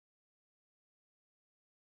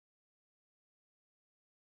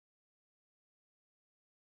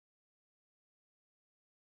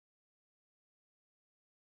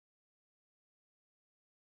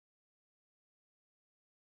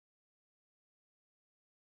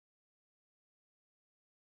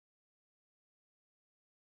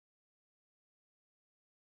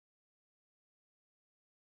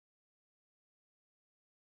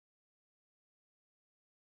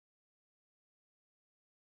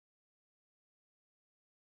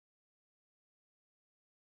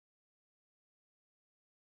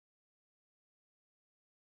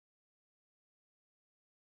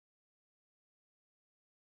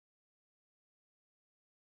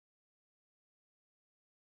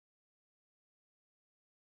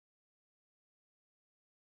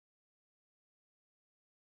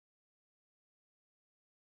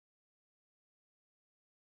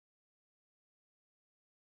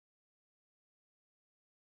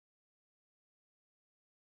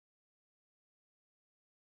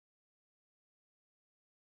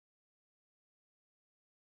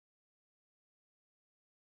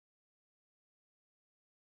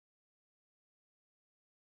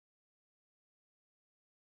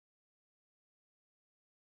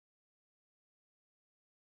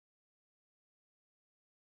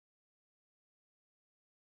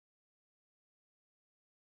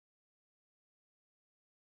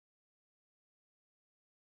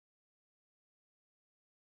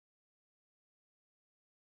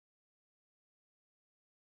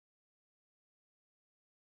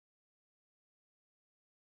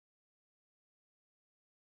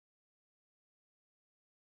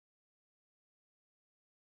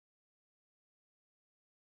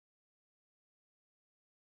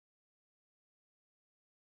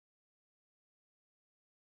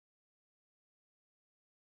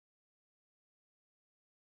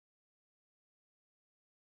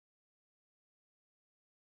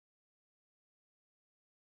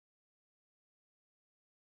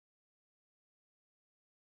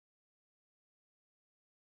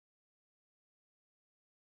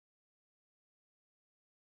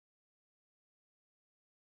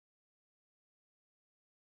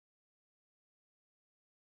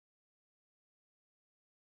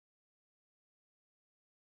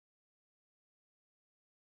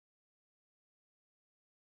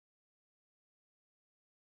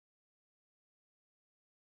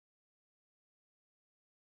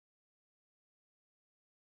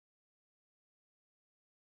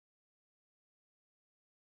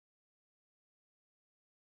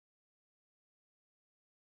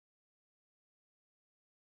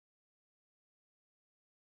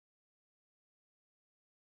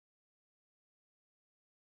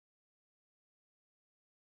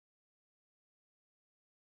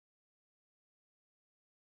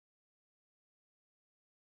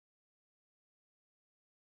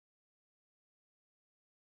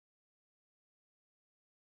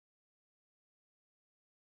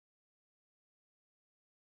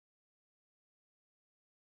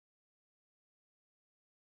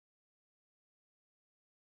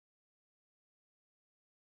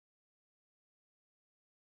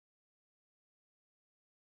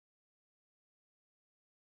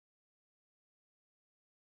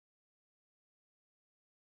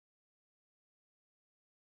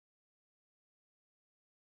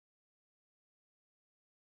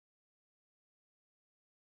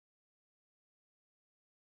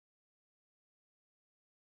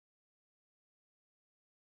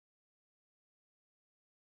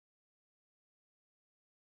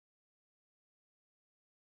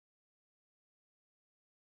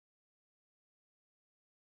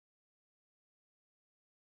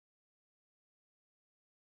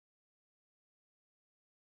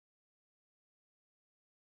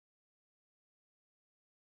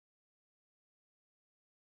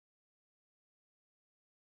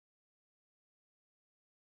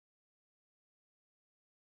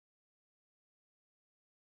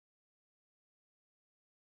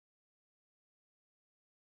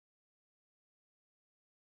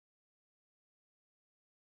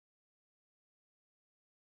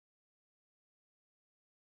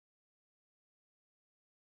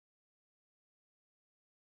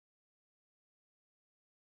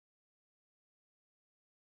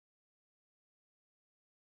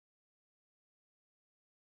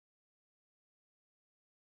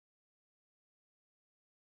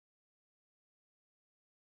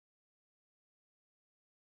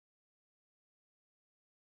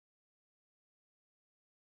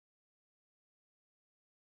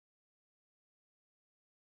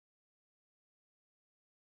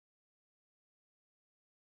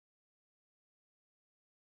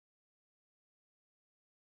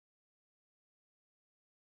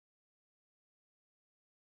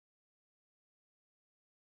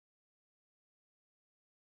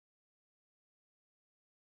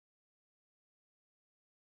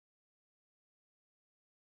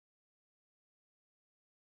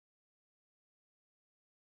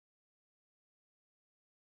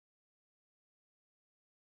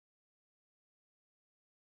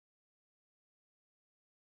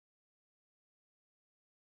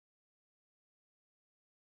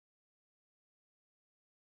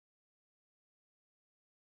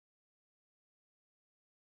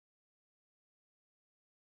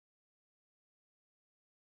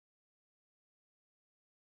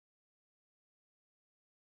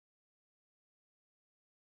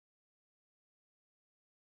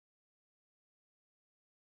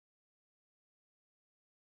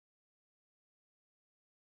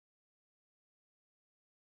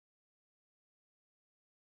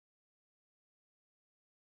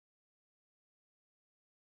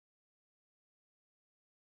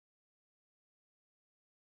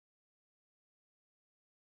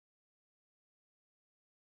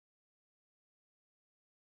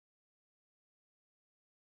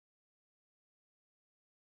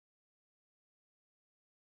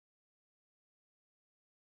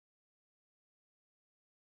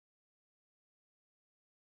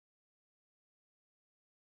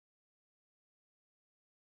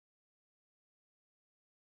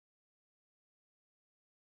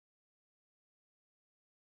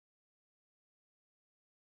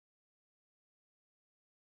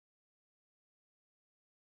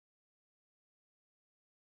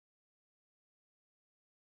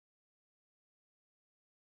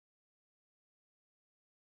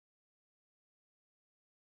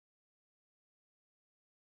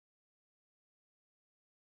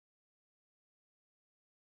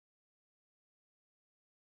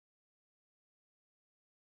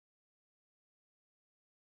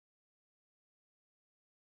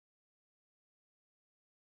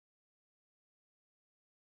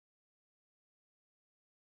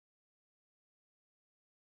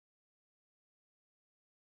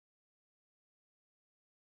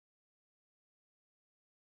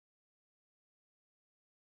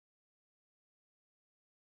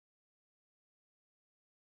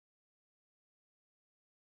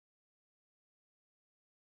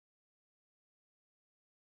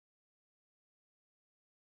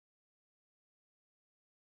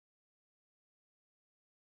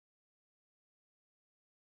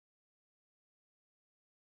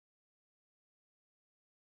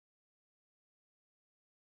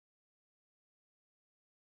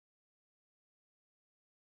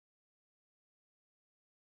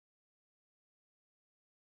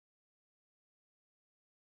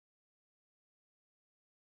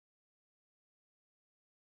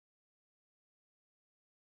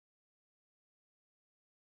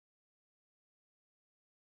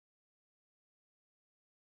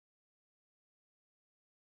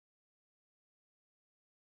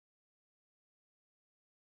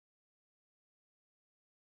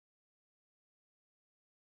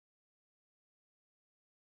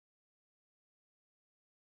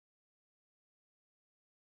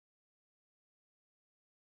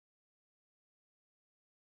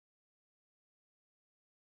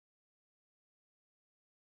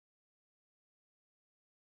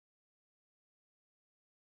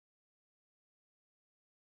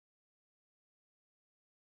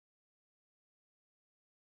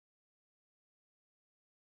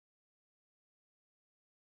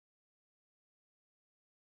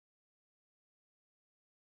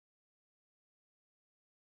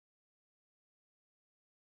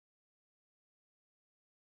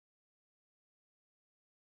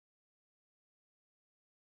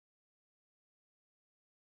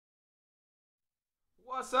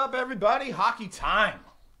What's up, everybody? Hockey time.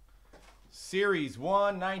 Series 1,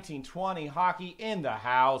 1920 hockey in the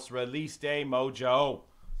house. Release day mojo.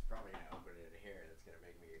 Probably gonna open it here. That's gonna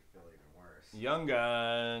make me feel even worse. Young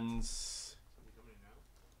Guns. Somebody coming in now?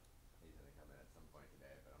 He's gonna come in at some point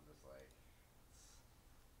today, but I'm just like,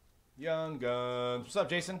 Young Guns. What's up,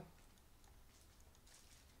 Jason?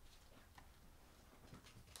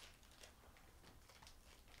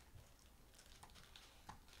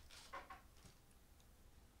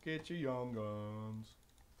 Get your Young Guns.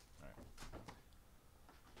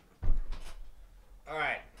 all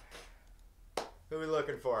right. Who are we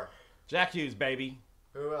looking for? Jack Hughes, baby.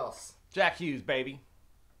 Who else? Jack Hughes, baby.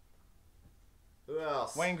 Who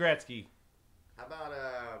else? Wayne Gretzky. How about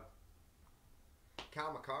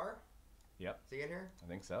Cal McCarr? Yep, Is he in here? I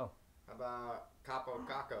think so. How about Capo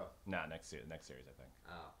Caco? No, next series, I think.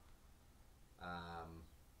 Oh.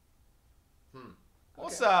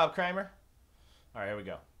 What's Okay. up, Kramer? All right, here we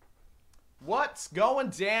go. What's going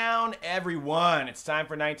down, everyone? It's time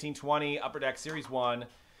for 1920 Upper Deck Series 1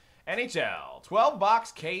 NHL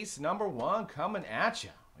 12-box case number 1 coming at you.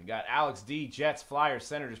 We got Alex D, Jets, Flyers,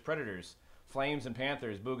 Senators, Predators, Flames, and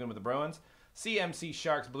Panthers, Boogan with the Bruins, CMC,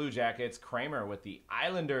 Sharks, Blue Jackets, Kramer with the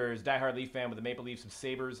Islanders, diehard Leaf fan with the Maple Leafs,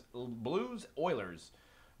 Sabres, Blues, Oilers,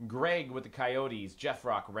 Greg with the Coyotes, Jeff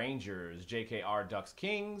Rock, Rangers, JKR, Ducks,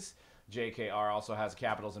 Kings, JKR also has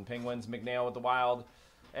Capitals and Penguins, McNeil with the Wild,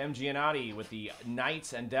 M. Giannotti with the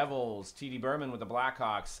Knights and Devils, T.D. Berman with the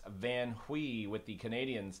Blackhawks, Van Hui with the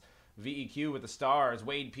Canadians, VEQ with the Stars,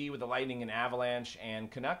 Wade P with the Lightning and Avalanche and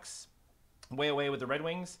Canucks, Way Away with the Red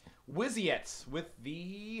Wings, Wiziets with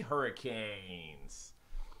the Hurricanes.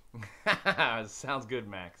 Sounds good,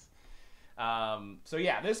 Max. So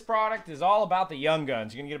yeah, this product is all about the Young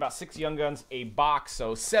Guns. You're going to get about 6 Young Guns a box,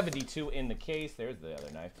 so 72 in the case. There's the other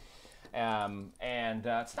knife.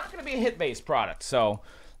 It's not going to be a hit-based product, so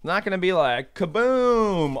not going to be like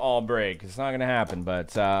kaboom all break. It's not going to happen,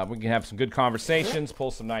 but we can have some good conversations,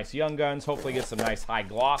 pull some nice Young Guns, hopefully get some nice high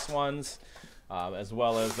gloss ones, as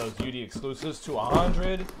well as those UD exclusives to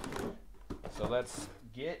 100. So let's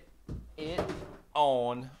get it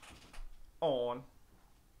on.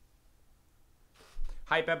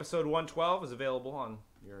 Hype episode 112 is available on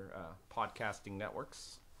your podcasting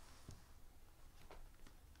networks.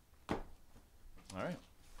 All right.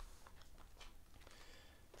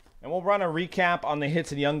 And we'll run a recap on the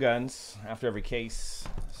hits and Young Guns after every case.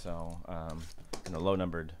 So, and the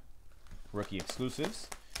low-numbered rookie exclusives.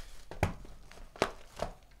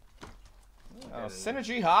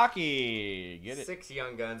 Synergy Hockey. Get it. 6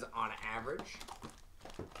 Young Guns on average.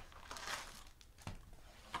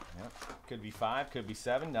 Yep. Could be 5, could be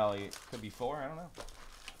 7. No, it could be 4. I don't know.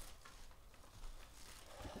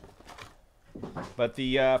 But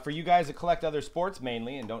the for you guys that collect other sports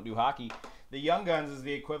mainly and don't do hockey, the Young Guns is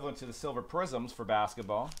the equivalent to the Silver Prisms for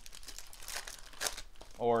basketball,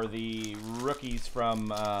 or the rookies from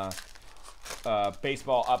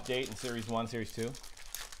Baseball Update in Series 1, Series 2.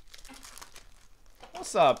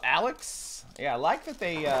 What's up, Alex? Yeah, I like that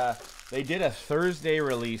they did a Thursday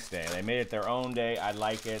release day. They made it their own day. I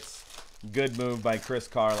like it. Good move by Chris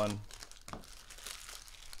Carlin.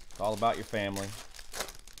 It's all about your family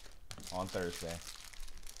on Thursday.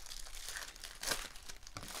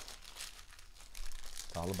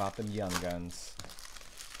 It's all about them Young Guns.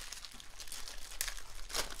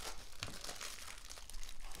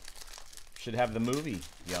 Should have the movie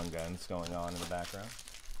Young Guns going on in the background.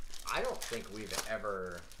 I don't think we've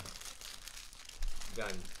ever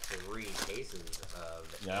done 3 cases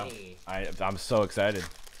of any. I'm so excited.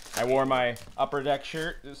 I wore my Upper Deck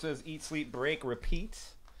shirt. It says Eat, Sleep, Break, Repeat.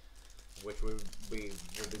 Which we will be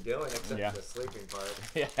doing, except the sleeping part.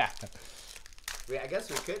 Yeah. I guess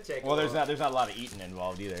we could take. There's not a lot of eating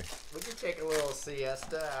involved either. We could take a little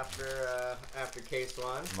siesta after case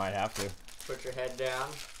 1. Might have to. Put your head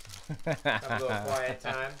down. Have a little quiet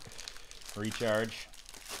time. Recharge.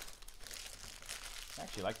 I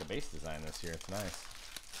actually like the base design this year. It's nice.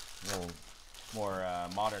 A little more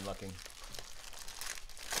modern looking.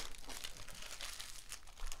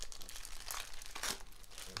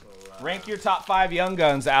 Rank your top 5 Young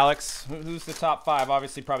Guns, Alex. Who's the top 5?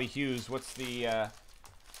 Obviously, probably Hughes. What's the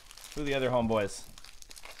who are the other homeboys?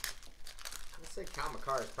 Let's say Cal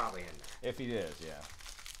McCarr is probably in there. If he is, yeah.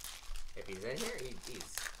 If he's in here, he's.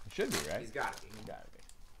 He should be, right? He's got to be. He got to be.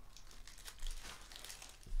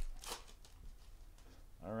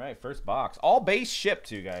 All right, first box. All base shipped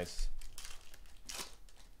to you guys.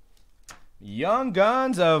 Young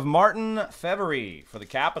Guns of Martin Fevery for the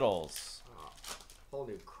Capitals. Whole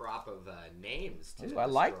new crop of names to Ooh, I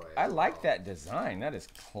like that design. That is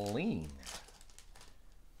clean.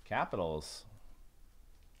 Capitals.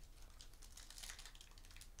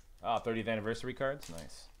 Oh, 30th anniversary cards.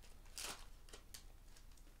 Nice.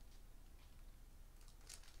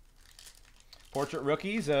 Portrait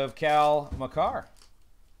rookies of Cal McCarr.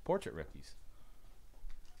 Portrait rookies.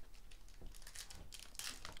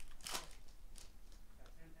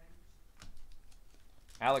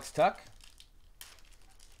 Alex Tuck.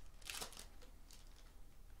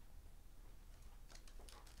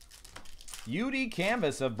 UD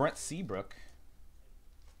canvas of Brent Seabrook.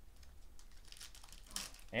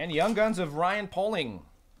 And Young Guns of Ryan Poling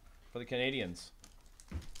for the Canadians.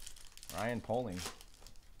 Ryan Poling.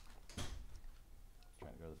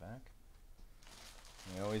 Trying to go to the back.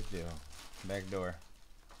 We always do. Back door.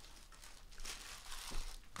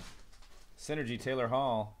 Synergy Taylor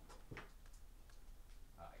Hall.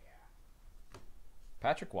 Oh, yeah.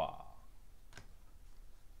 Patrick Waugh.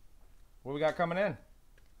 What we got coming in?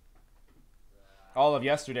 All of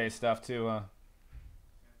yesterday's stuff, too. Yeah.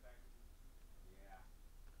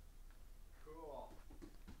 Cool.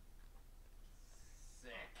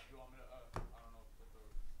 Sick. You want me to, I don't know if put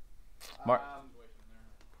the Mark. situation in there.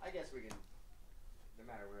 I guess we can, no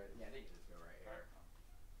matter where, yeah, they can just go right here.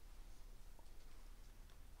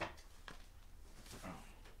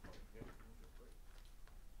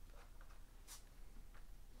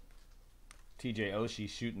 TJ Oshie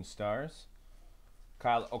shooting stars.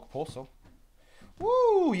 Kyle Okposo.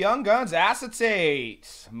 Woo! Young Guns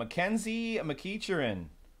acetate. Mackenzie McEacherin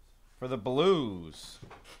for the Blues.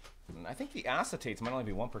 And I think the acetates might only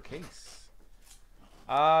be one per case.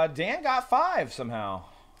 Dan got 5 somehow.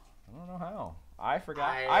 I don't know how. I forgot.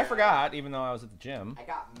 I forgot, even though I was at the gym. I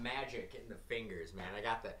got magic in the fingers, man. I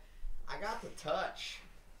got the touch.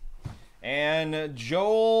 And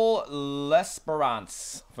Joel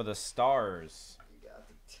L'Esperance for the Stars. You got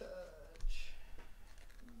the touch.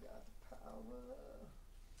 You got the power.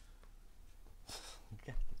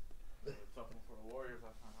 Tough one for the Warriors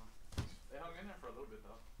last night, huh? They hung in there for a little bit,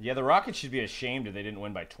 though. Yeah, the Rockets should be ashamed if they didn't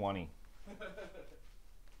win by 20.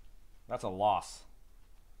 That's a loss.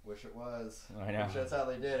 Wish it was. I know. Wish that's how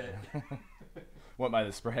they did it. Went by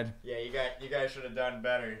the spread. Yeah, you guys should have done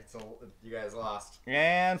better. So you guys lost.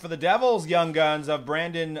 And for the Devils, Young Guns of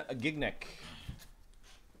Brandon Gignick.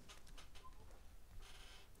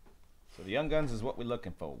 So the Young Guns is what we're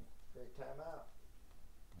looking for. Great timeout.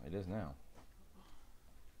 It is now.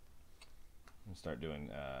 We'll start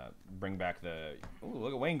doing, bring back the, ooh,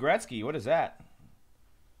 look at Wayne Gretzky. What is that?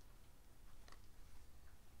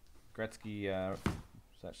 Gretzky,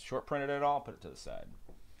 is that short printed at all? Put it to the side.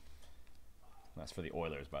 That's for the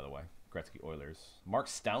Oilers, by the way. Gretzky Oilers. Mark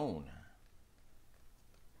Stone.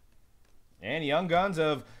 And Young Guns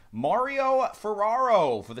of Mario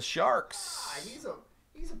Ferraro for the Sharks. Ah, he's a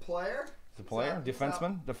player. He's a player?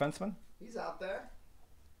 Defenseman? He's out there.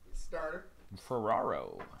 He's a starter.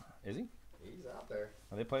 Ferraro. Is he? He's out there.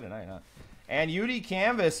 Oh, they play tonight, huh? And UD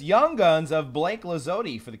Canvas, Young Guns of Blake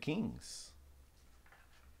Lazzotti for the Kings.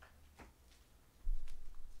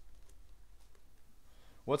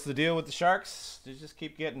 What's the deal with the Sharks? They just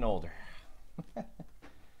keep getting older.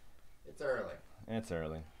 It's early. It's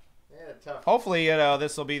early. They had a tough. Hopefully, you know,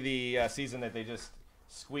 this will be the season that they just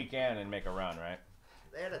squeak in and make a run, right?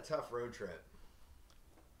 They had a tough road trip.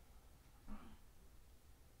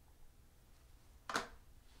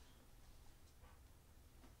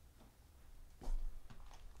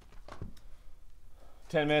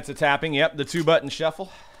 Ten minutes of tapping. Yep, the 2-button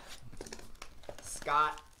shuffle.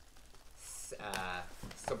 Scott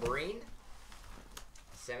Sabrin.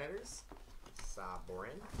 Senators.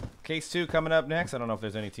 Sabrin. Case 2 coming up next. I don't know if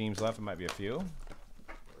there's any teams left. It might be a few.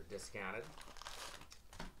 Or discounted.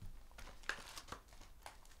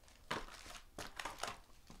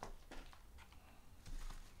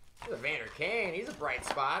 There's Vander Kane. He's a bright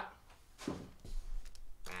spot.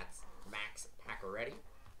 That's Max Pacioretty.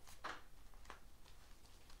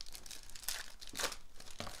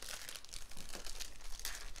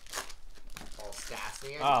 Paul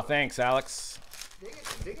Stastny. Oh, thanks, Alex.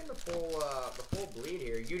 Digging the full bleed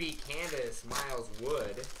here. UD Canvas, Miles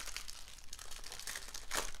Wood.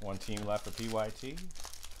 One team left for PYT.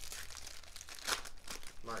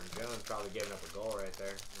 Martin Jones probably giving up a goal right there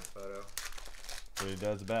in that photo. But he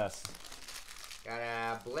does best.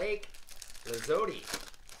 Got Blake Lazzotti.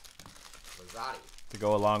 To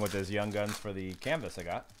go along with his Young Guns for the canvas I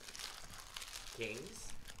got. Kings.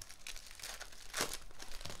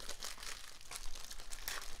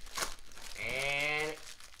 And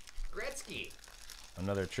Gretzky.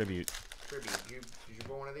 Another tribute. Did you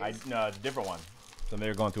pull one of these? No, a different one. So they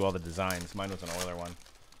were going through all the designs. Mine was an Oiler one.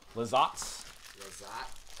 Lizotte.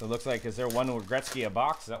 So it looks like, is there one with Gretzky a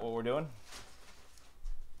box? Is that what we're doing?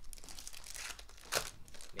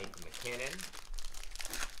 Nathan McKinnon.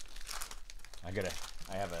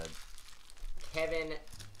 I have a Kevin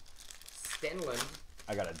Stenlund.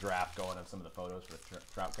 I got a draft going of some of the photos for the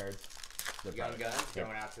drop cards. Young Guns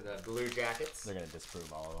going out to the Blue Jackets. They're gonna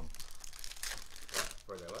disprove all of them.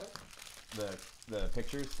 For the what? The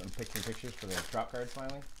pictures. I'm picking pictures for the drop cards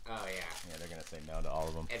finally. Oh yeah. Yeah, they're gonna say no to all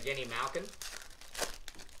of them. Evgeny Malkin.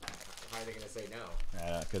 How are they gonna say no?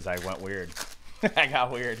 Because I went weird. I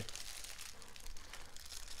got weird.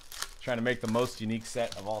 Trying to make the most unique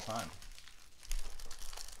set of all time.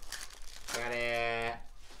 Got a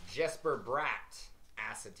Jesper Bratt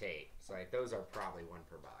acetate. So like, those are probably 1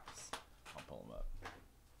 per box. I'll pull them up.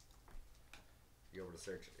 You able to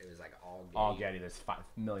search? It was like all Getty. All Getty. There's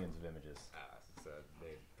millions of images. So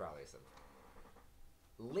they probably some.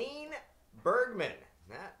 Lean Bergman.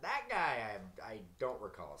 That guy I don't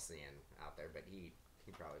recall seeing out there, but he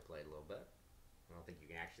probably played a little bit. I don't think you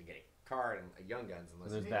can actually get a card in a Young Guns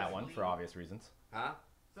unless. There's that one for obvious reasons. Huh?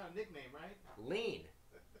 It's not a nickname, right? Lean.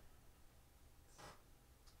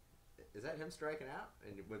 Is that him striking out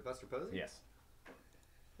with Buster Posey? Yes.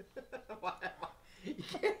 Why? You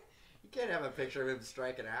can't have a picture of him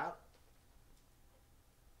striking out.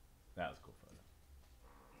 That was cool photo.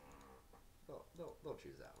 They'll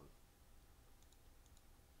choose that one.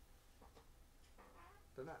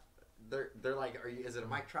 They're not. They're like, is it a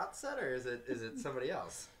Mike Trout set or is it somebody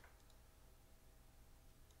else?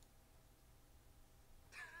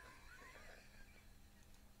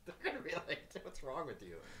 They're gonna be like, what's wrong with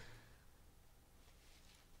you?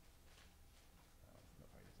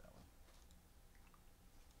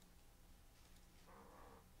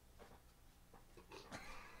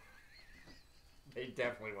 They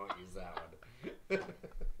definitely won't use that one.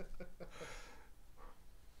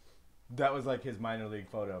 That was like his minor league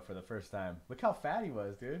photo for the first time. Look how fat he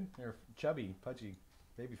was, dude. Or chubby, pudgy,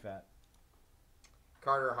 baby fat.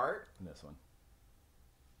 Carter Hart. And this one.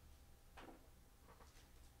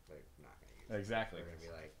 They're not going to use it. Exactly. They're going to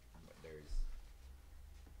be like, there's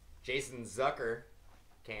Jason Zucker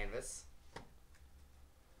canvas.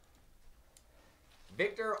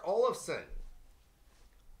 Victor Olofsson.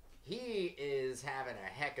 He is having a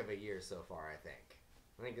heck of a year so far, I think.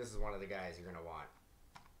 I think this is one of the guys you're going to want.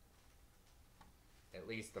 At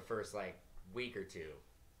least the first, like, week or two.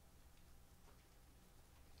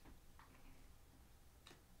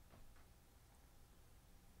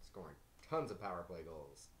 Scoring tons of power play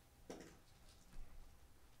goals.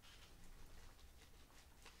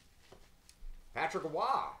 Patrick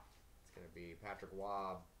Waugh. It's going to be Patrick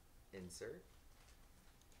Waugh insert.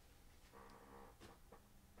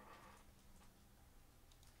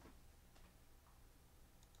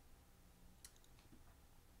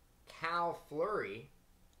 Cal Fleury.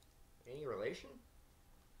 Any relation?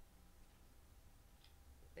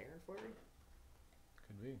 Darren Fleury?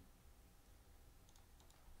 Could be.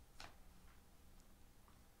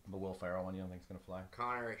 The Will Ferrell one you don't think is going to fly?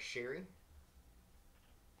 Connor Sherry.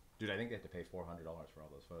 Dude, I think they have to pay $400 for all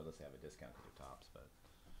those photos. Let's have a discount because they're tops, but...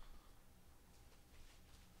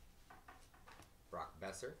 Brock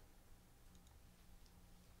Besser.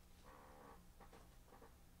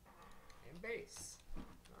 And base.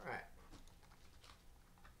 All right.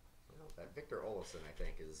 Well, that Victor Olofsson, I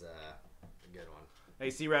think, is a good one. Hey,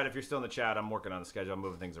 C-Rad, if you're still in the chat, I'm working on the schedule. I'm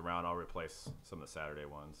moving things around. I'll replace some of the Saturday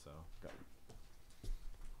ones. So,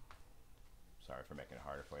 sorry for making it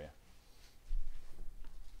harder for you.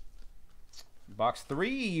 Box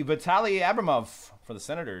 3, Vitaly Abramov for the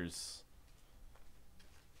Senators.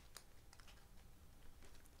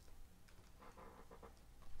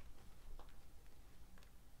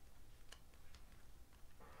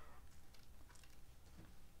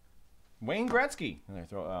 Wayne Gretzky. And they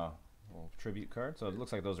throw a little tribute card. So it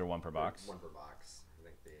looks like those are 1 per box. 1 per box. I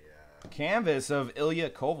think the Canvas of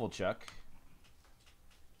Ilya Kovalchuk.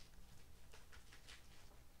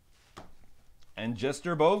 And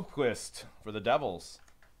Jester Boquist for the Devils.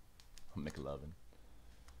 McLovin.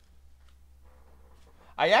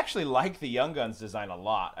 I actually like the Young Guns design a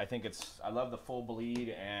lot. I think I love the full bleed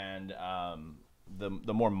and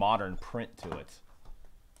the more modern print to it.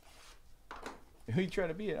 Who you trying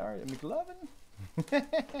to be? All right, McLovin?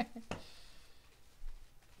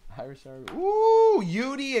 Irish Art. Ooh,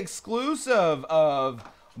 Udi exclusive of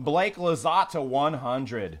Blake Lizotte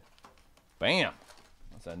 100. Bam.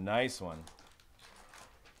 That's a nice one.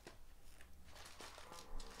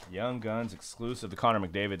 Young Guns exclusive. The Connor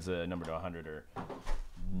McDavid's number to 100 are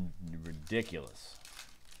ridiculous.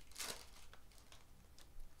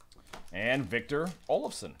 And Victor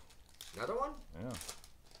Olofsson. Another one? Yeah.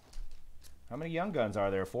 How many Young Guns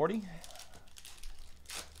are there? 40?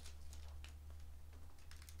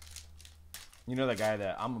 You know that guy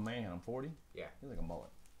that I'm a man, I'm 40? Yeah. He's like a mullet.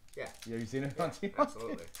 Yeah. Yeah, you seen it on TV?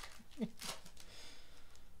 Absolutely. He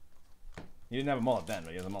didn't have a mullet then,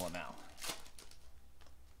 but he has a mullet now.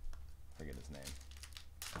 Forget his name.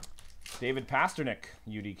 David Pasternak,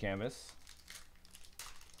 UD canvas.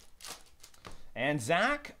 And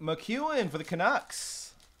Zach McEwen for the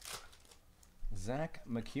Canucks. Zach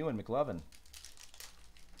McEwen, McLovin.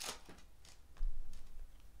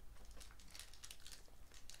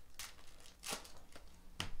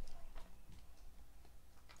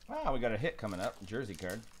 Ah, we got a hit coming up. Jersey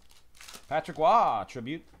card. Patrick Waugh,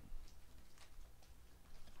 tribute.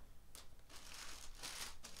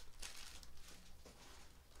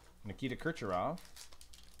 Nikita Kucherov.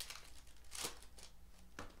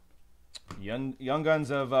 Young Guns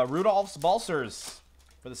of Rudolph's Balsers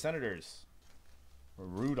for the Senators.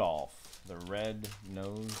 Rudolph, the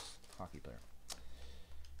red-nosed hockey player.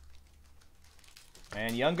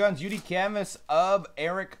 And Young Guns UD canvas of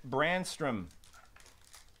Eric Brandstrom.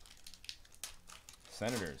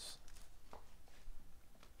 Senators.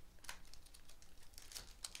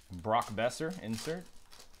 Brock Besser, insert.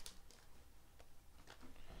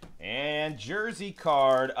 And jersey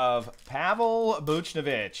card of Pavel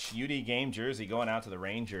Buchnevich. UD game jersey going out to the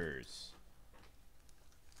Rangers.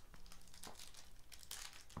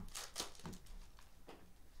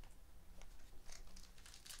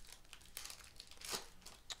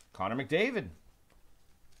 Connor McDavid.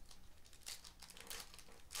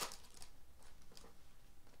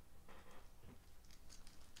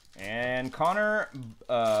 And Connor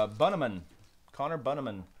Bunneman. Connor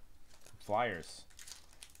Bunneman. Flyers.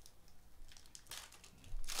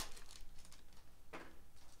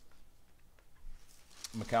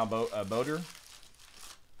 Mikhail Boder.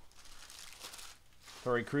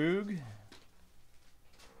 Torrey Krug.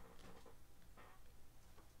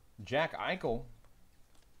 Jack Eichel.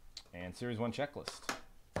 And Series 1 checklist.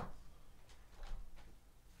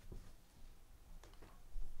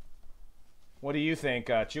 What do you think,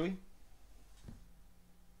 Chewy?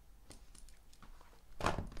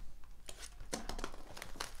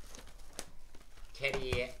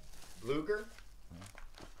 Teddy Bluger.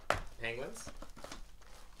 Penguins.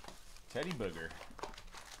 Teddy Booger.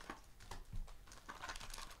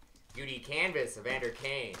 UD canvas, Evander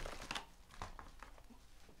Kane.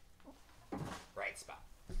 Bright spot.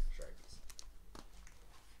 Sharkies.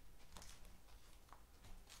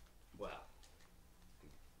 Well, I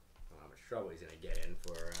don't know how much trouble he's going to get in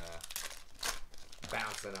for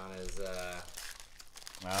bouncing on his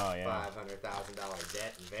Oh, yeah. $500,000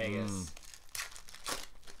 debt in Vegas.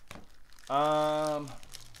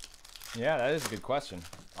 Yeah, that is a good question.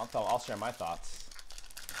 I'll share my thoughts.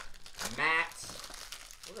 Matt,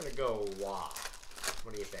 we're gonna go Waugh.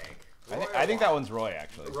 What do you think? I think that one's Roy,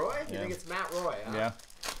 actually. Roy? You Yeah. think it's Matt Roy? Huh? Yeah.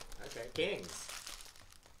 Okay, Kings.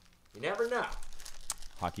 You never know.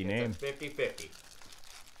 Hockey name. 50-50.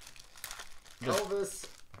 Elvis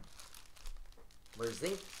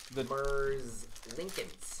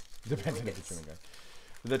Lincolns. Depends on if it's human guy.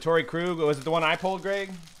 The Torrey Krug, was it the one I pulled, Greg?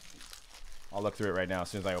 I'll look through it right now as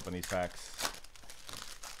soon as I open these packs.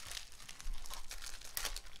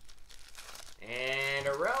 And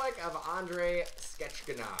a relic of Andrei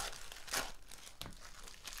Skechkinov.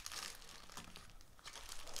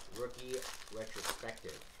 Rookie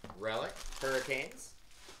retrospective. Relic. Hurricanes.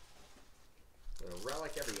 A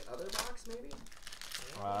relic every other box, maybe?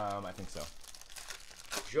 I think so.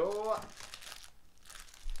 Joe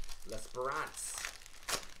L'Esperance.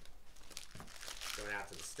 Going out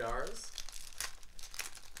to the Stars.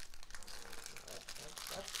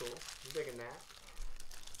 That's cool. I'm digging that.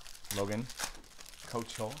 Logan.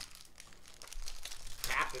 Coach Hull.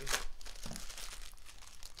 Captain.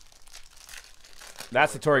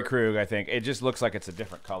 That's the Torrey Krug, I think. It just looks like it's a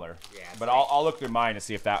different color. Yeah, but like, I'll look through mine to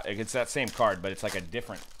see if it's that same card, but it's like a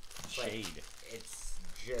different shade. Like, it's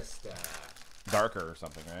just Darker or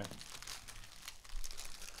something, right?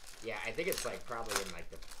 yeah, I think it's like probably in like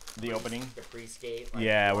The opening? the pre-skate, like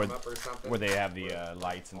Yeah, warm up or something. where they have the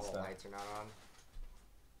lights and all stuff. the lights are not on.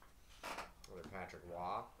 Another Patrick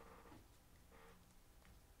Waugh.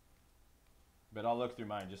 But I'll look through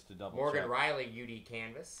mine just to double Morgan check. Riley, UD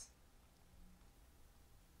canvas.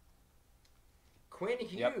 Quinn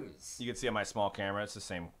Hughes. Yep. You can see on my small camera, it's the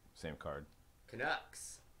same card.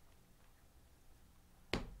 Canucks.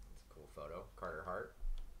 That's a cool photo. Carter Hart.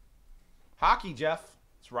 Hockey, Jeff.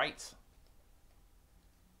 That's right.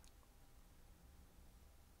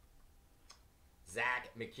 Zach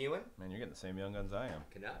McEwen. Man, you're getting the same Young Guns I am.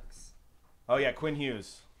 Canucks. Oh, yeah, Quinn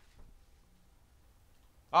Hughes.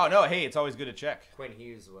 Oh, no, hey, it's always good to check. Quinn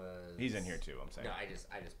Hughes was... He's in here, too, I'm saying. No, I just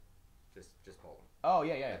pulled him. Oh,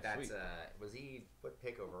 yeah, But that's, sweet. was he, what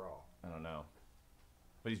pick overall? I don't know.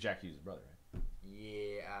 But he's Jack Hughes' brother, right?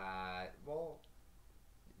 Yeah, well,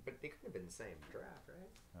 but they could have been the same draft,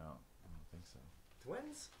 right? No, I don't think so.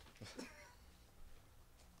 Twins?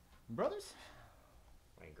 Brothers?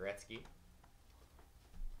 Wayne Gretzky.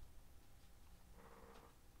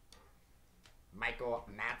 Michael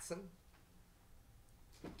Madsen.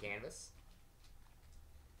 Canvas.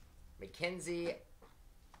 Mackenzie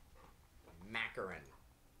Macaron.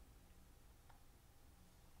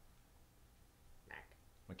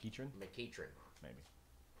 McEachern? McEachern. Maybe.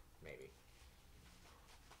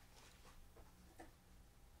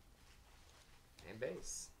 And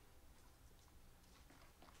base.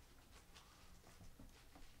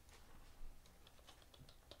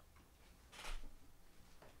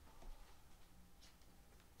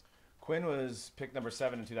 Quinn was pick number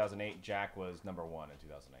 7 in 2008. Jack was number 1 in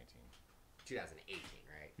 2019. 2018,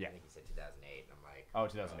 right? Yeah. I think he said 2008, and I'm like... Oh,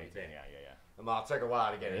 2018. Oh, Yeah. It took a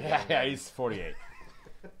while to get it. Yeah, he's 48.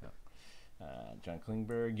 John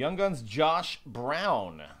Klingberg. Young Guns Josh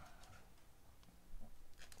Brown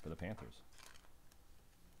for the Panthers.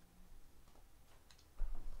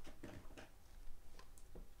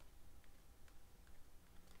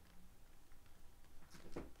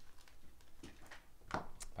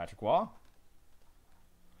 Patrick Waugh.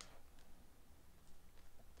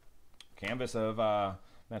 Canvas of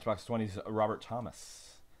Matchbox 20's Robert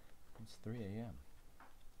Thomas. It's 3 a.m.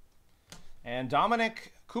 And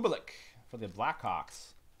Dominic Kubalik for the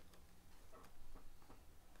Blackhawks.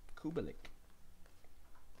 Kubalik.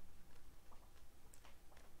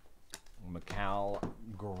 Mikhail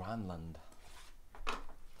Granlund.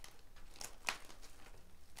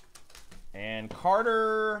 And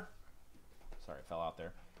Carter... Sorry, it fell out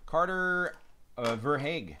there. Carter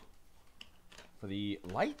Verhaeghe for the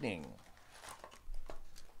Lightning.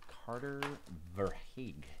 Carter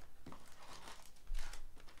Verhaeghe.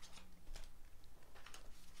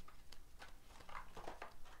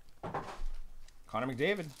 Connor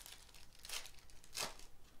McDavid.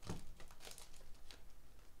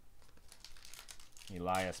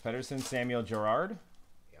 Elias Pettersson, Samuel Girard.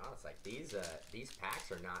 Be honest, like these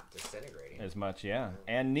packs are not disintegrating As much, yeah.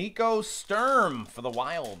 And Nico Sturm for the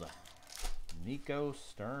Wild. Nico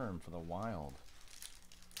Sturm for the Wild.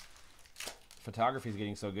 Photography is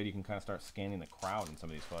getting so good you can kind of start scanning the crowd in some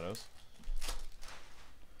of these photos.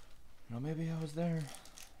 Well, maybe I was there.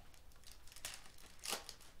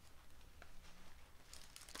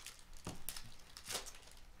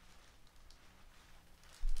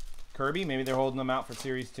 Kirby, maybe they're holding them out for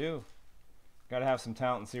Series 2. Got to have some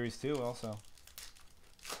talent in Series 2 also.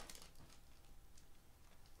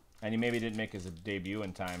 And he maybe didn't make his debut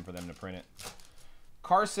in time for them to print it.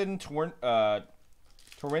 Carson Twarynski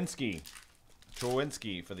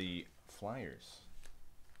for the Flyers.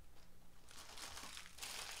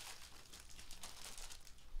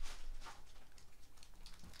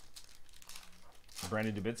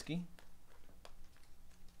 Brandon Dubinsky.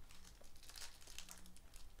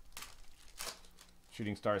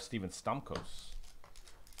 Shooting star Steven Stamkos.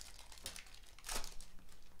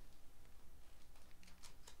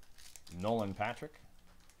 Nolan Patrick.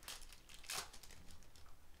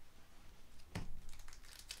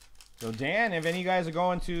 So Dan, if any of you guys are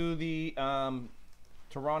going to the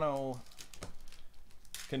Toronto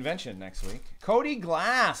convention next week. Cody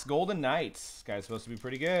Glass, Golden Knights. This guy's supposed to be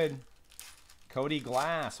pretty good. Cody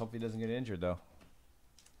Glass. Hope he doesn't get injured though.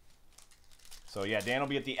 So yeah, Dan will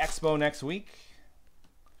be at the Expo next week.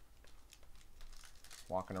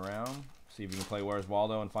 Walking around. See if you can play Where's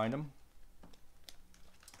Waldo and find him.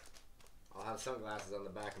 I'll have sunglasses on the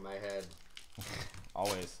back of my head.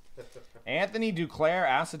 Always. Anthony Duclair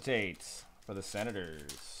acetate for the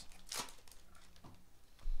Senators.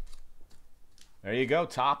 There you go,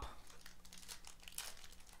 top.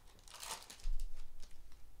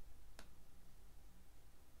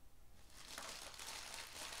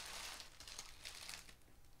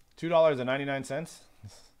 $2.99.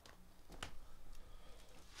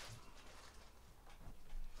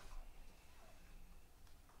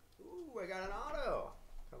 Ooh, I got an auto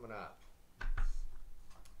coming up.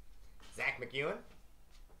 Zach McEwen.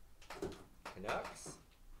 Canucks.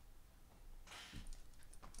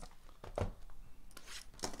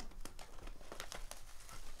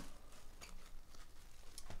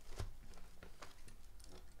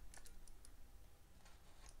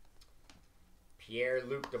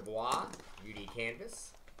 Pierre-Luc Dubois, UD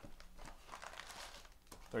Canvas.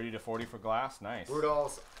 30 to 40 for Glass. Nice.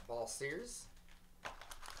 Rudolph Balsiers.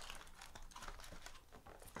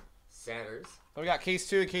 Sanders. So we got case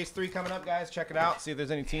 2 and case 3 coming up, guys. Check it out. See if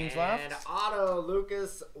there's any teams left. And auto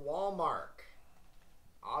Lucas Walmark.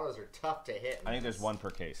 Autos those are tough to hit. I think there's one per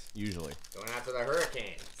case, usually. Going out to the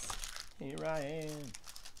Hurricanes. Here I am.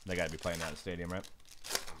 They got to be playing that in the stadium, right?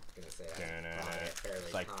 I'm gonna say that. Fairly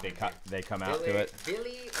It's like common. they come out to it.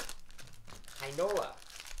 Billy Heinola.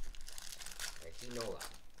 Heinola.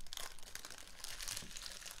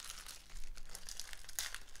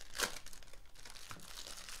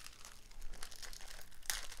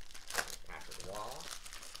 Patrick Wall.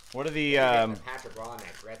 What are the Patrick Wall and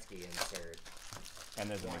that Gretzky insert. and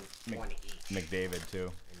there's One each. McDavid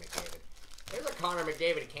too. And McDavid. There's a Connor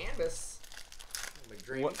McDavid canvas.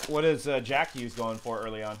 What is Jack Hughes going for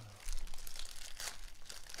early on?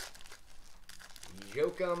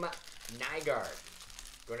 Joakim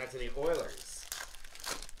Nygard. Going out to the Oilers.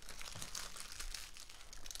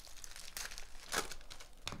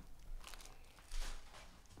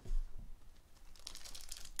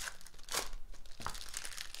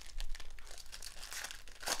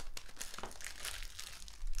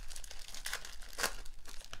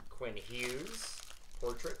 Quinn Hughes.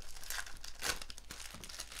 Portrait.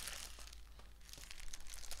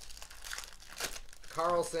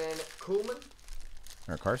 Carlson Kuhlman.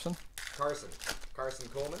 Or Carson? Carson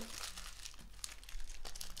Kuhlman.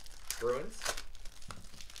 Bruins.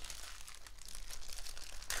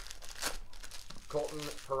 Colton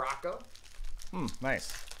Paracco.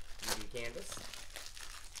 Nice. UV canvas.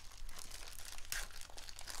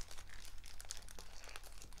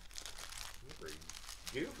 We're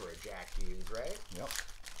due for a Jack Hughes, right? Yep.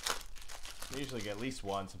 They usually get at least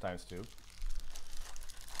one, sometimes two.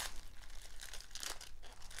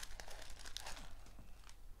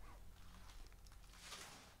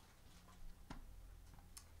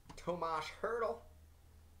 Tomas Hertl.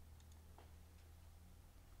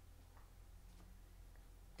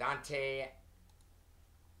 Dante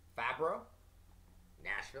Fabro.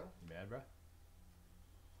 Nashville.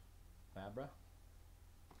 Fabra.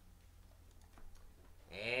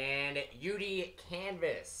 And UD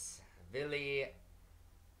Canvas. Billy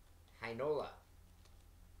Heinola.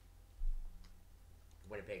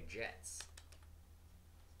 Winnipeg Jets.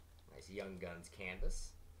 Nice Young Guns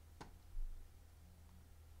canvas.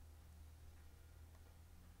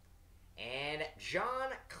 And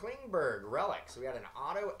John Klingberg relic. So we got an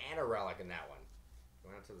auto and a relic in that one.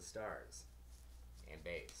 Going out to the Stars. And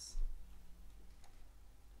base.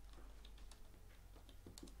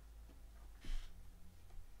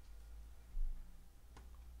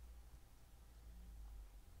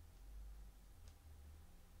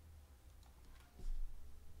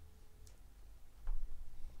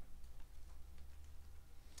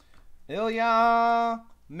 Ilya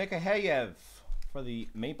Mikheyev for the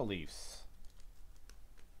Maple Leafs.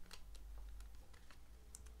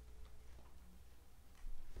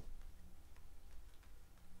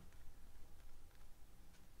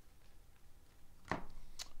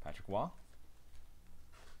 Patrick Waugh.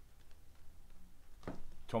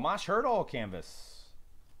 Tomas Hertl canvas.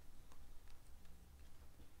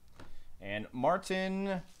 And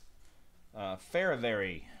Martin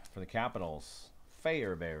Fairberry for the Capitals.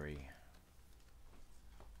 Fairberry.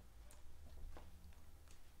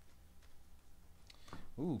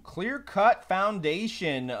 Ooh, clear-cut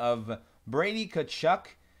foundation of Brady Tkachuk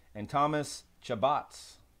and Thomas Chabot.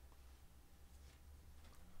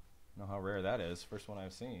 Know how rare that is. First one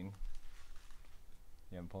I've seen.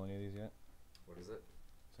 You haven't pulled any of these yet? What is it?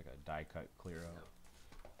 It's like a die-cut clear out. No.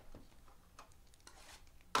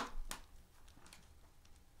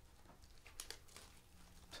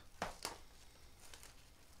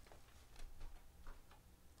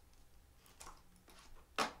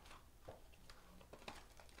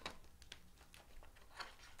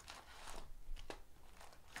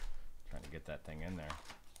 Trying to get that thing in there.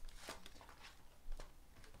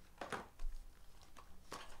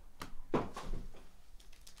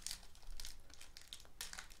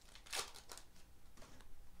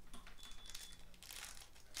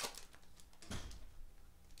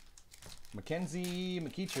 Mackenzie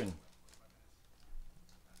McEachern.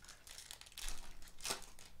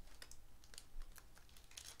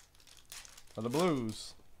 For the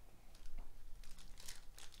Blues.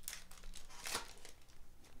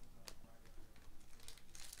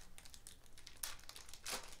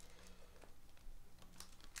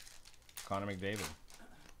 Connor McDavid.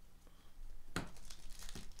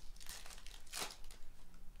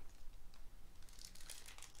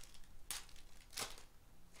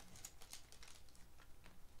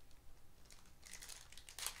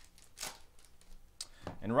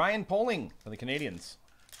 And Ryan Poling for the Canadians.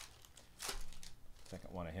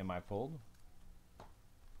 Second one of him I pulled.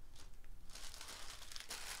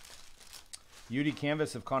 UD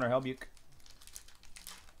canvas of Connor Helbuck.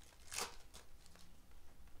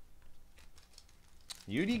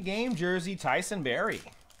 UD game jersey, Tyson Berry.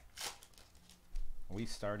 Are we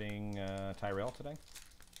starting Tyrell today?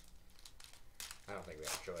 I don't think we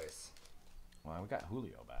have a choice. Well, we got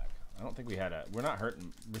Julio back. I don't think we had a... We're not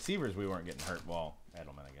hurting... Receivers, we weren't getting hurt. Well,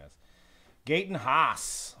 Edelman, I guess. Gaten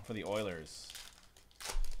Haas for the Oilers.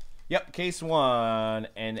 Yep, case 1,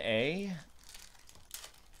 NA.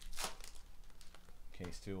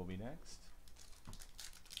 Case 2 will be next.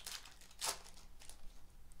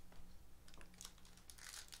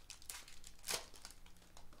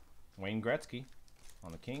 Wayne Gretzky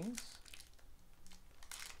on the Kings.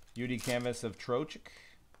 UD canvas of Trocheck.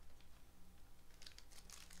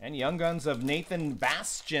 And Young Guns of Nathan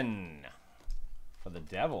Bastian for the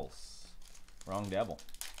Devils. Wrong Devil.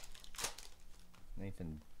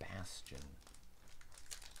 Nathan Bastian.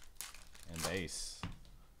 And base.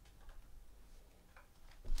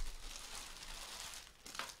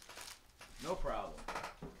 No problem.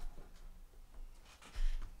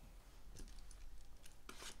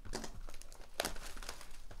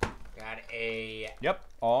 Got a Yep,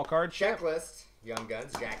 all card ship. checklist. Young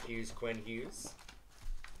Guns, Jack Hughes, Quinn Hughes.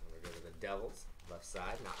 And we go to the Devils, left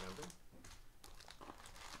side, not numbered.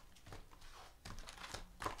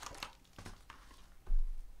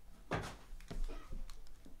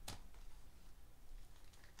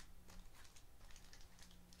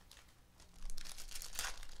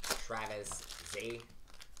 Travis Zay.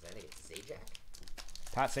 I think it's Zajac.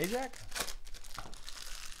 Pat Sajak?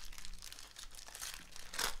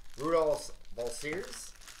 Rudolph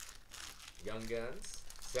Balsiers. Young Guns.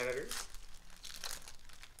 Senators.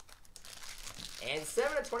 And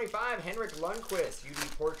 7/25, Henrik Lundqvist,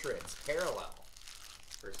 UD Portraits, Parallel.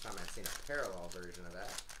 First time I've seen a parallel version of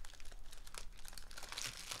that.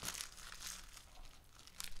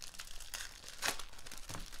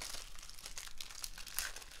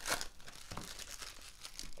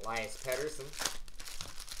 Elias Pettersson.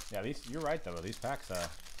 Yeah, these. You're right though. These packs,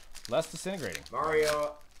 less disintegrating.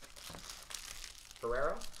 Mario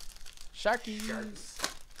Ferrero. Sharkies. Sharks.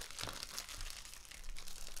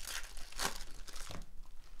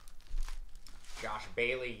 Josh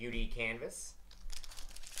Bailey, UD Canvas.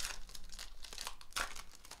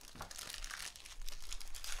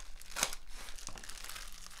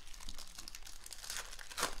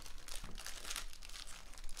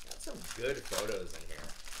 Got some good photos in here.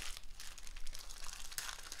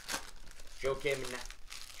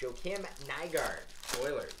 Joakim Nygaard,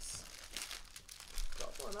 Oilers.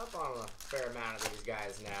 Doubling up on a fair amount of these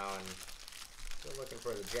guys now, and still looking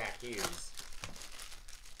for the Jack Hughes.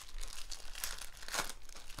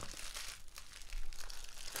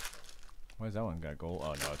 Why is that one got gold?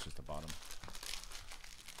 Oh no, it's just the bottom.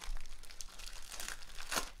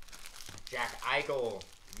 Jack Eichel,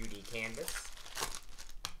 UD Canvas.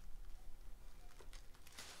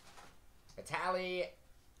 Vitaly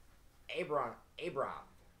Abramov.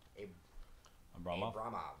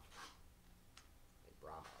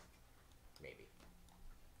 Maybe.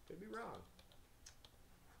 Could be wrong.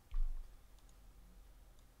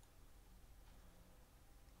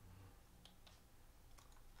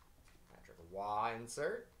 Patrick Waugh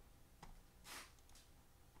insert.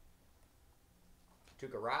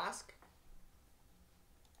 Tuukka Rask.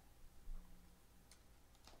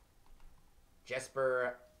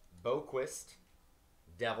 Jesper Boquist,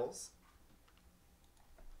 Devils.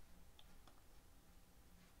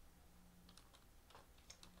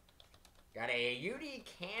 Got a UD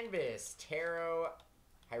Canvas, Taro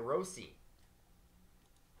Hiroshi.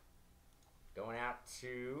 Going out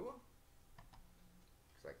to,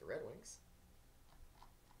 looks like the Red Wings.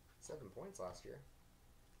 7 points last year.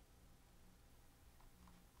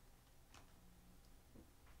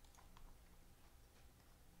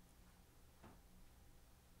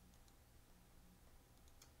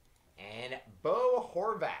 And Bo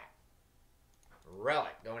Horvat.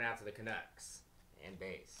 Relic going out to the Canucks. And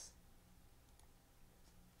base.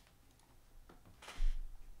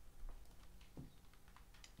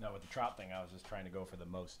 No, with the Trout thing, I was just trying to go for the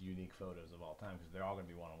most unique photos of all time because they're all going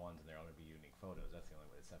to be one-on-ones and they're all going to be unique photos. That's the only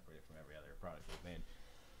way to separate it from every other product we've made.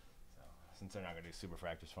 So, since they're not going to do super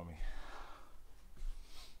fractors for me.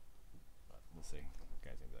 But we'll see. The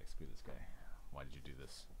guy's going to be like, screw this guy. Why did you do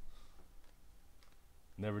this?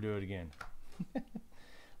 Never do it again.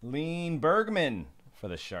 Lean Bergman for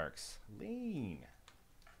the Sharks. Lean.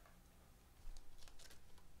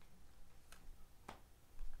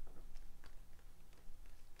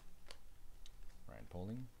 Ryan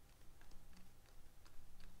Poling.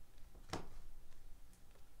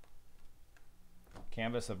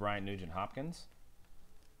 Canvas of Ryan Nugent-Hopkins.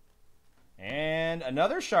 And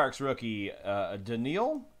another Sharks rookie,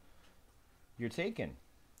 Daniil. You're taken.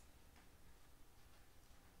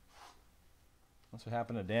 That's what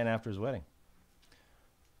happened to Dan after his wedding.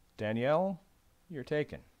 Danielle, you're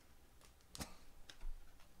taken.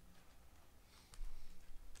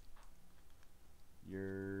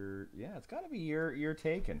 Yeah, it's got to be you're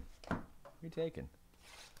taken. You're taken.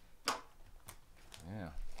 Yeah.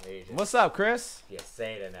 What's up, Chris? If you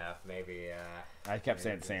say it enough, maybe. I kept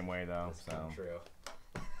saying it the same way though. So true.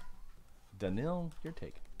 Danielle, you're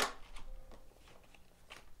taken. I'm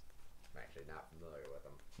actually not familiar with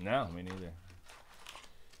them. No, me neither.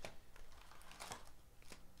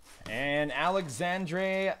 And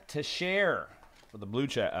Alexandre Teixeira for the Blue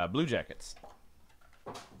Jackets.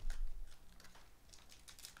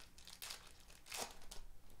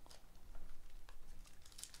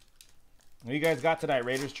 What you guys got tonight?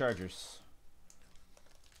 Raiders, Chargers.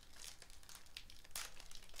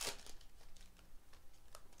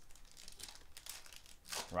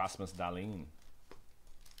 Rasmus Dahlin.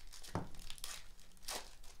 Oh,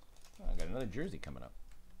 I got another jersey coming up.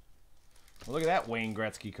 Well, look at that Wayne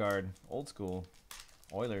Gretzky card. Old school.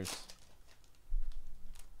 Oilers.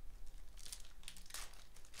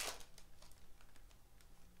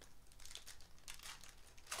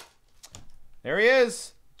 There he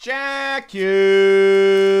is. Jack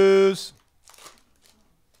Hughes.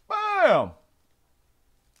 Bam.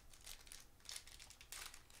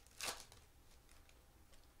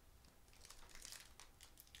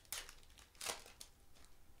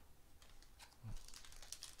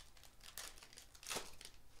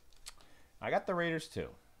 I got the Raiders too.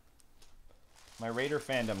 My Raider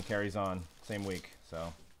fandom carries on same week,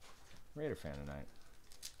 so Raider fan tonight.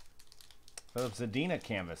 Philip Zadina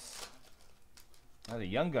canvas. That's a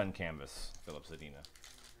Young Gun canvas, Philip Zadina.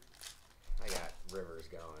 I got Rivers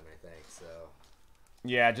going, I think, so.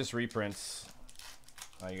 Yeah, just reprints.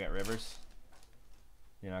 Oh, you got Rivers?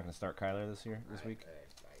 You're not going to start Kyler this week?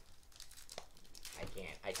 I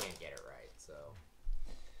can't get it right, so.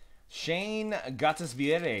 Shane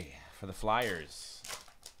Gattisviere for the Flyers.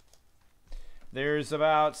 There's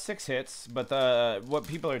about 6 hits, but what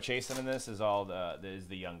people are chasing in this is the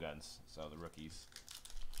Young Guns, so the rookies.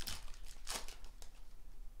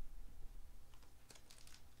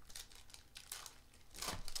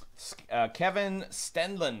 Kevin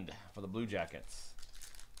Stenlund for the Blue Jackets.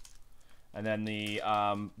 And then the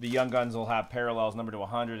Young Guns will have parallels numbered to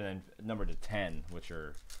 100 and then numbered to 10, which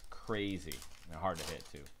are crazy and hard to hit,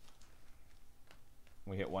 too.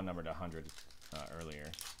 We hit one number to 100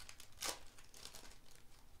 earlier.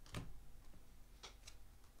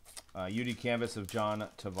 UD canvas of John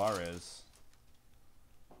Tavares.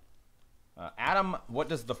 Adam, what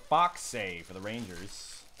does the Fox say for the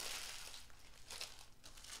Rangers?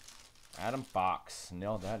 Adam Fox.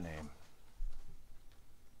 Nailed that name.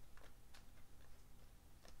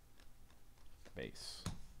 Base.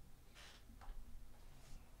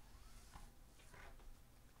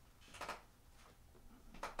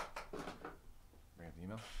 Bring up the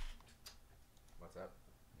email. What's up?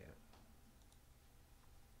 Yeah.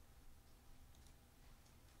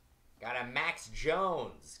 Got a Max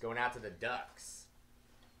Jones going out to the Ducks.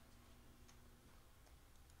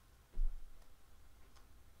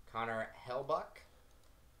 Connor Hellbuck.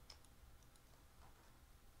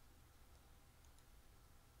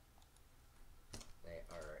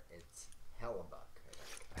 It's Hellebuck, I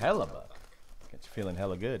think. Hellebuck. Gets you feeling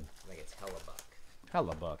hella good. I think it's Hellebuck.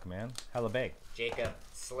 Hellebuck, man. Hella big. Jacob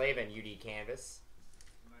Slavin, UD canvas.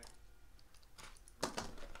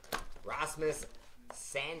 Rasmus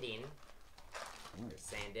Sandin. Or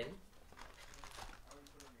Sandin.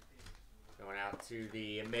 Going out to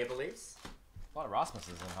the Maple Leafs. A lot of Rasmuses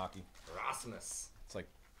in hockey. Rasmus.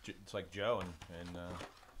 It's like Joe in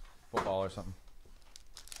football or something.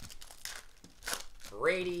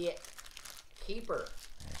 Brady Keeper.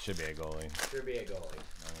 It should be a goalie. Should be a goalie.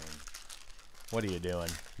 I mean, what are you doing?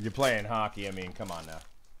 You're playing hockey. I mean, come on now.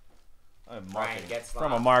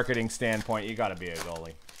 From a marketing standpoint, you got to be a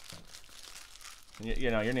goalie. You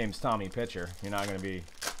know, your name's Tommy Pitcher. You're not going to be,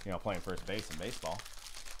 playing first base in baseball.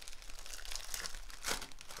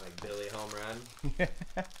 Like Billy Home Run.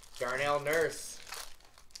 Darnell Nurse.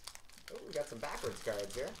 Oh, we got some backwards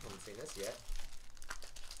cards here. Haven't seen this yet.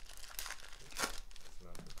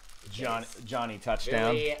 Johnny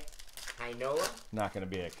touchdown. Billy Heinola. Not going to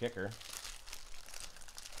be a kicker.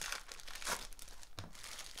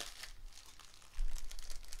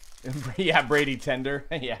 Yeah, Brady Tender.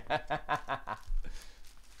 Yeah.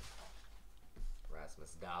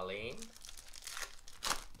 Rasmus Dahlin.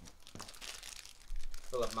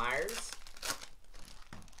 Philip Myers.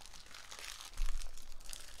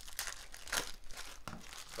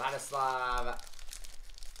 Vladislav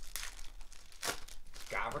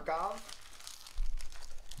Gavrikov.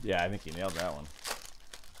 Yeah, I think you nailed that one.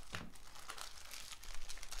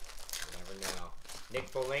 Or no. Nick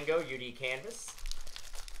Foligno, UD Canvas.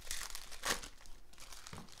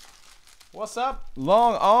 What's up?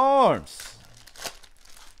 Long arms.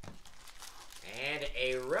 And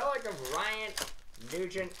a relic of Ryan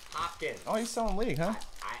Nugent Hopkins. Oh, he's still in the league, huh?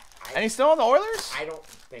 And he's still on the Oilers? I don't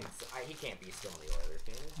think so. He can't be still in the Oilers,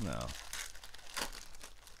 can he? No.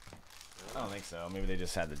 I don't think so. Maybe they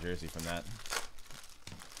just had the jersey from that.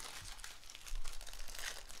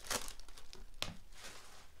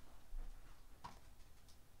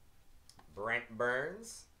 Brent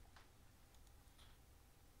Burns.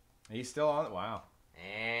 He's still on. Wow.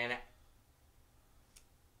 And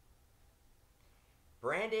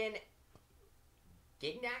Brandon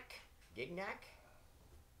Gignac.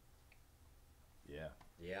 Yeah.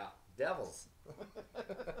 Yeah. Devils.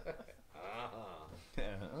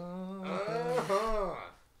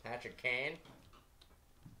 Patrick Kane.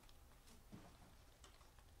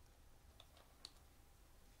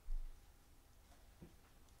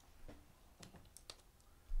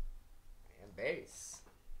 And base.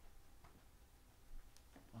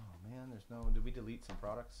 Oh man, there's no. Did we delete some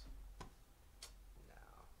products? No,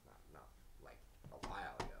 not like a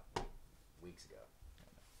while ago, weeks ago.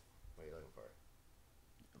 What are you looking for?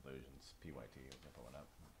 Illusions. PYT. We're pulling up.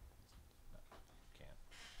 No, can't.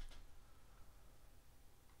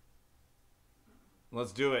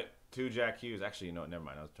 Let's do it. 2 Jack Hughes. Actually, you know what? Never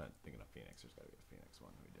mind. I was thinking of Phoenix. There's got to be a Phoenix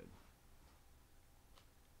one we did.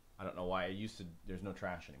 I don't know why. I used to. There's no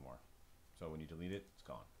trash anymore. So when you delete it, it's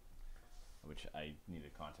gone. Which I need to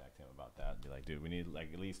contact him about that. Be like, dude, we need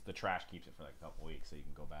like at least the trash keeps it for like a couple weeks, so you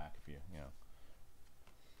can go back if you know.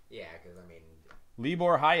 Yeah, because I mean,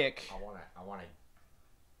 Libor Hayek. I wanna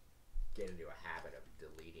get into a habit of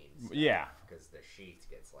deleting stuff. Yeah. Because the sheets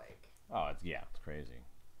gets like. Oh, it's crazy,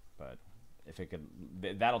 but if it could,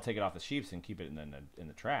 that'll take it off the sheets and keep it in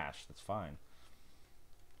the trash. That's fine.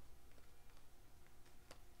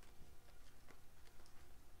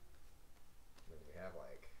 We have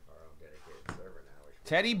like our own dedicated server now.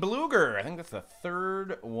 Teddy Bluger. I think that's the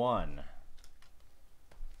 3rd one.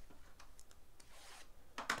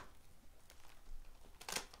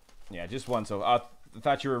 Yeah, just one. So I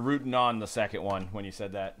thought you were rooting on the second one when you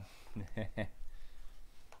said that.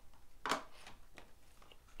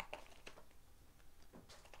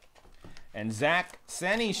 And Zach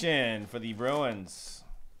Senyshyn for the Bruins.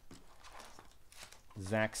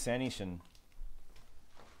 Zach Senyshyn.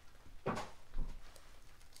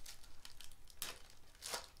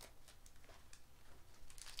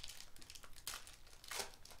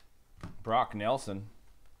 Brock Nelson.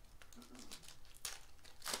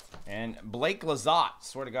 And Blake Lizotte.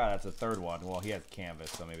 Swear to God, that's the 3rd one. Well, he has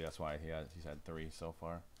canvas, so maybe that's why he's had 3 so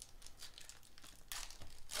far.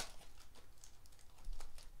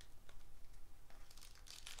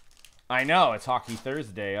 I know, it's Hockey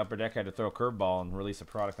Thursday. Upper Deck had to throw a curveball and release a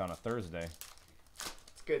product on a Thursday.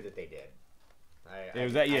 It's good that they did. It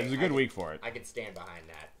was a good week for it. I could stand behind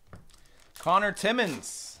that. Connor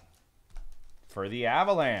Timmins for the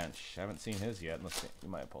Avalanche. I haven't seen his yet. Let's see. You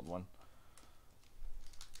might have pulled one.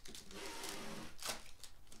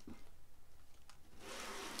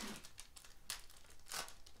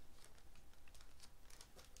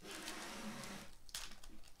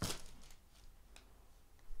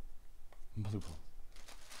 Blue pull.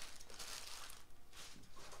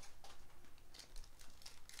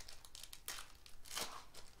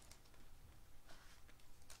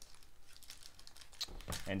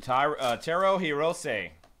 And Taro Hirose.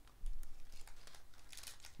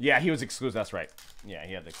 Yeah, he was exclusive. That's right. Yeah,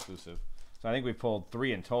 he had the exclusive. So I think we pulled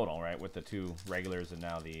 3 in total, right? With the 2 regulars and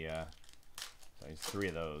now the... so it's 3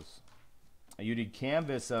 of those. You did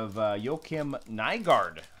canvas of Joakim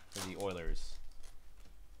Nygard for the Oilers.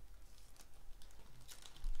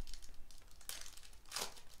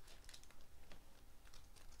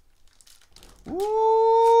 Ooh!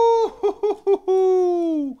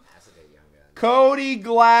 Cody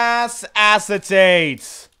Glass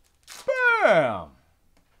acetate. Bam!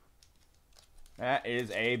 That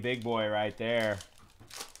is a big boy right there.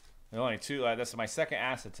 There's only 2. This is my 2nd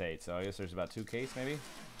acetate, so I guess there's about 2 case maybe.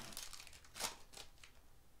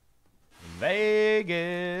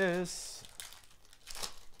 Vegas.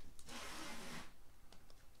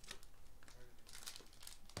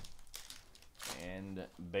 And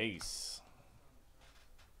base.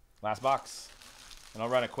 Last box. And I'll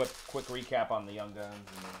run a quick recap on the Young Guns.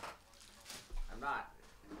 I'm not.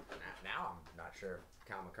 Now I'm not sure if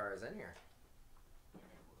Kyle McCarr is in here.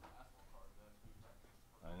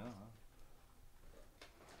 I know, huh?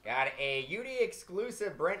 Got a UD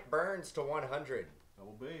exclusive Brent Burns to 100.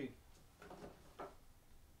 Double B.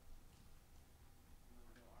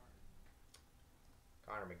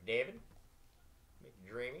 Connor McDavid.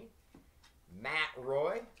 Dreamy. Matt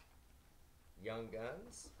Roy, Young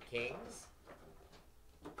Guns, Kings.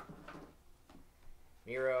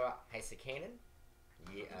 Miro Heiskanen,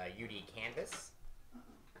 UD Canvas.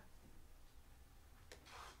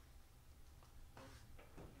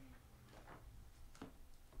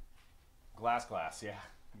 Glass, yeah,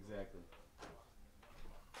 exactly.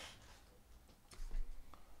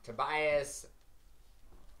 Tobias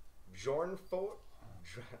Bjornfot.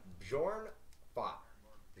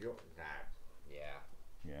 Yeah.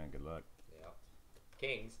 Yeah, good luck. Yep.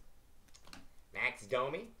 Kings. Max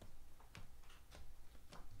Domi.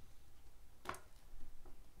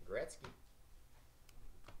 Gretzky.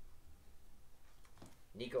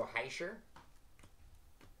 Nico Heischer.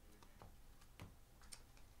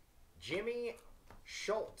 Jimmy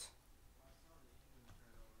Schultz.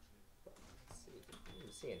 Let's see.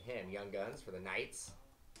 I'm seeing him. Young Guns for the Knights.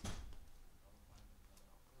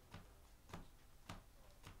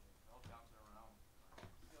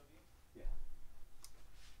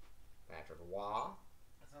 Patrick Waugh.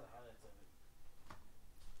 That's not the highlights of it.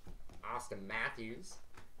 Austin Matthews.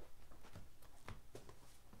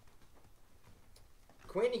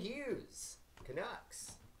 Quinn Hughes,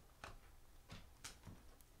 Canucks.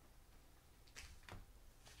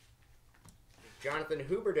 Jonathan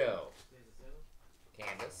Huberdeau,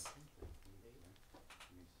 Canvas.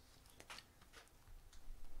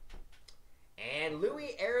 And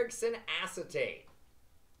Louis Erickson Acetate.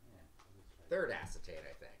 Third acetate,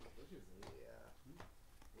 I think. Yeah.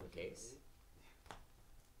 Case.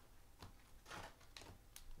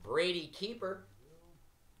 Brady Keeper.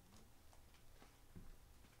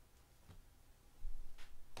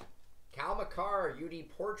 Cal McCarr, UD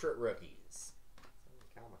Portrait Rookies.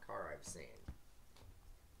 Cal McCarr I've seen.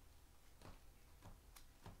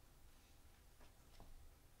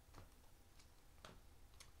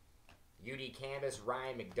 UD Canvas,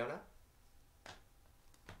 Ryan McDonough.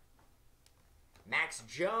 Max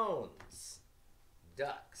Jones,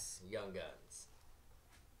 Ducks, Young Guns.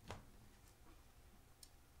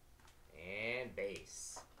 And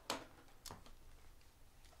base.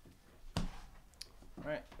 All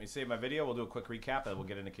right, let me save my video. We'll do a quick recap, and we'll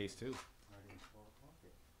get into case 2. I'll have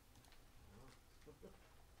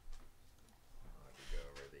to go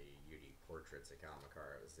over the UD portraits at Cal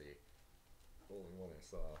McCarr. It was the only one I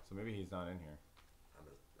saw. So maybe he's not in here.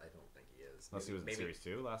 I don't think he is. Unless he was in Series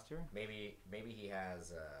 2 last year? Maybe he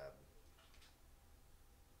has.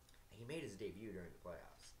 He made his debut during the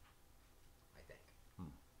playoffs, I think,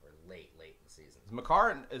 or late in the season.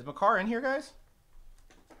 Is McCarr in here, guys?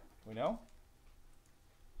 We know.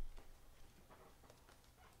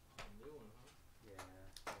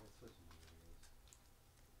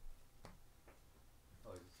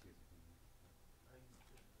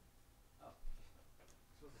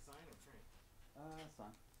 That's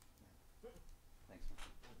fine. Thanks, man.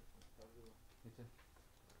 You too.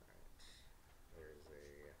 There's a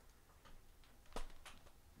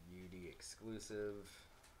UD exclusive.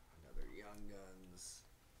 Another Young Guns.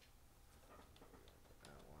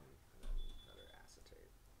 That one. And then another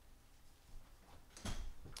acetate.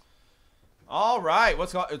 All right,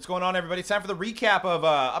 what's going on, everybody? It's time for the recap of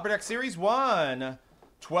Upper Deck Series 1.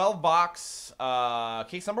 12-box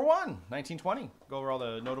case number 1, 1920. Go over all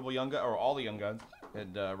the notable Young Guns, or all the Young Guns,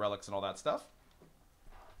 and relics and all that stuff.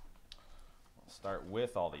 We'll start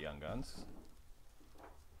with all the Young Guns.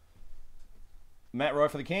 Matt Roy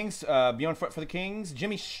for the Kings, Bjorn Foot for the Kings,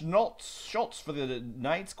 Jimmy Schultz for the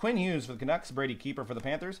Knights, Quinn Hughes for the Canucks, Brady Keeper for the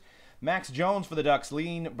Panthers, Max Jones for the Ducks,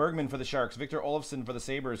 Lean Bergman for the Sharks, Victor Olofsson for the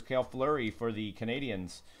Sabres, Cale Fleury for the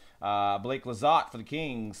Canadians, Blake Lizotte for the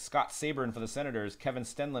Kings, Scott Sabern for the Senators, Kevin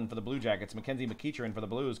Stenlund for the Blue Jackets, Mackenzie McEachern for the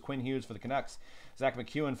Blues, Quinn Hughes for the Canucks, Zach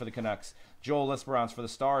McEwen for the Canucks, Joel Esperance for the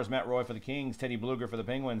Stars, Matt Roy for the Kings, Teddy Bluger for the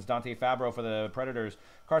Penguins, Dante Fabro for the Predators,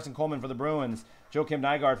 Carson Coleman for the Bruins, Joakim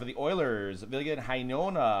Nygard for the Oilers, Viljan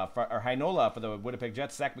Heinola for the Winnipeg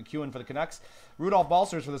Jets, Zach McEwen for the Canucks, Rudolph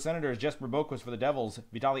Balcers for the Senators, Jesper Boquist for the Devils,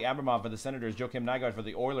 Vitaly Abramov for the Senators, Joakim Nygard for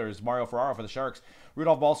the Oilers, Mario Ferraro for the Sharks,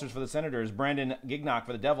 Rudolph Balcers for the Senators, Brandon Gignac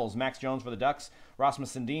for the Devils, Max Jones for the Ducks,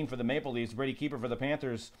 Rasmus Sandin for the Maple Leafs, Brady Keeper for the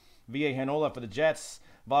Panthers, V.A. Heinola for the Jets,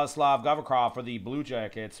 Vladislav Gavrikov for the Blue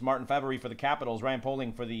Jackets, Martin Favre for the Capitals, Ryan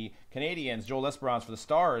Poling for the Canadians, Joel Esperance for the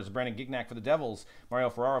Stars, Brandon Gignac for the Devils, Mario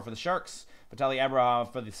Ferraro for the Sharks, Vitaly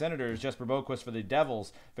Abramov for the Senators, Jesper Boquist for the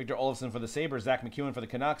Devils, Victor Olofsson for the Sabres, Zach McEwen for the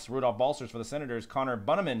Canucks, Rudolph Balcers for the Senators, Connor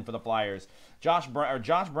Bunneman for the Flyers, Josh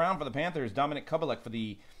Brown for the Panthers, Dominic Kubelik for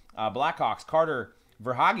the Blackhawks, Carter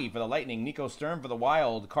Verhaeghe for the Lightning, Nico Sturm for the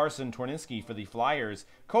Wild, Carson Torninski for the Flyers,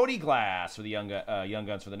 Cody Glass for the Young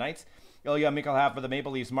Guns for the Knights, Ilya Mikhalhav for the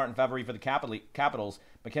Maple Leafs, Martin Favre for the Capitals,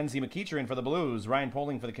 Mackenzie McEachern for the Blues, Ryan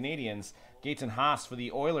Poling for the Canadiens, Gates and Haas for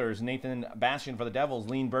the Oilers, Nathan Bastian for the Devils,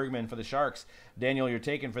 Lean Bergman for the Sharks, Daniel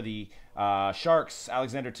Yertaken for the Sharks,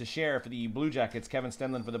 Alexander Teixeira for the Blue Jackets, Kevin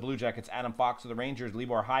Stenlund for the Blue Jackets, Adam Fox for the Rangers,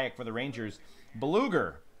 Libor Hayek for the Rangers,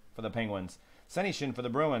 Beluga for the Penguins, Senishin for the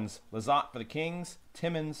Bruins, Lizotte for the Kings,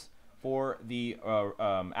 Timmins for the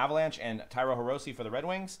Avalanche, and Tyro Hirose for the Red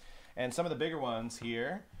Wings. And some of the bigger ones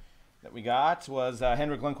here that we got was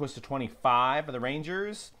Henrik Lundqvist to 25 for the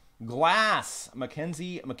Rangers, Glass,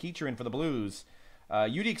 Mackenzie McEachern for the Blues,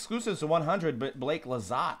 UD exclusives to 100, but Blake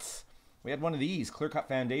Lizotte. We had one of these clear-cut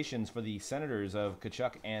foundations for the Senators of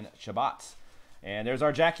Kachuk and Shabbat. And there's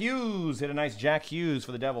our Jack Hughes. Hit a nice Jack Hughes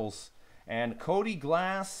for the Devils. And Cody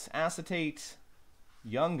Glass, acetate,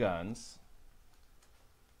 Young Guns.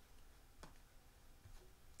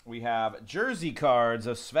 We have jersey cards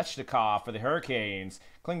of Svechnikov for the Hurricanes,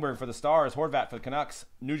 Klingberg for the Stars, Horvat for the Canucks,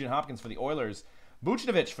 Nugent-Hopkins for the Oilers,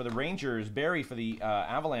 Buchnevich for the Rangers, Barry for the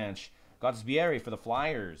Avalanche, Gottsbieri for the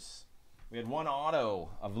Flyers. We had one auto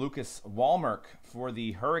of Lucas Wallmark for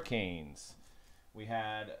the Hurricanes. We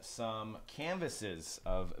had some canvases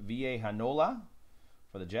of V.A. Hanola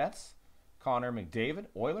for the Jets, Connor McDavid,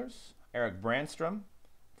 Oilers, Eric Brandstrom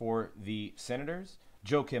for the Senators,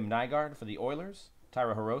 Joakim Nygard for the Oilers,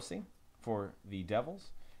 Tyra Hirose for the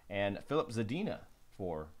Devils, and Philip Zadina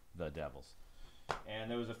for the Devils. And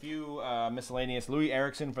there was a few miscellaneous. Louis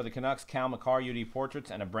Eriksson for the Canucks, Cal McCarr UD portraits,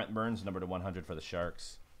 and a Brent Burns number to 100 for the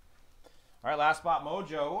Sharks. All right, last spot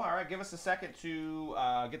mojo. All right, give us a second to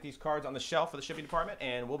get these cards on the shelf for the shipping department,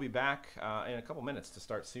 and we'll be back in a couple minutes to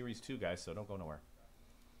start Series 2, guys, so don't go nowhere.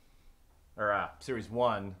 Or Series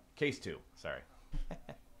 1, Case 2, sorry.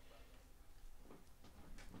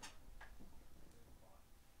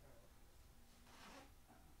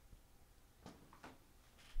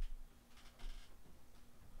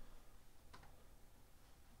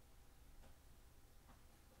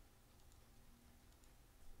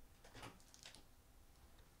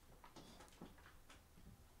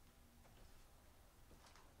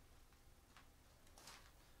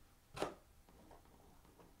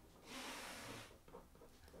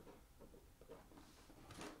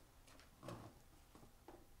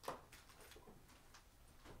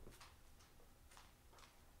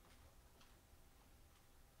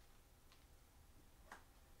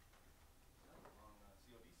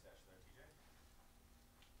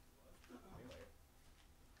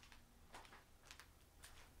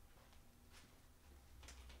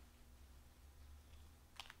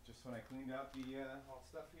 Just when I cleaned out the all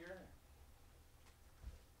stuff here,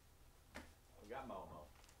 we got Momo.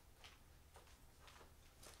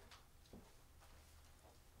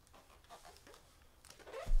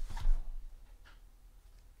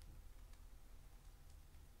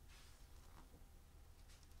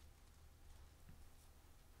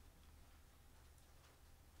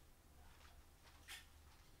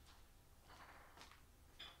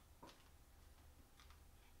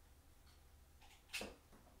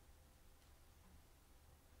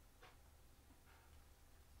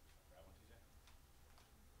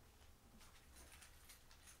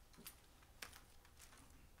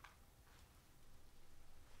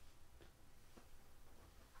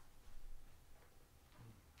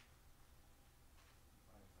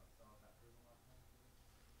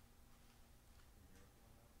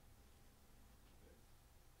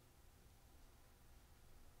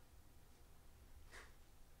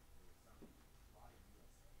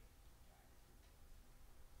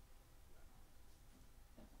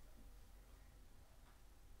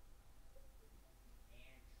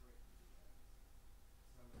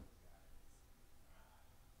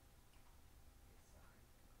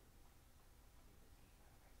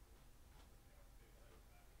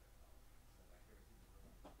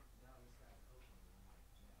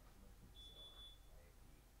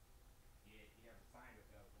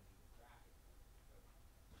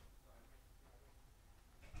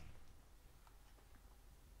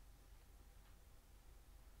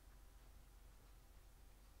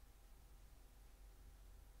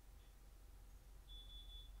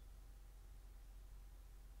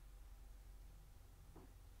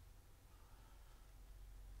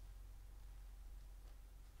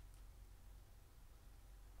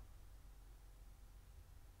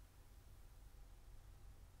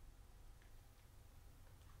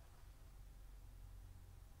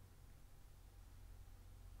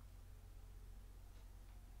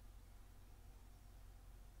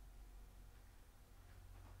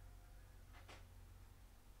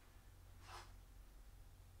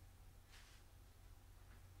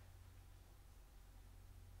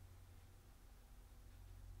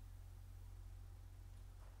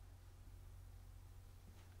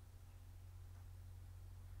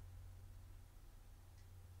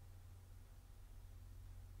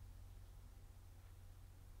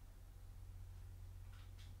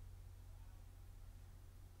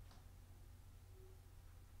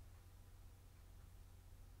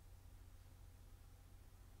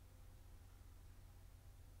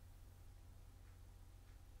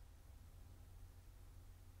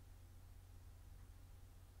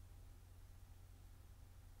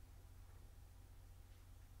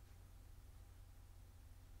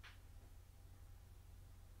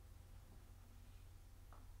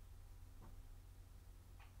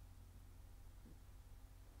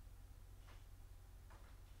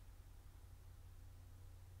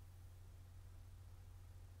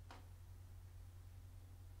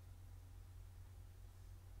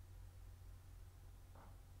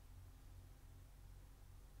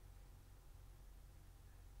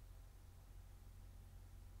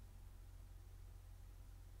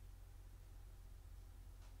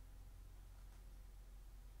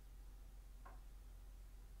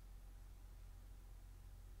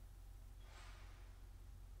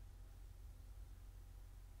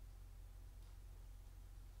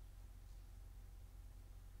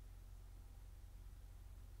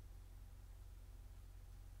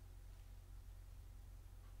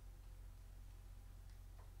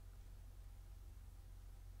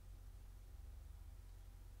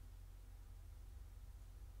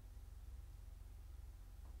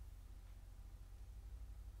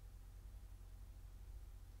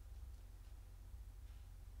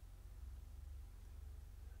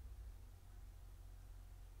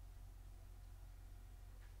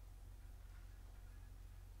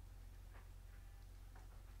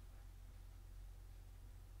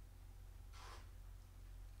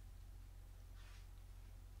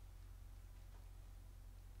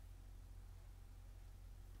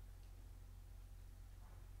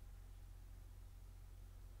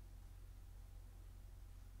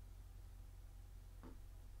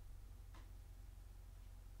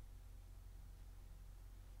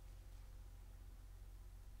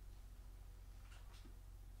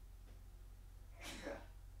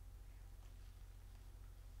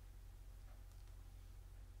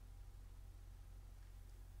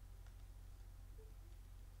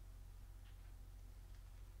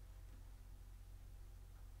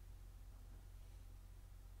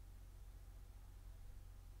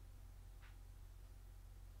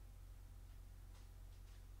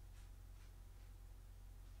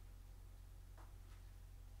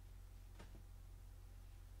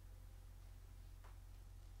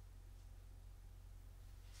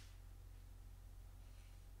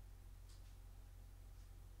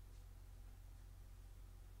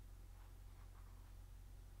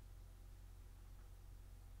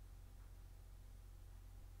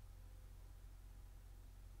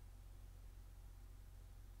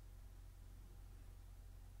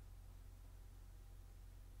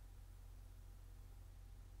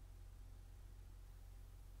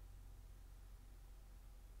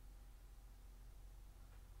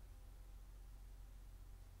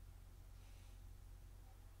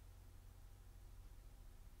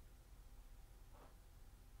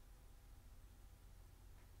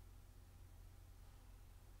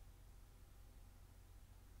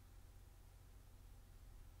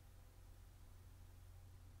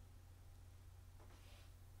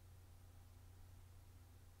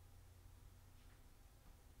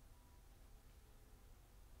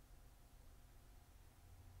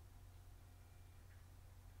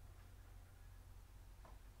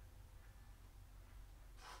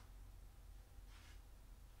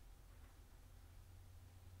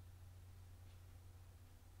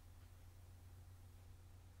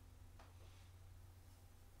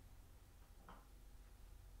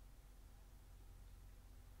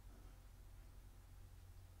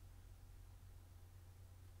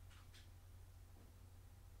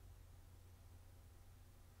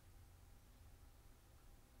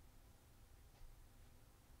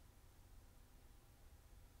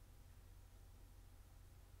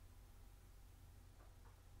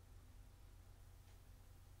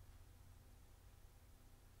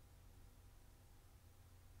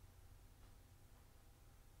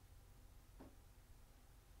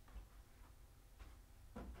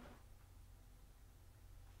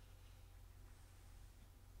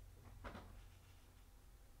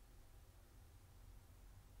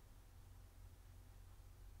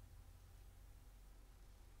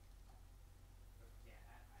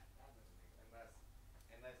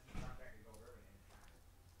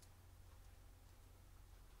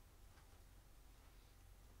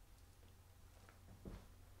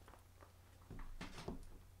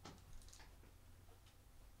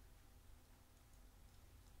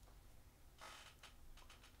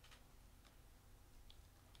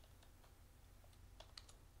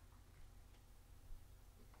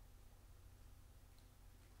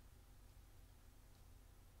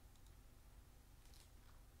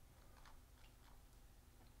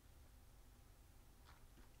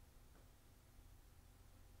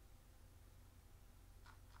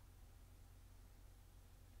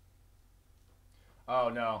 Oh,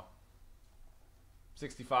 no.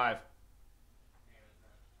 65.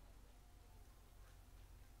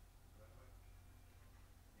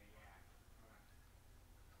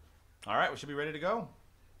 All right, we should be ready to go.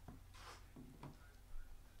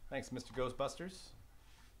 Thanks, Mr. Ghostbusters.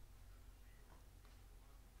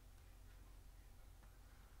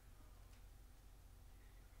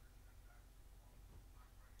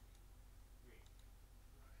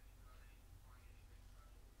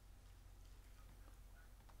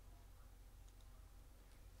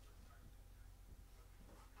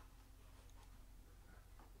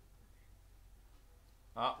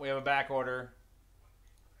 We have a back order.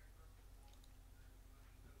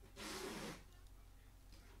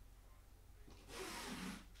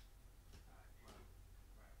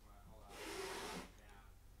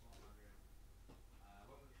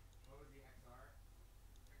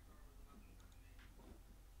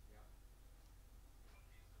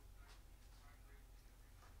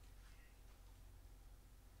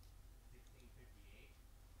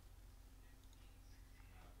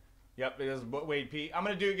 Yep, it is Wade P. I'm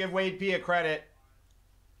gonna give Wade P a credit.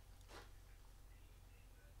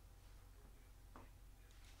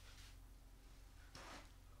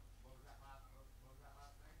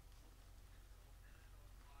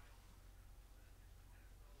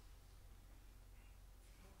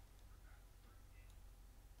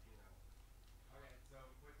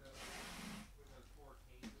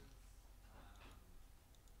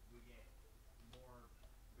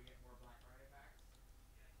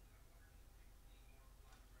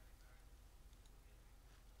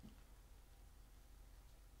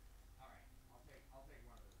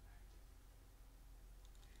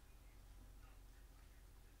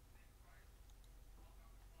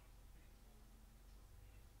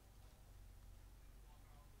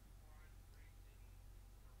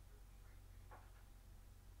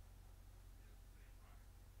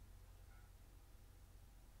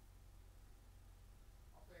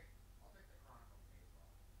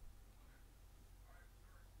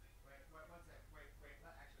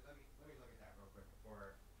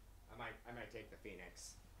 I might take the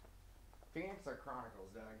Phoenix. Phoenix or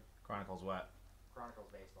Chronicles, Doug? Chronicles what? Chronicles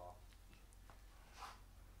baseball.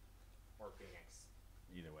 Or Phoenix.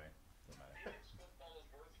 Either way. Doesn't matter. Phoenix football is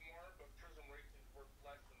worth more, but Prism Racing is worth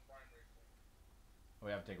less than Prime Racing.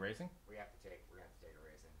 We have to take racing? We're gonna have to take a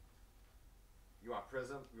racing. You want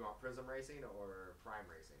Prism Racing or Prime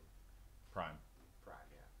Racing? Prime. Prime,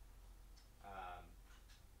 yeah.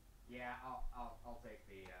 Yeah, I'll take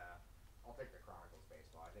the Chronicles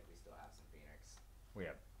baseball. I think we still have some Phoenix. We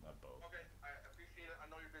have both. Okay, I appreciate it. I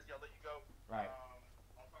know you're busy. I'll let you go. Right.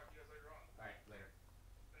 I'll talk to you guys later on. All right, later.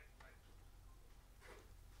 Thanks, bye.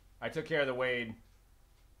 I took care of the Wade.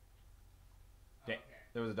 Okay.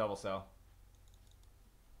 There was a double sell.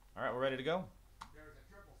 All right, we're ready to go. There was a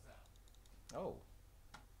triple sell. Oh.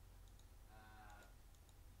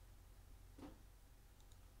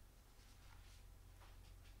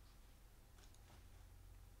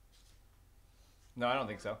 No, I don't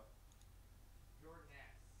think so. Jordan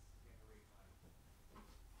S. getting a refund.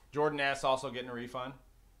 Jordan S. also getting a refund.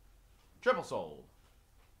 Triple sold.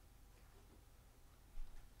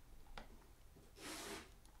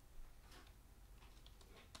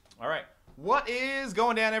 All right. What is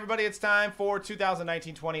going down, everybody? It's time for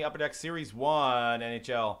 2019-20 Upper Deck Series 1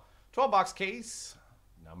 NHL 12-box case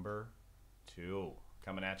number 2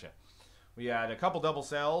 coming at you. We had a couple double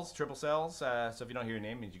sells, triple sells, so if you don't hear your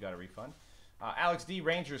name, it means you got a refund. Alex D,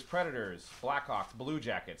 Rangers, Predators, Blackhawks, Blue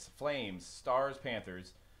Jackets, Flames, Stars,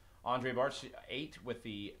 Panthers. Andre Barch, 8 with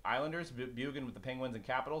the Islanders. Bugan with the Penguins and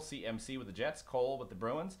Capitals. CMC with the Jets. Cole with the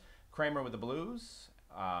Bruins. Kramer with the Blues.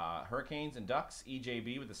 Hurricanes and Ducks.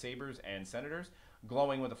 EJB with the Sabres and Senators.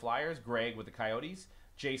 Glowing with the Flyers. Greg with the Coyotes.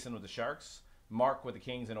 Jason with the Sharks. Mark with the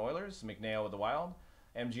Kings and Oilers. McNeil with the Wild.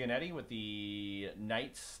 MG and Eddie with the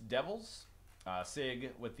Knights, Devils.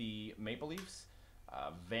 Sig with the Maple Leafs.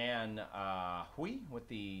 Van Hui with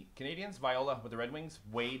the Canadians, Viola with the Red Wings,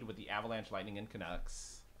 Wade with the Avalanche, Lightning, and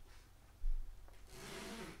Canucks.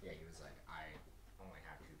 Yeah, he was like, I only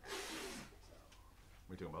have 2 packages. So.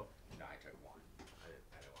 We're doing both? No, I took 1. I didn't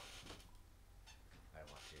want 2. I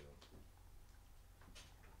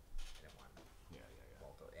didn't want Yeah.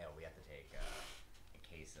 both. Yeah, we have to take a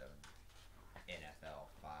case of NFL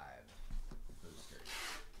 5 boosters.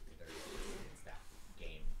 It's that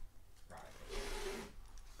game product.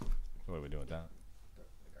 What are we doing with that?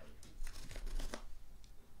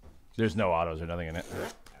 There's no autos or nothing in it. I don't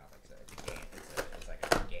think so. It's a game. It's like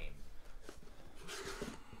a game.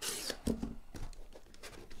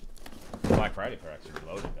 Black Friday packs are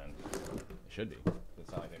loaded then. They should be.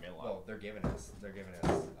 It's not like they made a lot. Well, they're giving us 100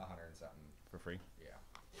 and something For free? Yeah.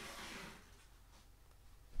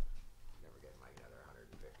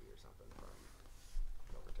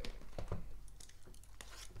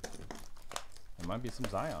 might be some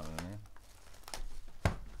Zion in there. I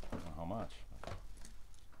don't know how much.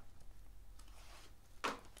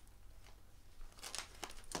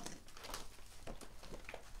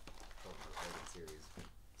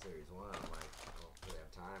 Series 1, I'm like, well, do we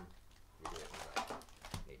have time? We do it in like,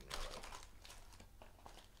 need to know, like,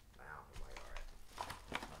 now. I'm like, alright.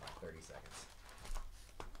 About 30 seconds.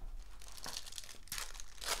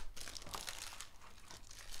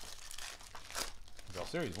 Well,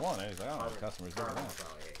 Series 1, I don't know if customers do that.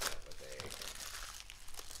 Probably hate that, but they...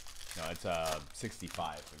 No, it's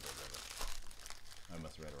 65 for good river. I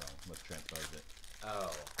must have read it wrong. Must have transposed it.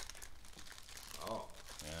 Oh. Oh.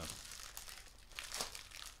 Yeah.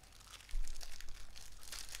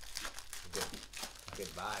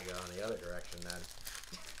 Good buy, go in the other direction then.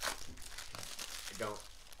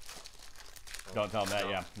 Don't tell them that,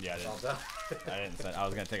 yeah. Yeah, I Don't didn't. tell. I didn't send, I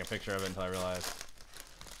was going to take a picture of it until I realized.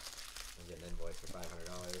 I'm getting invoiced for $500.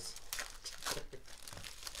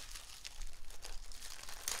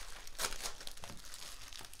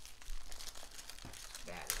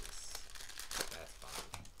 That's fun.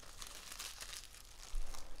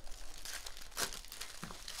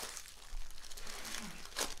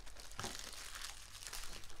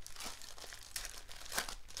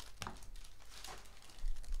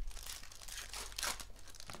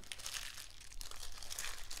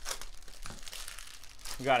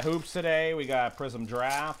 We got hoops today. We got Prism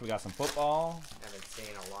Draft. We got some football. Haven't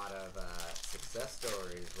seen a lot of success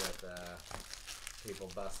stories with people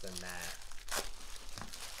busting that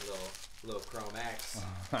little Chrome X.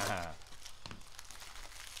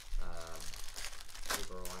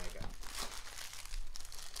 People are like,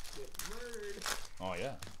 get murdered. Oh,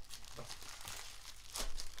 yeah.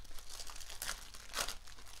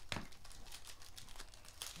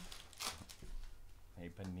 Hey,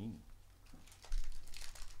 Panini.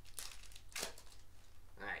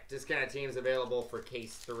 Alright, discounted teams available for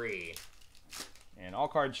case 3. And all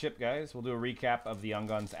cards shipped, guys. We'll do a recap of the Young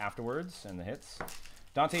Guns afterwards and the hits.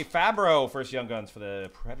 Dante Fabro, first Young Guns for the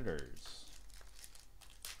Predators.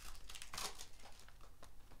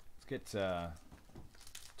 Let's get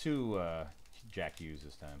two Jack Hughes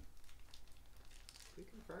this time. We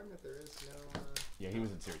confirm that there is no... Yeah, he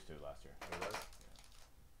was in Series 2 last year. There was?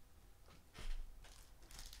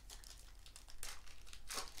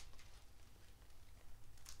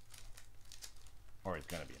 Or he's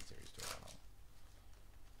going to be in Series 2, I don't know.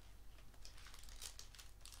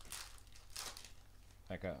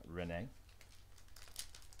 Becca Renee.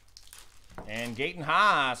 And Gaten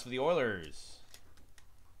Haas for the Oilers.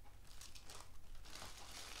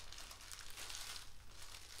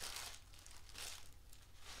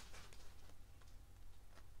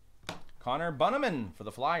 Connor Bunneman for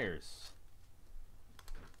the Flyers.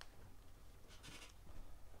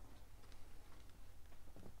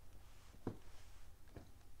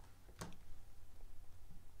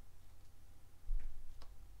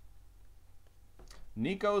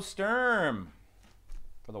 Nico Sturm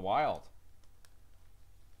for the Wild.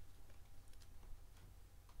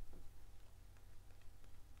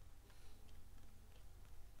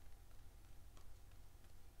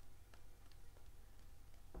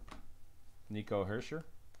 Nico Herscher.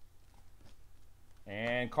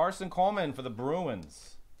 And Carson Coleman for the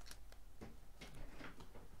Bruins.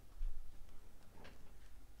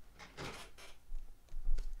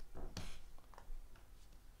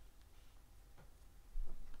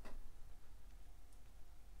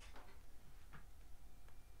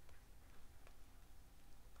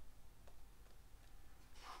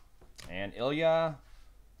 And Ilya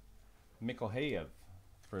Mikhailov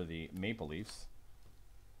for the Maple Leafs.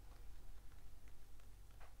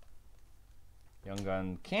 Young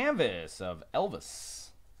Gun canvas of Elvis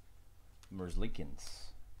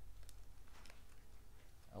Merzlikins.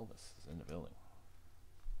 Elvis is in the building.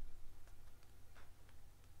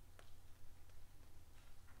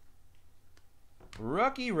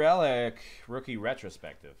 Rookie relic, rookie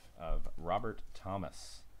retrospective of Robert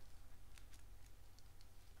Thomas.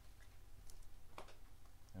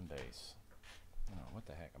 And base. Oh, what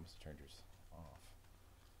the heck? I must have turned yours off.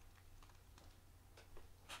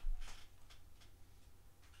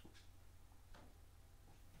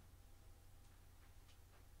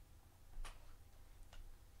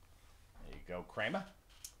 There you go, Kramer.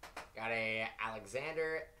 Got a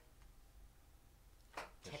Alexander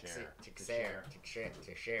Teixeira.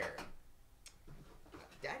 Teixeira.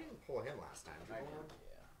 I didn't pull him last time. Did you pull him?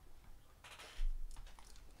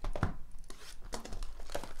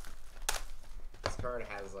 This card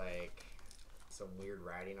has like some weird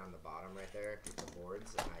writing on the bottom right there, the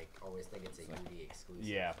boards, and I always think it's a UD exclusive.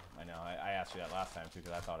 Yeah, I know. I asked you that last time too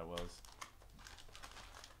because I thought it was.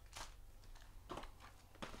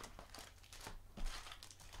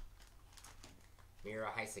 Mira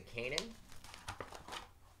Heiskanen.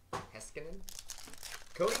 Heiskanen.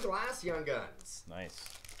 Cody Glass, Young Guns. Nice.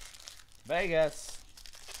 Vegas.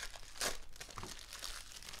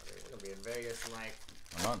 They're going to be in Vegas in like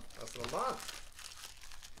A month. less than a month.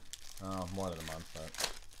 Oh, more than a month, but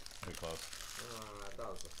pretty close. I thought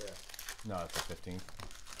it was the 5th. No, it's the 15th.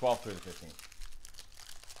 12th through the 15th.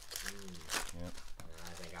 Yep.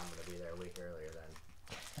 I think I'm going to be there a week earlier then.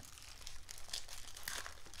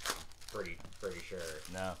 Pretty sure.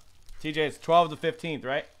 No. TJ, it's 12 to 15th,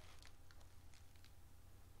 right?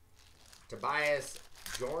 Tobias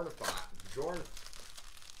Jornfot.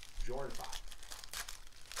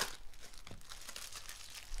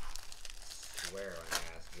 Swear when I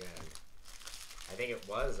asked Jen. I think it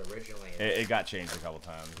was originally. It got changed a couple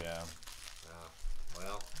times, yeah.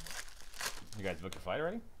 Well. You guys booked a fight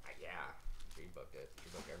already? Yeah. She booked it. She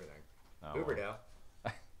booked everything. Oh, Huberdeau.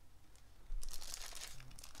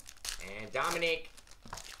 And Dominic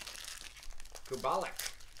Kubalik.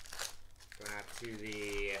 Going out to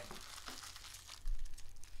the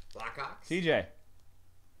Blackhawks. TJ.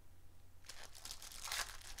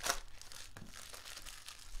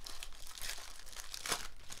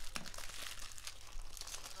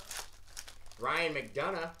 Ryan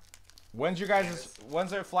McDonough. When's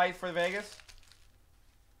their flight for Vegas?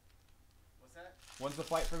 What's that? When's the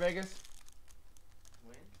flight for Vegas?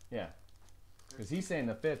 When? Yeah. Because he's saying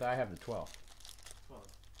the 5th, I have the 12th. 12.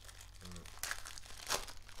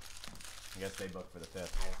 I guess they booked for the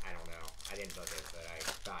 5th. I don't know. I didn't book it, but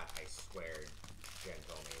I swear Jen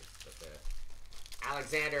told me it's the 5th.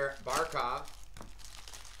 Alexander Barkov.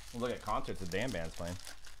 We'll look at concerts the damn band's playing.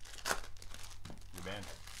 Your band.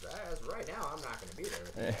 As right now, I'm not going to be there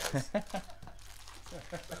with you guys. So,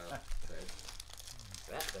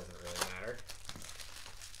 that doesn't really matter.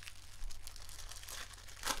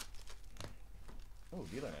 Oh,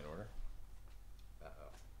 dealer net order.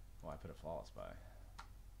 Uh-oh. Well, I put a flawless by.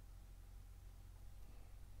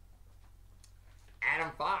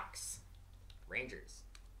 Adam Fox. Rangers.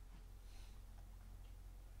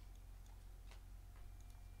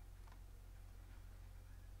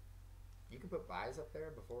 You can put buys up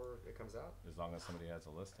there before it comes out? As long as somebody has a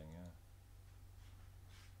listing, yeah.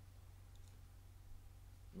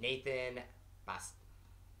 Nathan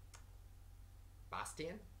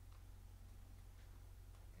Bastian?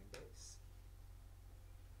 And base.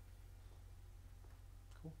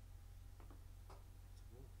 Cool.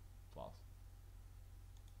 Flawless.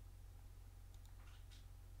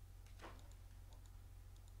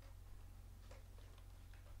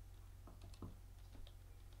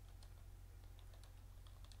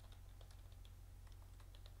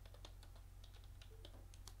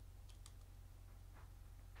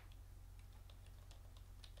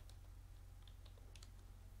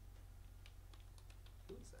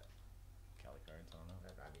 Who is that? Cali cards, I don't know.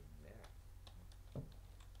 I mean, yeah.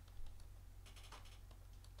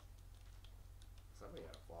 Somebody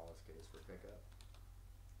had a flawless case for pickup.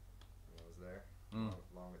 When I was there.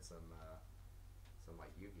 Along with some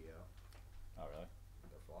like Yu-Gi-Oh! Oh, really?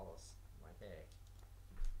 They're flawless. I'm like, hey.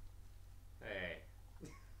 Hey.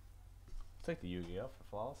 I'll take the Yu-Gi-Oh! For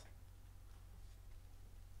flawless.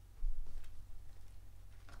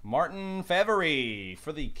 Martin Fevery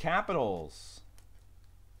for the Capitals.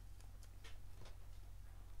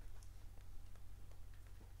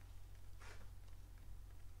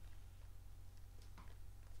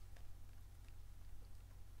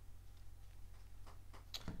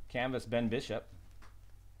 Canvas Ben Bishop.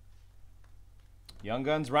 Young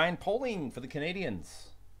Guns Ryan Poling for the Canadians.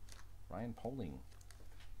 Ryan Poling.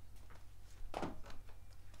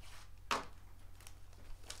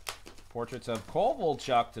 Portraits of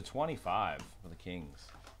Kovalchuk to 25 for the Kings.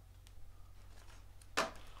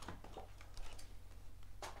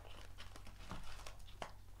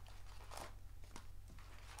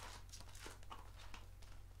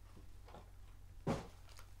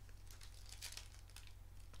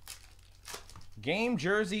 Game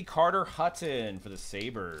jersey Carter Hutton for the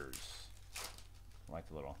Sabres. I like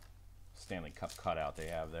the little Stanley Cup cutout they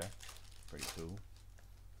have there. Pretty cool.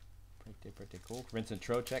 Pretty cool. Vincent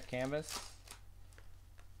Trocheck canvas.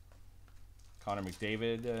 Connor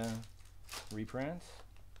McDavid reprint.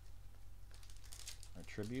 Or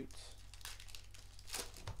tribute.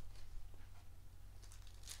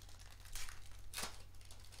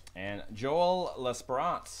 And Joel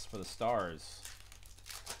L'Esperance for the Stars.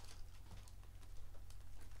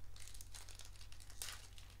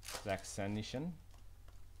 Zach Senyshyn.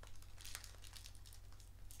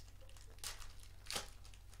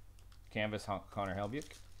 Canvas Connor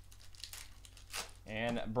Helbuk.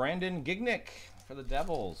 And Brandon Gignick for the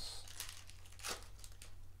Devils.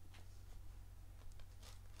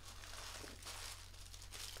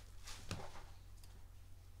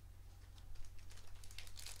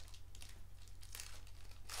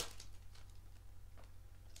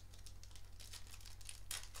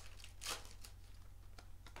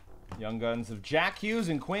 Young Guns of Jack Hughes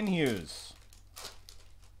and Quinn Hughes.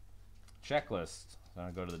 Checklist. So I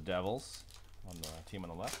go to the Devils on the team on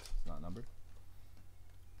the left. It's not numbered.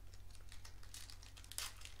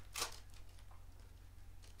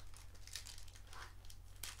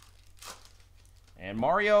 And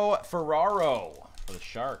Mario Ferraro for the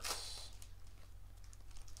Sharks.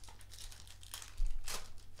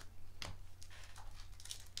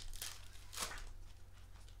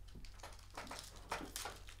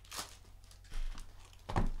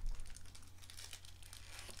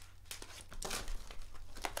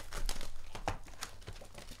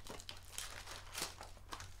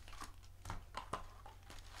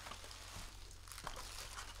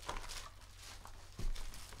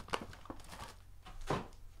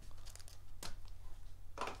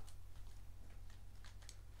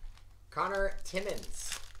 Connor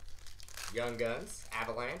Timmins, Young Guns,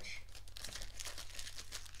 Avalanche.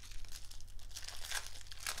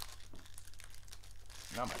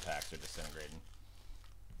 Now my packs are disintegrating.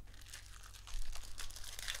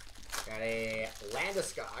 Got a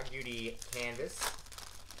Landeskog UD canvas.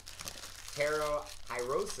 Taro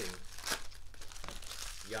Hiroshi,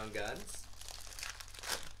 Young Guns.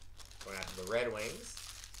 Going out to the Red Wings.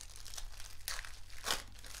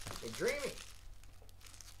 And Dreamy.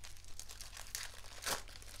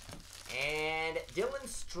 And Dylan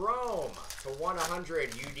Strome to 100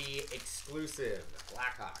 UD exclusive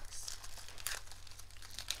Blackhawks.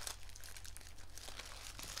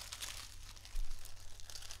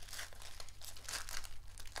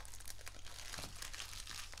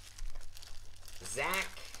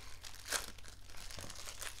 Zach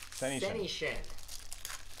Senyshyn.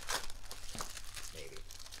 Maybe.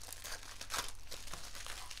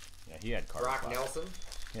 Yeah, he had cards. Brock last. Nelson.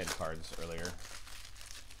 He had cards earlier.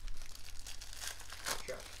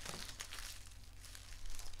 Sure.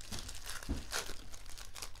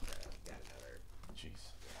 Got another. Jeez.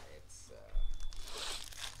 Yeah, it's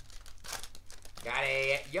got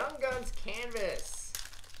a Young Guns canvas.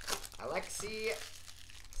 Alexi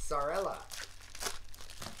Sarella.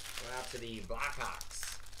 Going out to the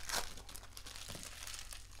Blackhawks.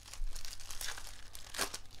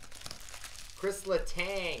 Chris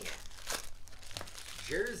Letang.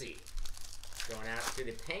 Jersey. Going out to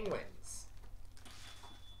the Penguins.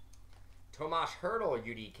 Tomas Hertl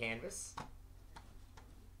UD canvas.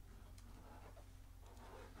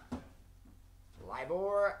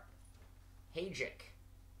 Libor Hajic.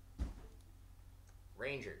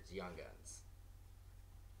 Rangers, Young Guns.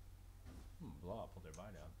 Blah, pulled their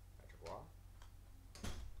buy down. Patrick Waugh.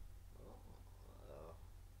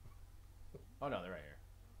 Oh no, they're right here.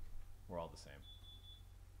 We're all the same.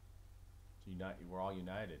 We're all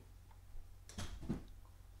united.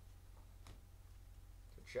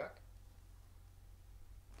 Chuck.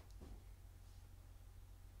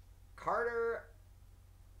 Carter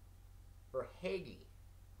Verhaeghe.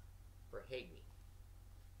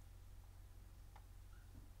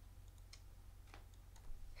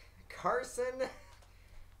 Carson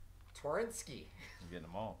Twarynski. I'm getting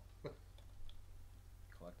them all.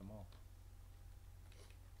 Collect them all.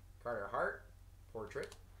 Carter Hart.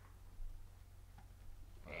 Portrait.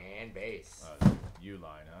 And base. U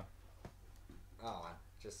line, huh? Oh,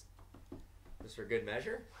 just for good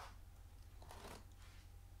measure?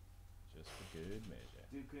 Just for good measure.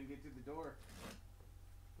 Dude couldn't get through the door.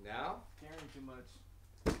 No? Carrying too much.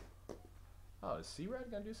 Oh, is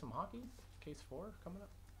C-Red gonna do some hockey? Case 4 coming up?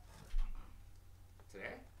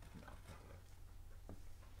 Today?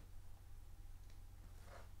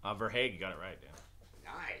 Verhaeghe got it right, Dan.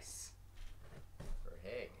 Nice.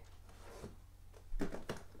 Verhaeghe.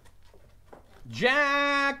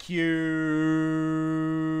 Jack Hughes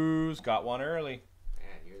got one early.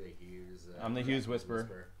 Man, you're the Hughes. I'm the Hughes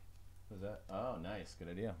Whisperer. Was that? Oh, nice. Good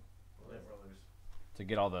idea. Brothers. To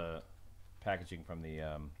get all the packaging from the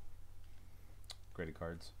graded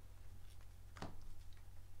cards.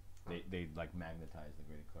 They like magnetize the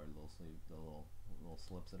graded card little sleeve, the little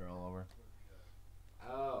slips that are all over.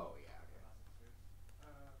 Oh, yeah.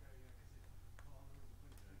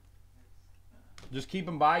 Just keep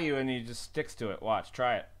them by you and he just sticks to it. Watch,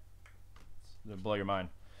 try it. It'll blow your mind.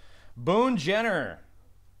 Boone Jenner.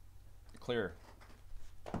 Clear.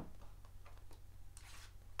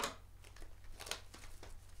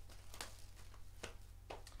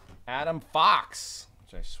 Adam Fox,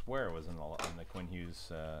 which I swear was in the Quinn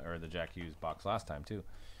Hughes or the Jack Hughes box last time too.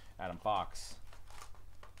 Adam Fox.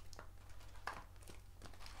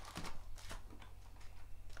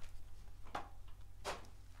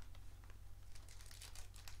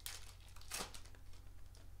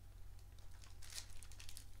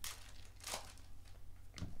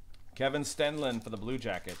 Kevin Stenlin for the Blue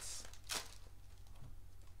Jackets.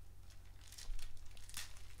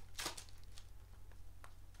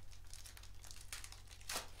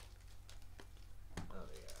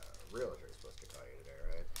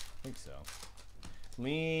 I think so.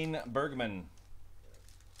 Lean Bergman.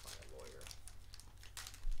 Find a lawyer.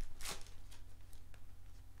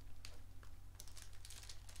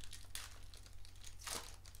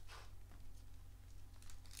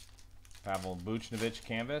 Pavel Buchnevich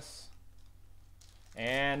canvas.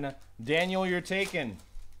 And Daniel, you're taken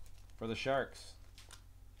for the Sharks.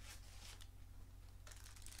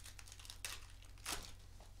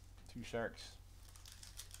 Two Sharks.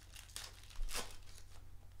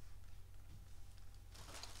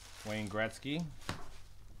 Wayne Gretzky.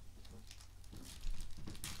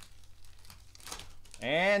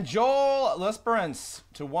 And Joel Lesperance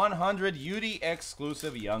to 100 UD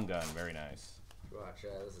exclusive Young Gun. Very nice. Watch,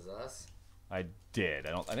 This Is Us. I did.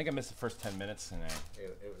 I think I missed the first 10 minutes and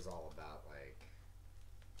It was all about like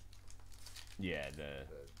yeah, the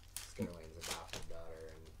Skillerling's adopted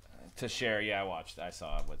daughter and to share. Yeah, I watched. I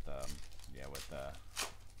saw it with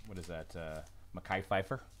what is that? Mackay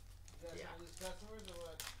Pfeiffer. You guys Yeah. trying to lose customers or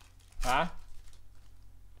what? Huh?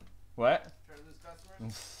 What? Trying to lose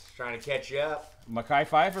customers? just trying to catch you up. Mackay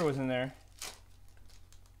Pfeiffer was in there.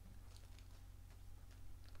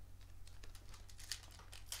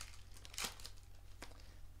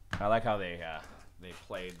 I like how they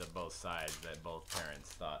played the both sides. That both parents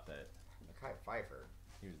thought that Mackay Pfeiffer.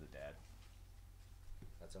 he was the dad.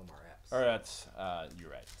 That's Omar Epps. Or that's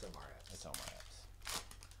you're right. It's Omar Epps. That's Omar Epps.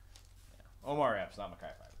 Yeah. Omar Epps, not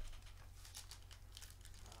Mackay Pfeiffer.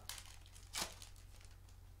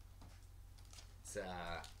 It's,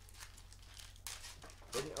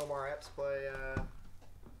 didn't Omar Epps play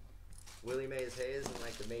Willie Mays Hayes in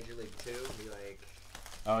like the Major League 2? He like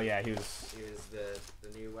Oh yeah, he was. he was the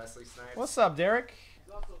new Wesley Snipes. What's up, Derek?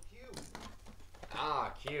 He's also Q.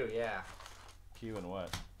 Ah, Q, yeah. Q and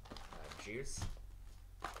what? Juice.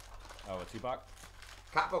 Oh, a Tupac.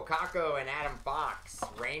 Capo Caco and Adam Fox,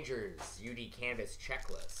 Rangers, UD Canvas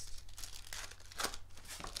checklist.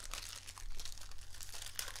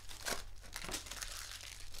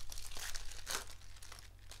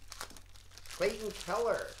 Clayton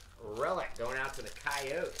Keller, relic going out to the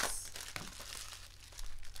Coyotes.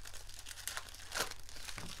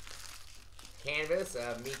 Canvas,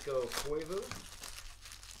 Mikko Koivu.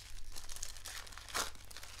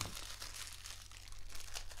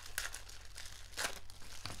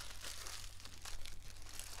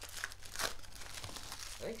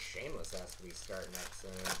 I think Shameless has to be starting up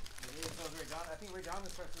soon. Maybe it tells Ray Don. I think Ray Donovan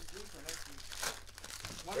starts this week or next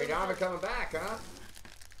week. Ray Donovan coming back, huh?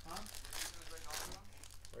 Huh?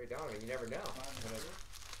 Ray Donovan, you never know.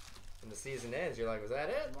 When the season ends, you're like, was that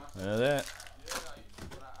it? Know that.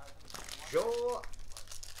 Joel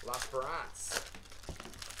Lasperance.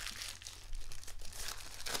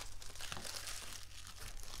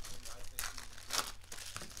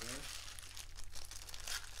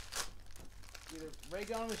 Either Ray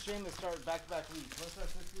Donovan and Shameless start back-to-back weeks. One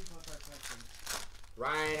starts this week, one starts next week.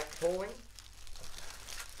 Ryan Poling.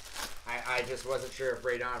 I just wasn't sure if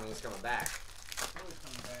Ray Donovan was coming back. Always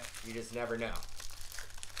coming back. You just never know.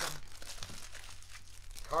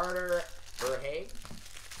 Carter Verhaeghe.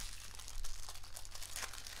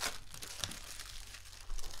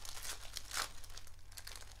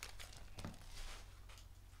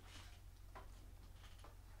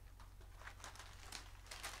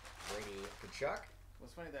 Brady Kachuk.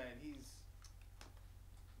 What's funny that he's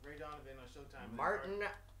Ray Donovan on Showtime. and Martin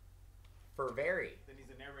Ferveri. Then he's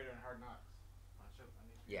a narrator in Hard Knocks. On Showtime.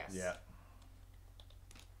 Yes. Yeah.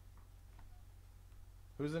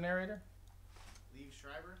 Who's the narrator? Lee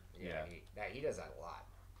Schreiber. Yeah. He does that a lot.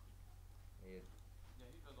 He Yeah,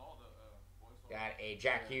 he does all the voiceover. got a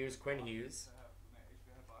Jack Hughes, Quinn Hughes.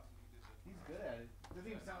 He's good at it. Doesn't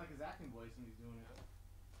even sound like his acting voice when he's doing it.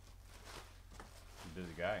 He's a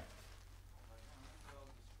busy guy.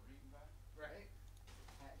 Right?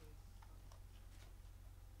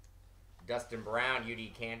 Dustin Brown,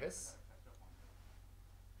 UD Canvas.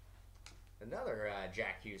 Another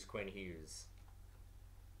Jack Hughes, Quinn Hughes.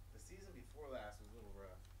 The season before last was a little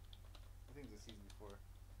rough. I think it was the season before.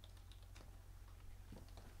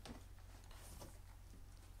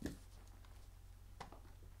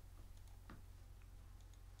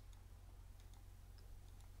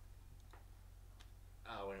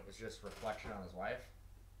 Oh, when it was just reflection on his wife?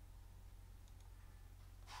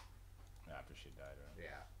 After she died, right?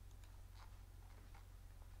 Yeah.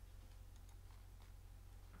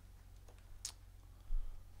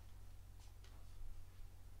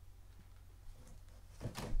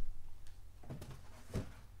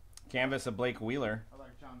 Canvas of Blake Wheeler. I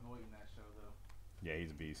like John Voight in that show, though. Yeah,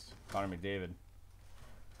 he's a beast. Connor McDavid.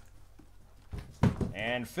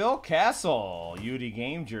 And Phil Kessel, UD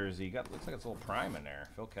game jersey. Looks like it's a little prime in there.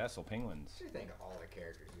 Phil Kessel, Penguins. I think all the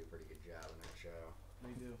characters do a pretty good job in that show.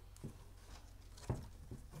 They do.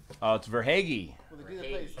 Oh, it's Verhage. Well, the dude that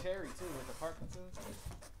plays Terry, too, with the Parkinson's.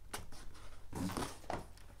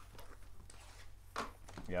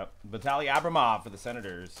 Yep. Vitaly Abramov for the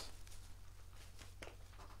Senators.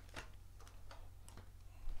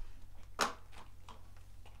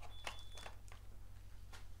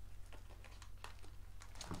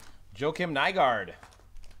 Joakim Nygard.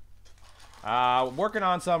 Working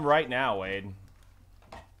on some right now, Wade.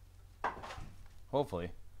 Hopefully.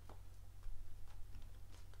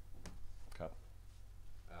 Cup.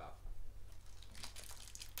 Oh.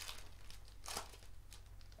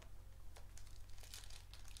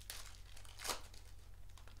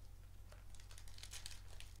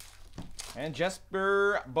 And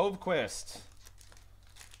Jesper Bovquist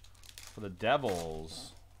for the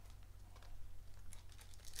Devils.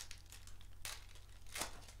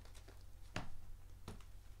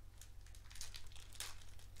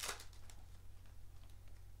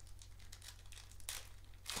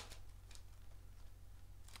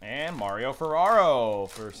 And Mario Ferraro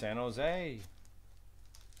for San Jose.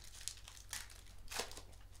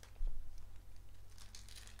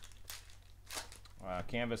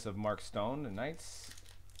 Canvas of Mark Stone, the Knights.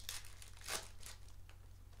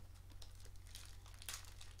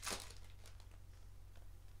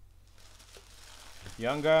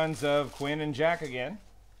 Young Guns of Quinn and Jack again.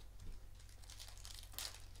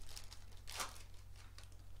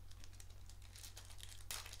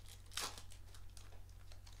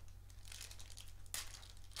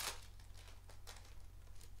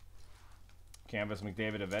 Canvas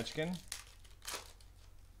McDavid Ovechkin.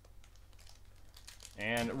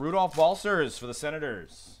 And Rudolph Balcers for the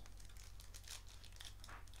Senators.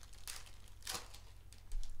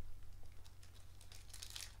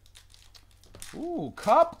 Ooh,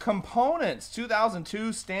 Cup Components.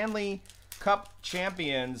 2002 Stanley Cup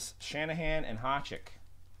champions Shanahan and Hotchick.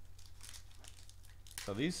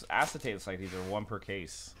 So these acetate looks like these are one per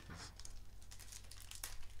case.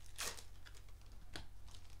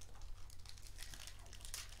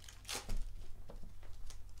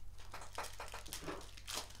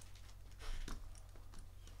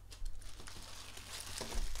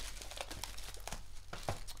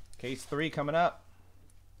 Case 3 coming up.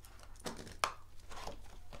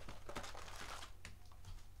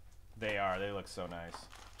 They are. They look so nice.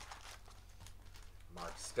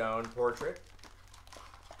 Mark Stone portrait.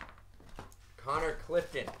 Connor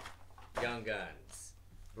Clifton, Young Guns,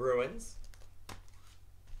 Bruins.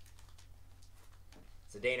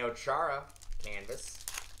 Zdeno Chara, canvas.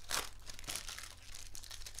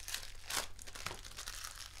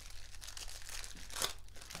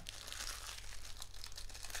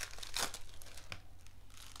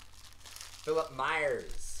 Philip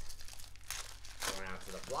Myers. Going out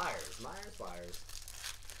to the Flyers. Flyers.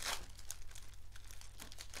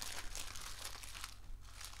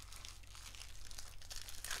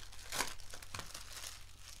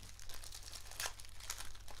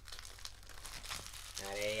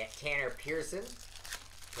 Got a Tanner Pearson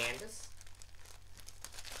canvas.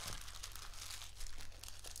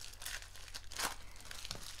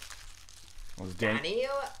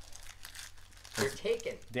 Daniel, you're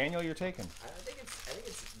taken. Daniel, you're taken. I think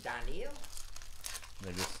it's Daniel.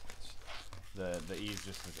 They just the E's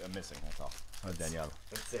just missing. That's all. Oh, Danielle.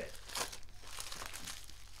 That's it.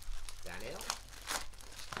 Daniel.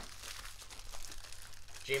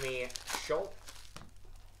 Jimmy Schultz.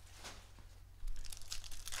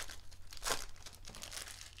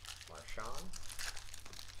 Marchand.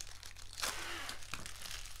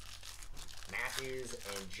 Matthews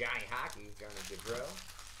and Johnny Hockey going to Gaudreau.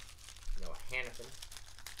 Noah Hannafin.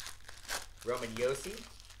 Roman Yossi.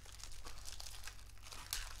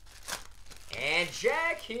 And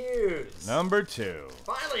Jack Hughes. Number 2.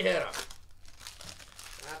 Finally hit him.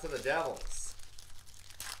 Out to the Devils.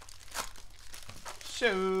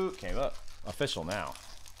 Shoot. Okay, look. Official now.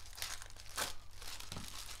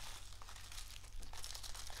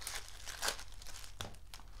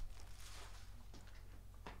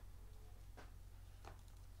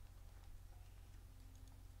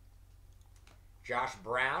 Josh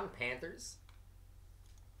Brown, Panthers.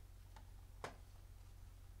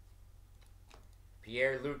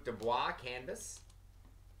 Pierre-Luc Dubois, canvas.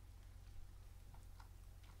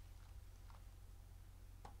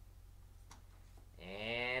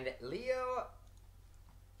 And Leo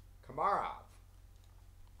Komarov.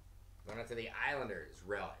 Going out to the Islanders,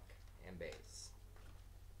 relic and base.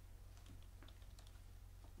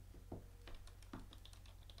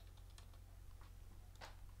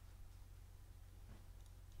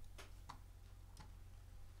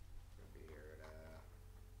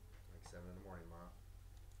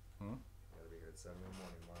 at 7 in the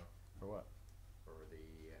morning tomorrow For what? for the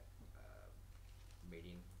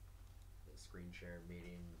meeting, the screen share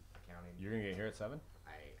meeting, accounting. You're gonna get here at 7?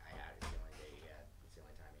 I had it's the only day he had. It's the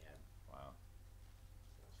only time he had. Wow.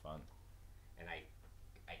 That's fun. And I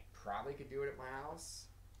probably could do it at my house,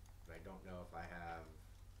 but I don't know if I have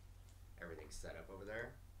everything set up over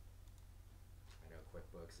there. I know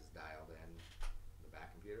QuickBooks is dialed in the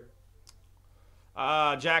back computer.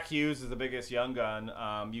 Jack Hughes is the biggest young gun.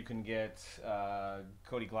 You can get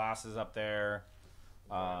Cody Glasses up there.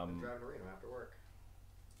 I'm driving to Reno after work,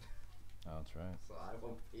 Oh, that's right. so I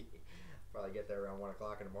won't be. Probably get there around 1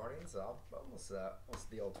 o'clock in the morning. So I'll almost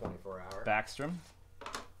the old 24-hour. Backstrom.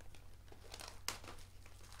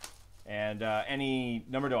 And any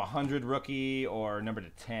number to 100 rookie or number to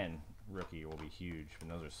 10 rookie will be huge.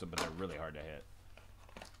 And those are but they're really hard to hit.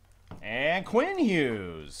 And Quinn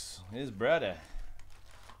Hughes, his brother.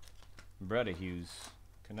 Brother Hughes,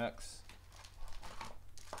 Canucks.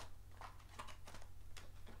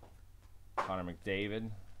 Connor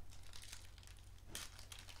McDavid.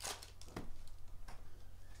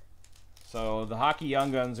 So the hockey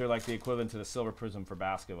young guns are like the equivalent to the Silver Prism for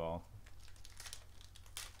basketball.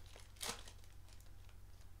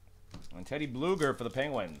 And Teddy Bluger for the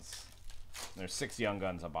Penguins. There's 6 young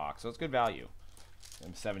guns a box, so it's good value.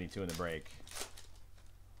 And 72 in the break.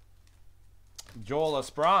 Joel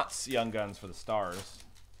Esperance young guns for the Stars.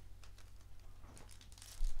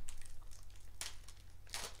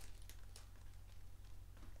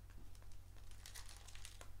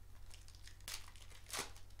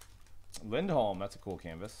 Lindholm, that's a cool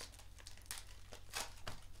canvas.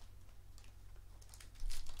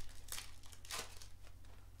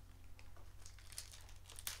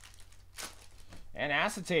 And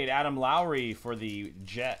acetate Adam Lowry for the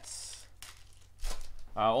Jets.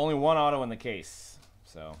 Only 1 auto in the case.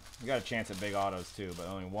 So we got a chance at big autos too, but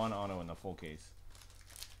only 1 auto in the full case.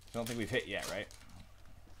 Don't think we've hit yet, right?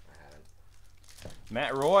 I haven't.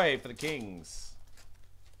 Matt Roy for the Kings.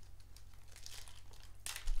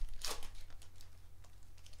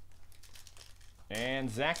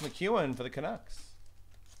 And Zach McEwen for the Canucks.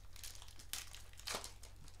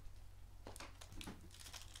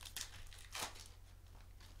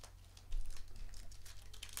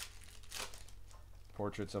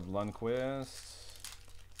 Portraits of Lundqvist.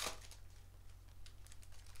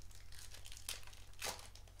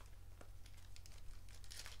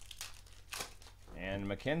 And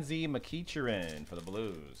Mackenzie McEachern for the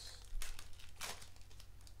Blues.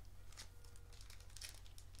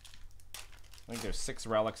 I think there's 6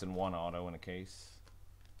 relics and 1 auto in a case,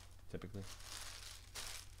 typically.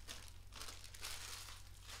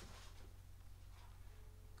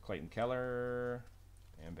 Clayton Keller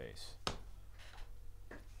and base.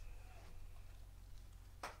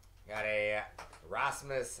 Got a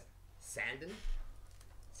Rasmus Sandin.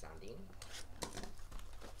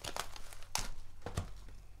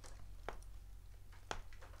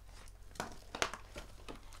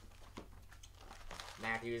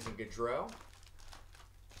 Matthews and Gaudreau.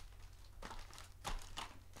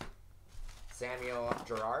 Samuel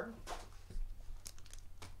Girard.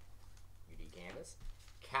 UD Canvas.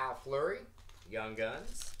 Cal Fleury. Young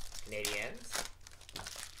Guns. Canadiens.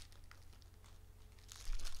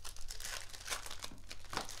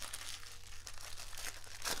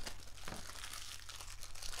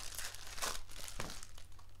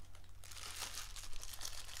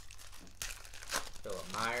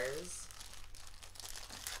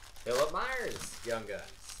 Philip Myers, Young Guns.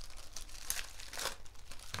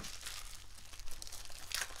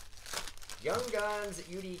 Young Guns,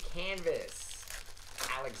 UD Canvas.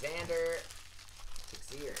 Alexander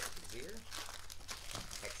Texier.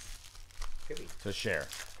 Could be. To share.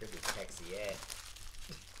 Could be Texier.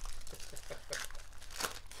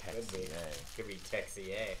 Could be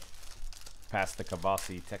Texier. Past the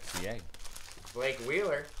Kavasi Texier. Blake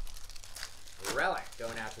Wheeler. Relic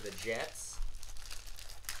going out to the Jets.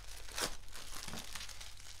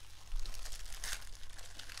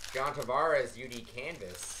 John Tavares, UD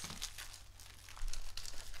Canvas.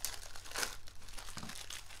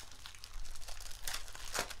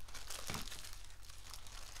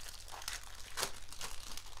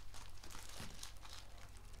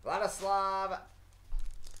 Vladislav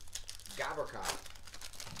Gavrikov.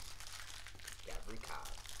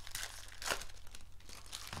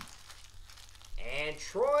 And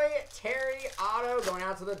Troy Terry auto going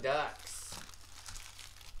out to the Ducks.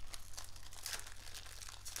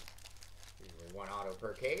 Usually 1 auto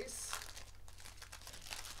per case.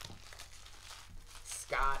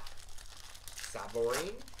 Scott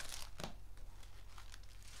Savorin.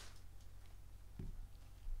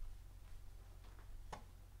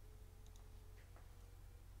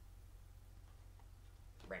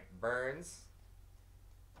 Burns.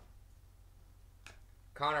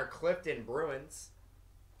 Connor Clifton, Bruins.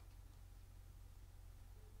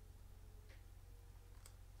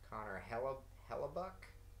 Connor Hellebuck.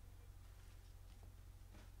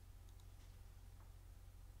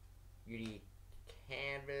 UD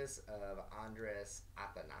canvas of Andres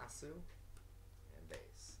Athanasu. And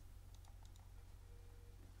base.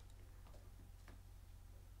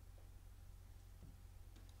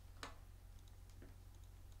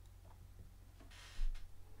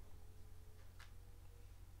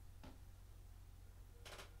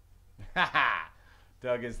 Haha.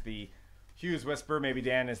 Doug is the Hughes Whisperer. Maybe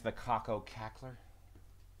Dan is the Kako Cackler.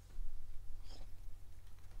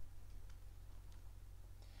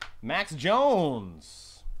 Max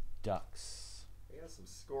Jones. Ducks. We got some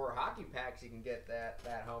score hockey packs you can get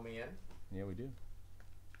that homie in. Yeah, we do.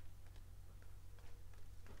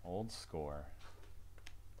 Old score.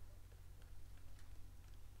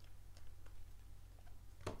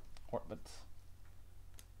 Hortbut.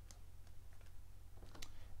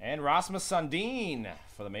 And Rasmus Sundin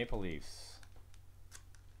for the Maple Leafs.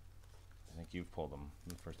 I think you've pulled them.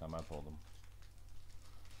 The first time I pulled them.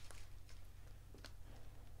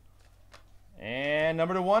 And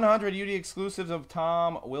number to 100, UD exclusives of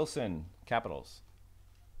Tom Wilson, Capitals.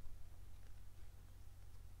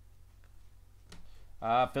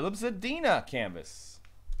 Philip Zadina canvas.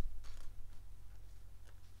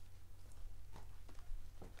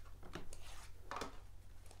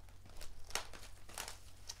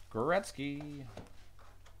 Gretzky.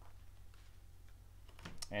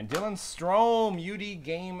 And Dylan Strome, UD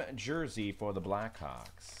game jersey for the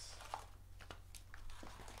Blackhawks.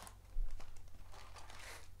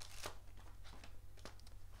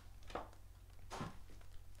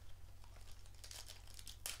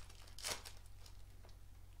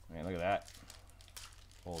 Man, look at that.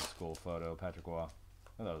 Old school photo, Patrick Waugh.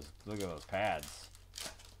 Look at those pads.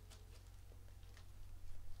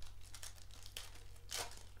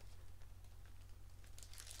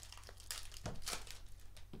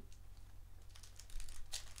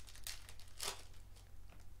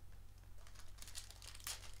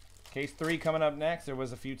 Case 3 coming up next. There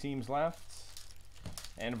was a few teams left.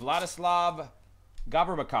 And Vladislav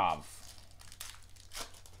Gavrikov.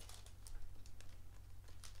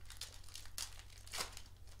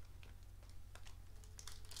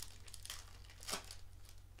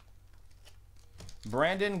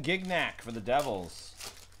 Brandon Gignac for the Devils.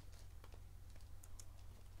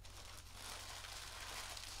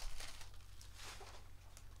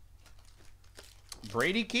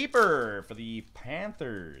 Brady Keeper for the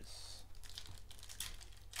Panthers.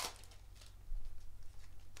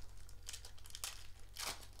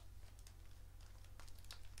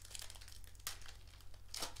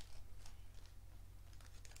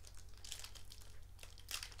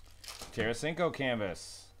 Tarasenko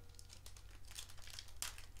canvas.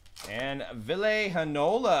 And Ville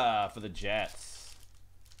Heinola for the Jets.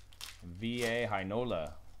 V.A.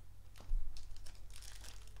 Heinola.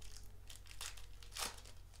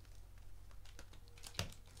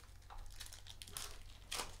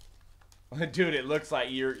 Dude, it looks like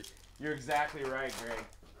you're exactly right, Greg.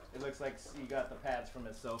 It looks like you got the pads from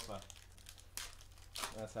his sofa.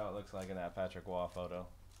 That's how it looks like in that Patrick Waugh photo.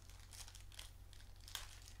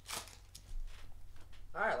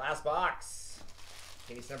 All right, last box.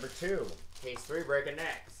 Case number 2. Case 3 breaking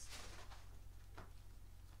next.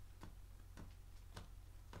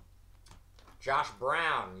 Josh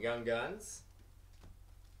Brown, Young Guns.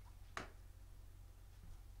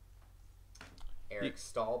 Eric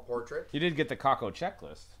Stahl portrait. You did get the Kako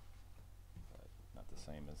checklist, but not the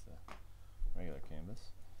same as the regular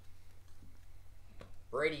canvas.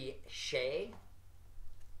 Brady Shea,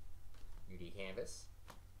 UD canvas.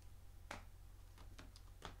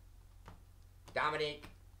 Dominique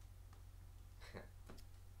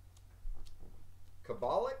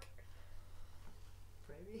Kabalik,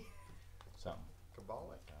 maybe? Something.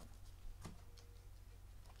 Kabalik.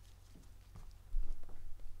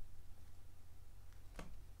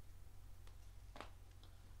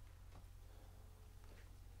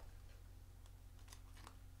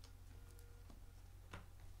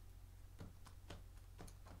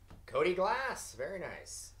 Cody Glass, very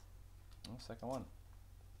nice. Oh, second one.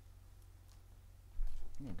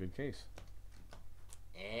 Good case.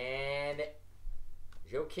 And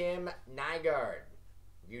Joakim Nygaard,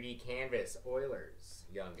 UD Canvas, Oilers,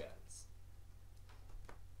 Young Guns.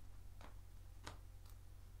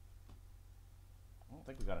 I don't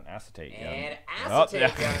think we got an acetate yet. And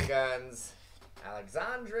acetate yeah. Young Guns,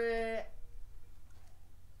 Alexandre,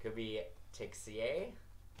 could be Teixeira.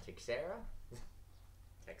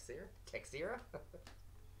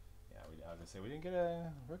 Yeah, I was gonna say we didn't get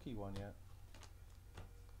a rookie one yet.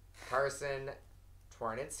 Carson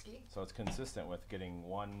Twarnitsky. So it's consistent with getting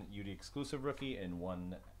one UD exclusive rookie and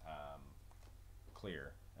one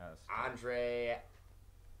clear. Andre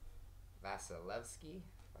Vasilevsky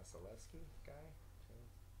guy.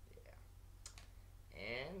 Yeah.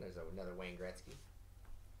 And there's another Wayne Gretzky.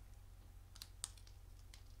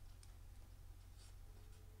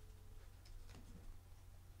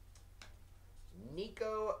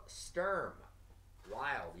 Nico Sturm,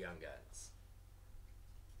 Wild Young Guns.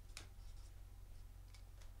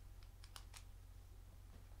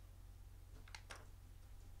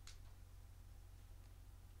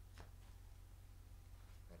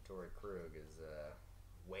 That Torrey Krug is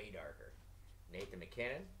way darker. Nathan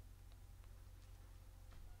McKinnon.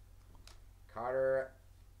 Carter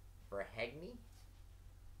Verhaeghe.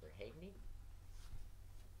 Verhaeghe.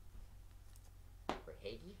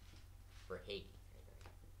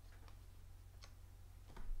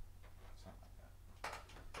 Something like that.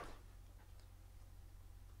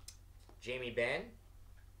 Jamie Benn.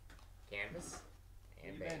 Canvas.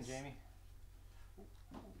 And Where you been, base. Jamie?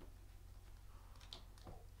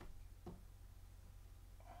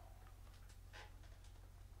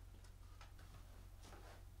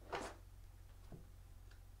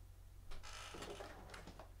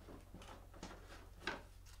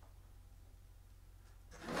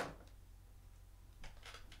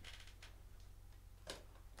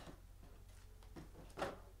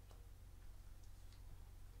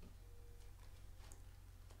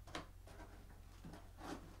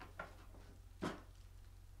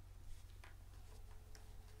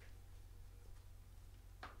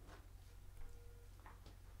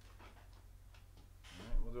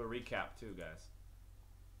 We'll do a recap too, guys.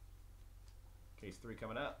 Case 3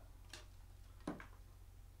 coming up.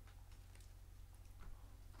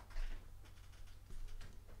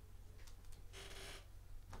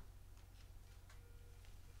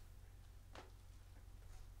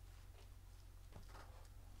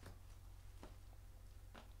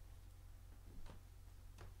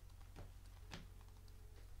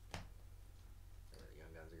 Where the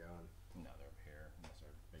Young Guns are going. No, they're up here. Those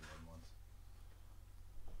are big name ones.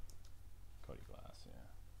 Cody Glass, yeah.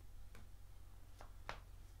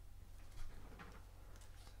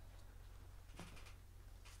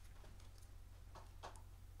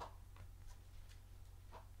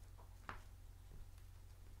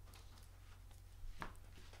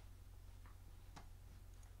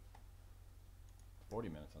 $40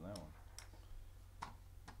 on that one.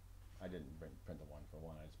 I didn't print the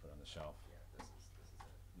 1-for-1. I just put it on the shelf. Yeah, this is it.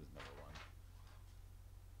 This is number 1.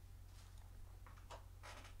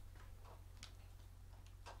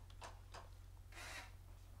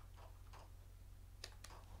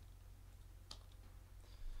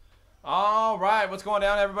 All right, what's going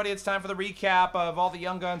down, everybody? It's time for the recap of all the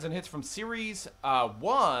Young Guns and hits from Series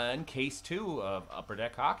 1, Case 2 of Upper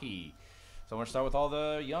Deck Hockey. So I'm going to start with all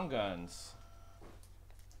the Young Guns.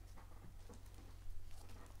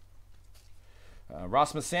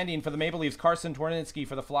 Rasmus Sandin for the Maple Leafs, Carson Twarnitsky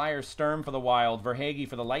for the Flyers, Sturm for the Wild, Verhaeghe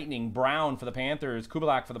for the Lightning, Brown for the Panthers,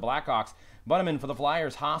 Kubalak for the Blackhawks, Bunneman for the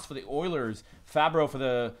Flyers, Haas for the Oilers, Fabro for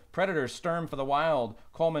the Predators, Sturm for the Wild,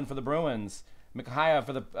 Coleman for the Bruins, Mikheyev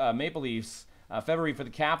for the Maple Leafs, February for the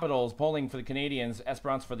Capitals, Poling for the Canadiens,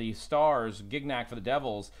 Esperance for the Stars, Gignac for the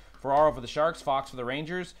Devils, Ferraro for the Sharks, Fox for the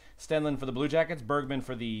Rangers, Stenlund for the Blue Jackets, Bergman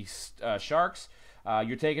for the Sharks,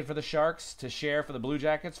 you're taking for the Sharks, Teixeira for the Blue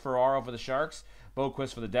Jackets, Ferraro for the Sharks,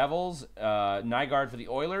 Boquist for the Devils, Nygaard for the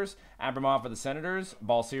Oilers, Abramov for the Senators,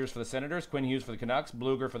 Balsiers for the Senators, Quinn Hughes for the Canucks,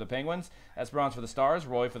 Bluger for the Penguins, Esperance for the Stars,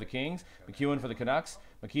 Roy for the Kings, McEwen for the Canucks,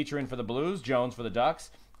 McEachern for the Blues, Jones for the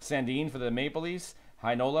Ducks, Sandin for the Maple Leafs,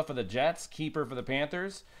 Heinola for the Jets, Keeper for the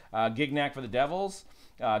Panthers, Gignac for the Devils,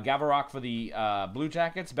 Gavarok for the Blue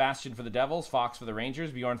Jackets, Bastion for the Devils, Fox for the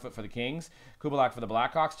Rangers, Bjornfoot for the Kings, Kubalak for the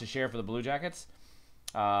Blackhawks, Teixeira for the Blue Jackets,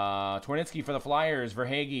 Twarnitsky for the Flyers,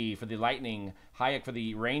 Verhaeghe for the Lightning, Hayek for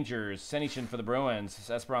the Rangers, Senyshyn for the Bruins,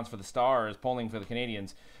 Esperance for the Stars, Poling for the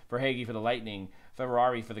Canadiens, Verhaeghe for the Lightning,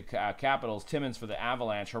 February for the Capitals, Timmins for the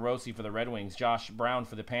Avalanche, Hiroshi for the Red Wings, Josh Brown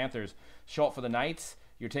for the Panthers, Schultz for the Knights,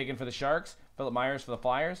 you're taking for the Sharks, Philip Myers for the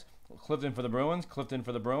Flyers, Clifton for the Bruins,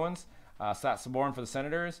 Saborn for the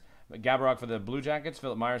Senators, Gabarok for the Blue Jackets,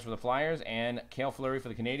 Philip Myers for the Flyers, and Cale Fleury for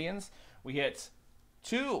the Canadiens. We hit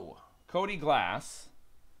 2 Cody Glass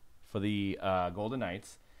for the Golden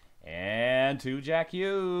Knights, and 2 Jack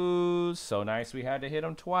Hughes. So nice we had to hit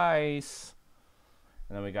them twice.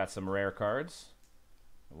 And then we got some rare cards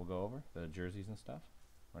that we'll go over, the jerseys and stuff.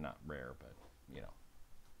 Or not rare, but, you know,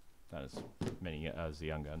 not as many as the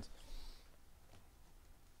Young Guns.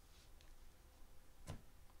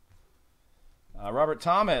 Robert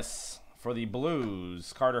Thomas for the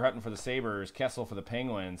Blues. Carter Hutton for the Sabres. Kessel for the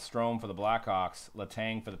Penguins. Strome for the Blackhawks.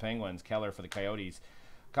 Letang for the Penguins. Keller for the Coyotes.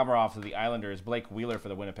 Komarov for the Islanders. Blake Wheeler for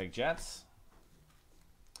the Winnipeg Jets.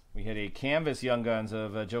 We hit a canvas Young Guns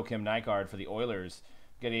of Joakim Nygaard for the Oilers.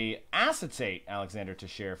 Get a acetate Alexander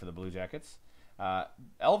Teixeira for the Blue Jackets.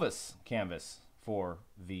 Elvis canvas for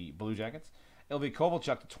the Blue Jackets. Ilvi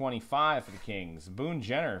Kovalchuk to 25 for the Kings. Boone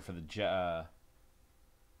Jenner for the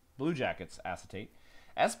Blue Jackets acetate.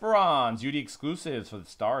 Esperons UD exclusives for the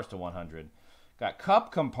Stars to 100. Got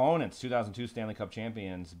Cup components 2002 Stanley Cup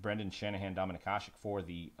champions Brendan Shanahan, Dominik Hasek for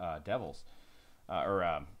the Devils,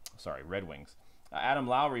 Red Wings. Adam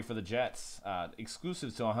Lowry for the Jets.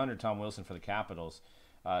 Exclusives to 100 Tom Wilson for the Capitals.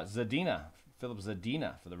 Philip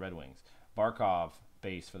Zadina for the Red Wings. Barkov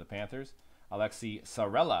base for the Panthers. Alexi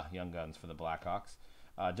Sarella Young Guns for the Blackhawks.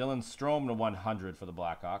 Dylan Strome to 100 for the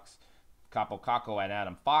Blackhawks. Capo Caco and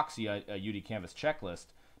Adam Fox a UD Canvas checklist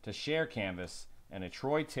to share canvas, and a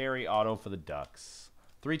Troy Terry auto for the Ducks.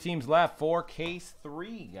 3 teams left for case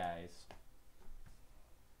 3, guys.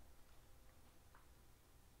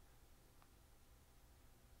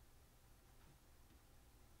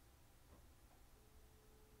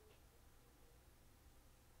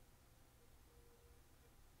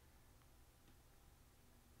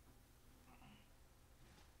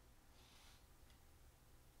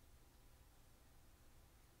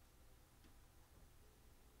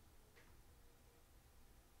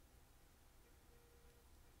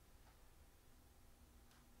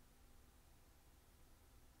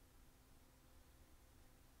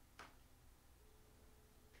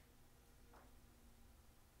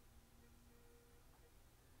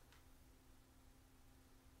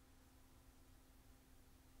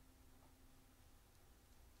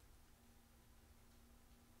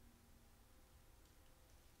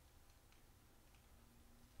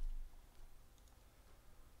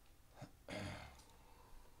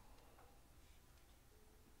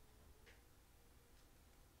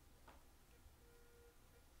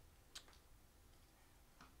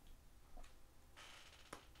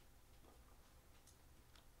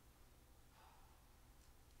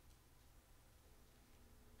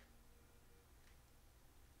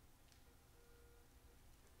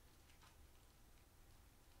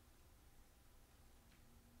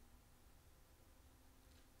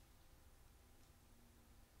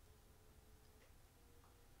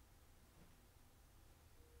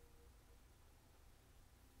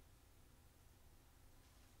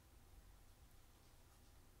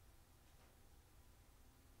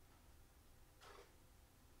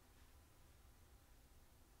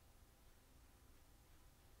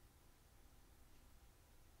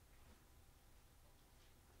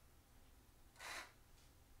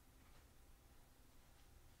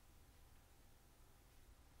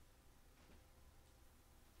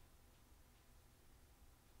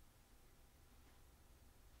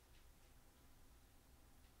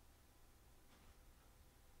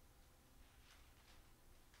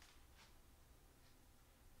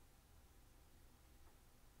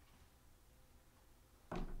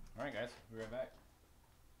 All right, guys, we'll be right back.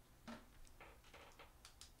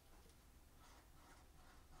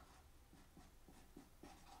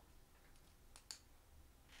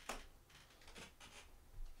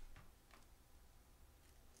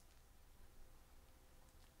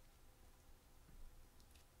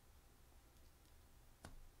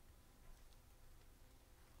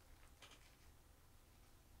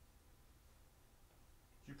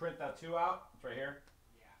 Did you print that 2 out? It's right here.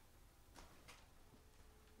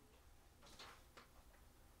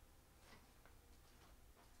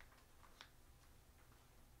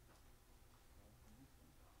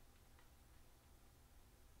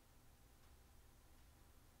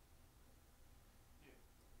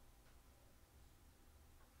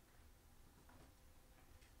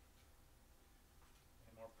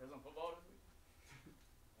 Prison football this week?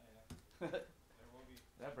 There will be.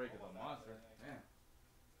 That break is a monster. Man.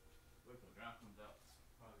 Wait till the draft comes out.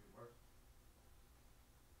 It's probably worse.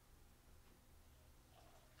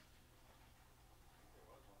 There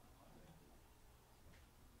was one on Monday.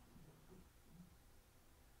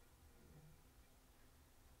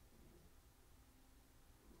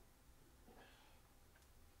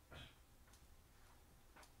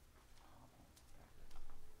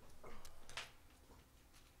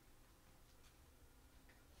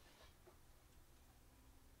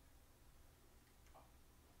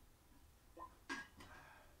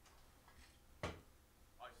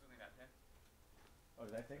 Oh,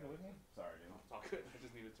 did I take it with me? Sorry, dude. No, it's all good. I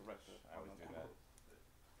just needed to wreck the. I always do that.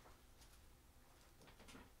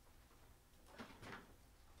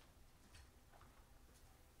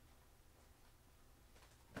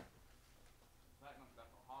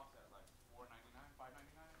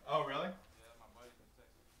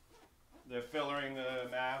 fillering the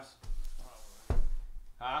Mavs? Probably.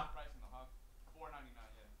 Huh? Price in the Hawks. $4.99.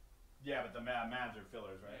 Yeah, Yeah. but the Mavs are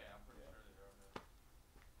fillers, right? Yeah, I'm pretty sure they are. Yeah.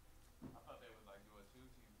 I thought they would like do a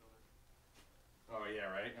 2-team filler. Oh yeah,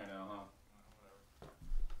 right. I know, huh? Whatever.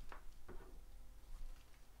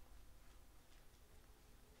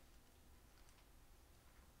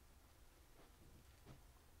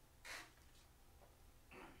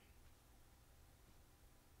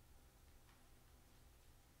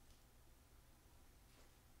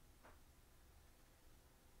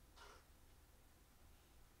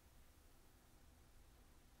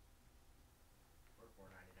 We're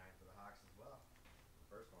 $4.99 for the Hawks as well. The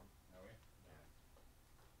first one. Are we? Yeah.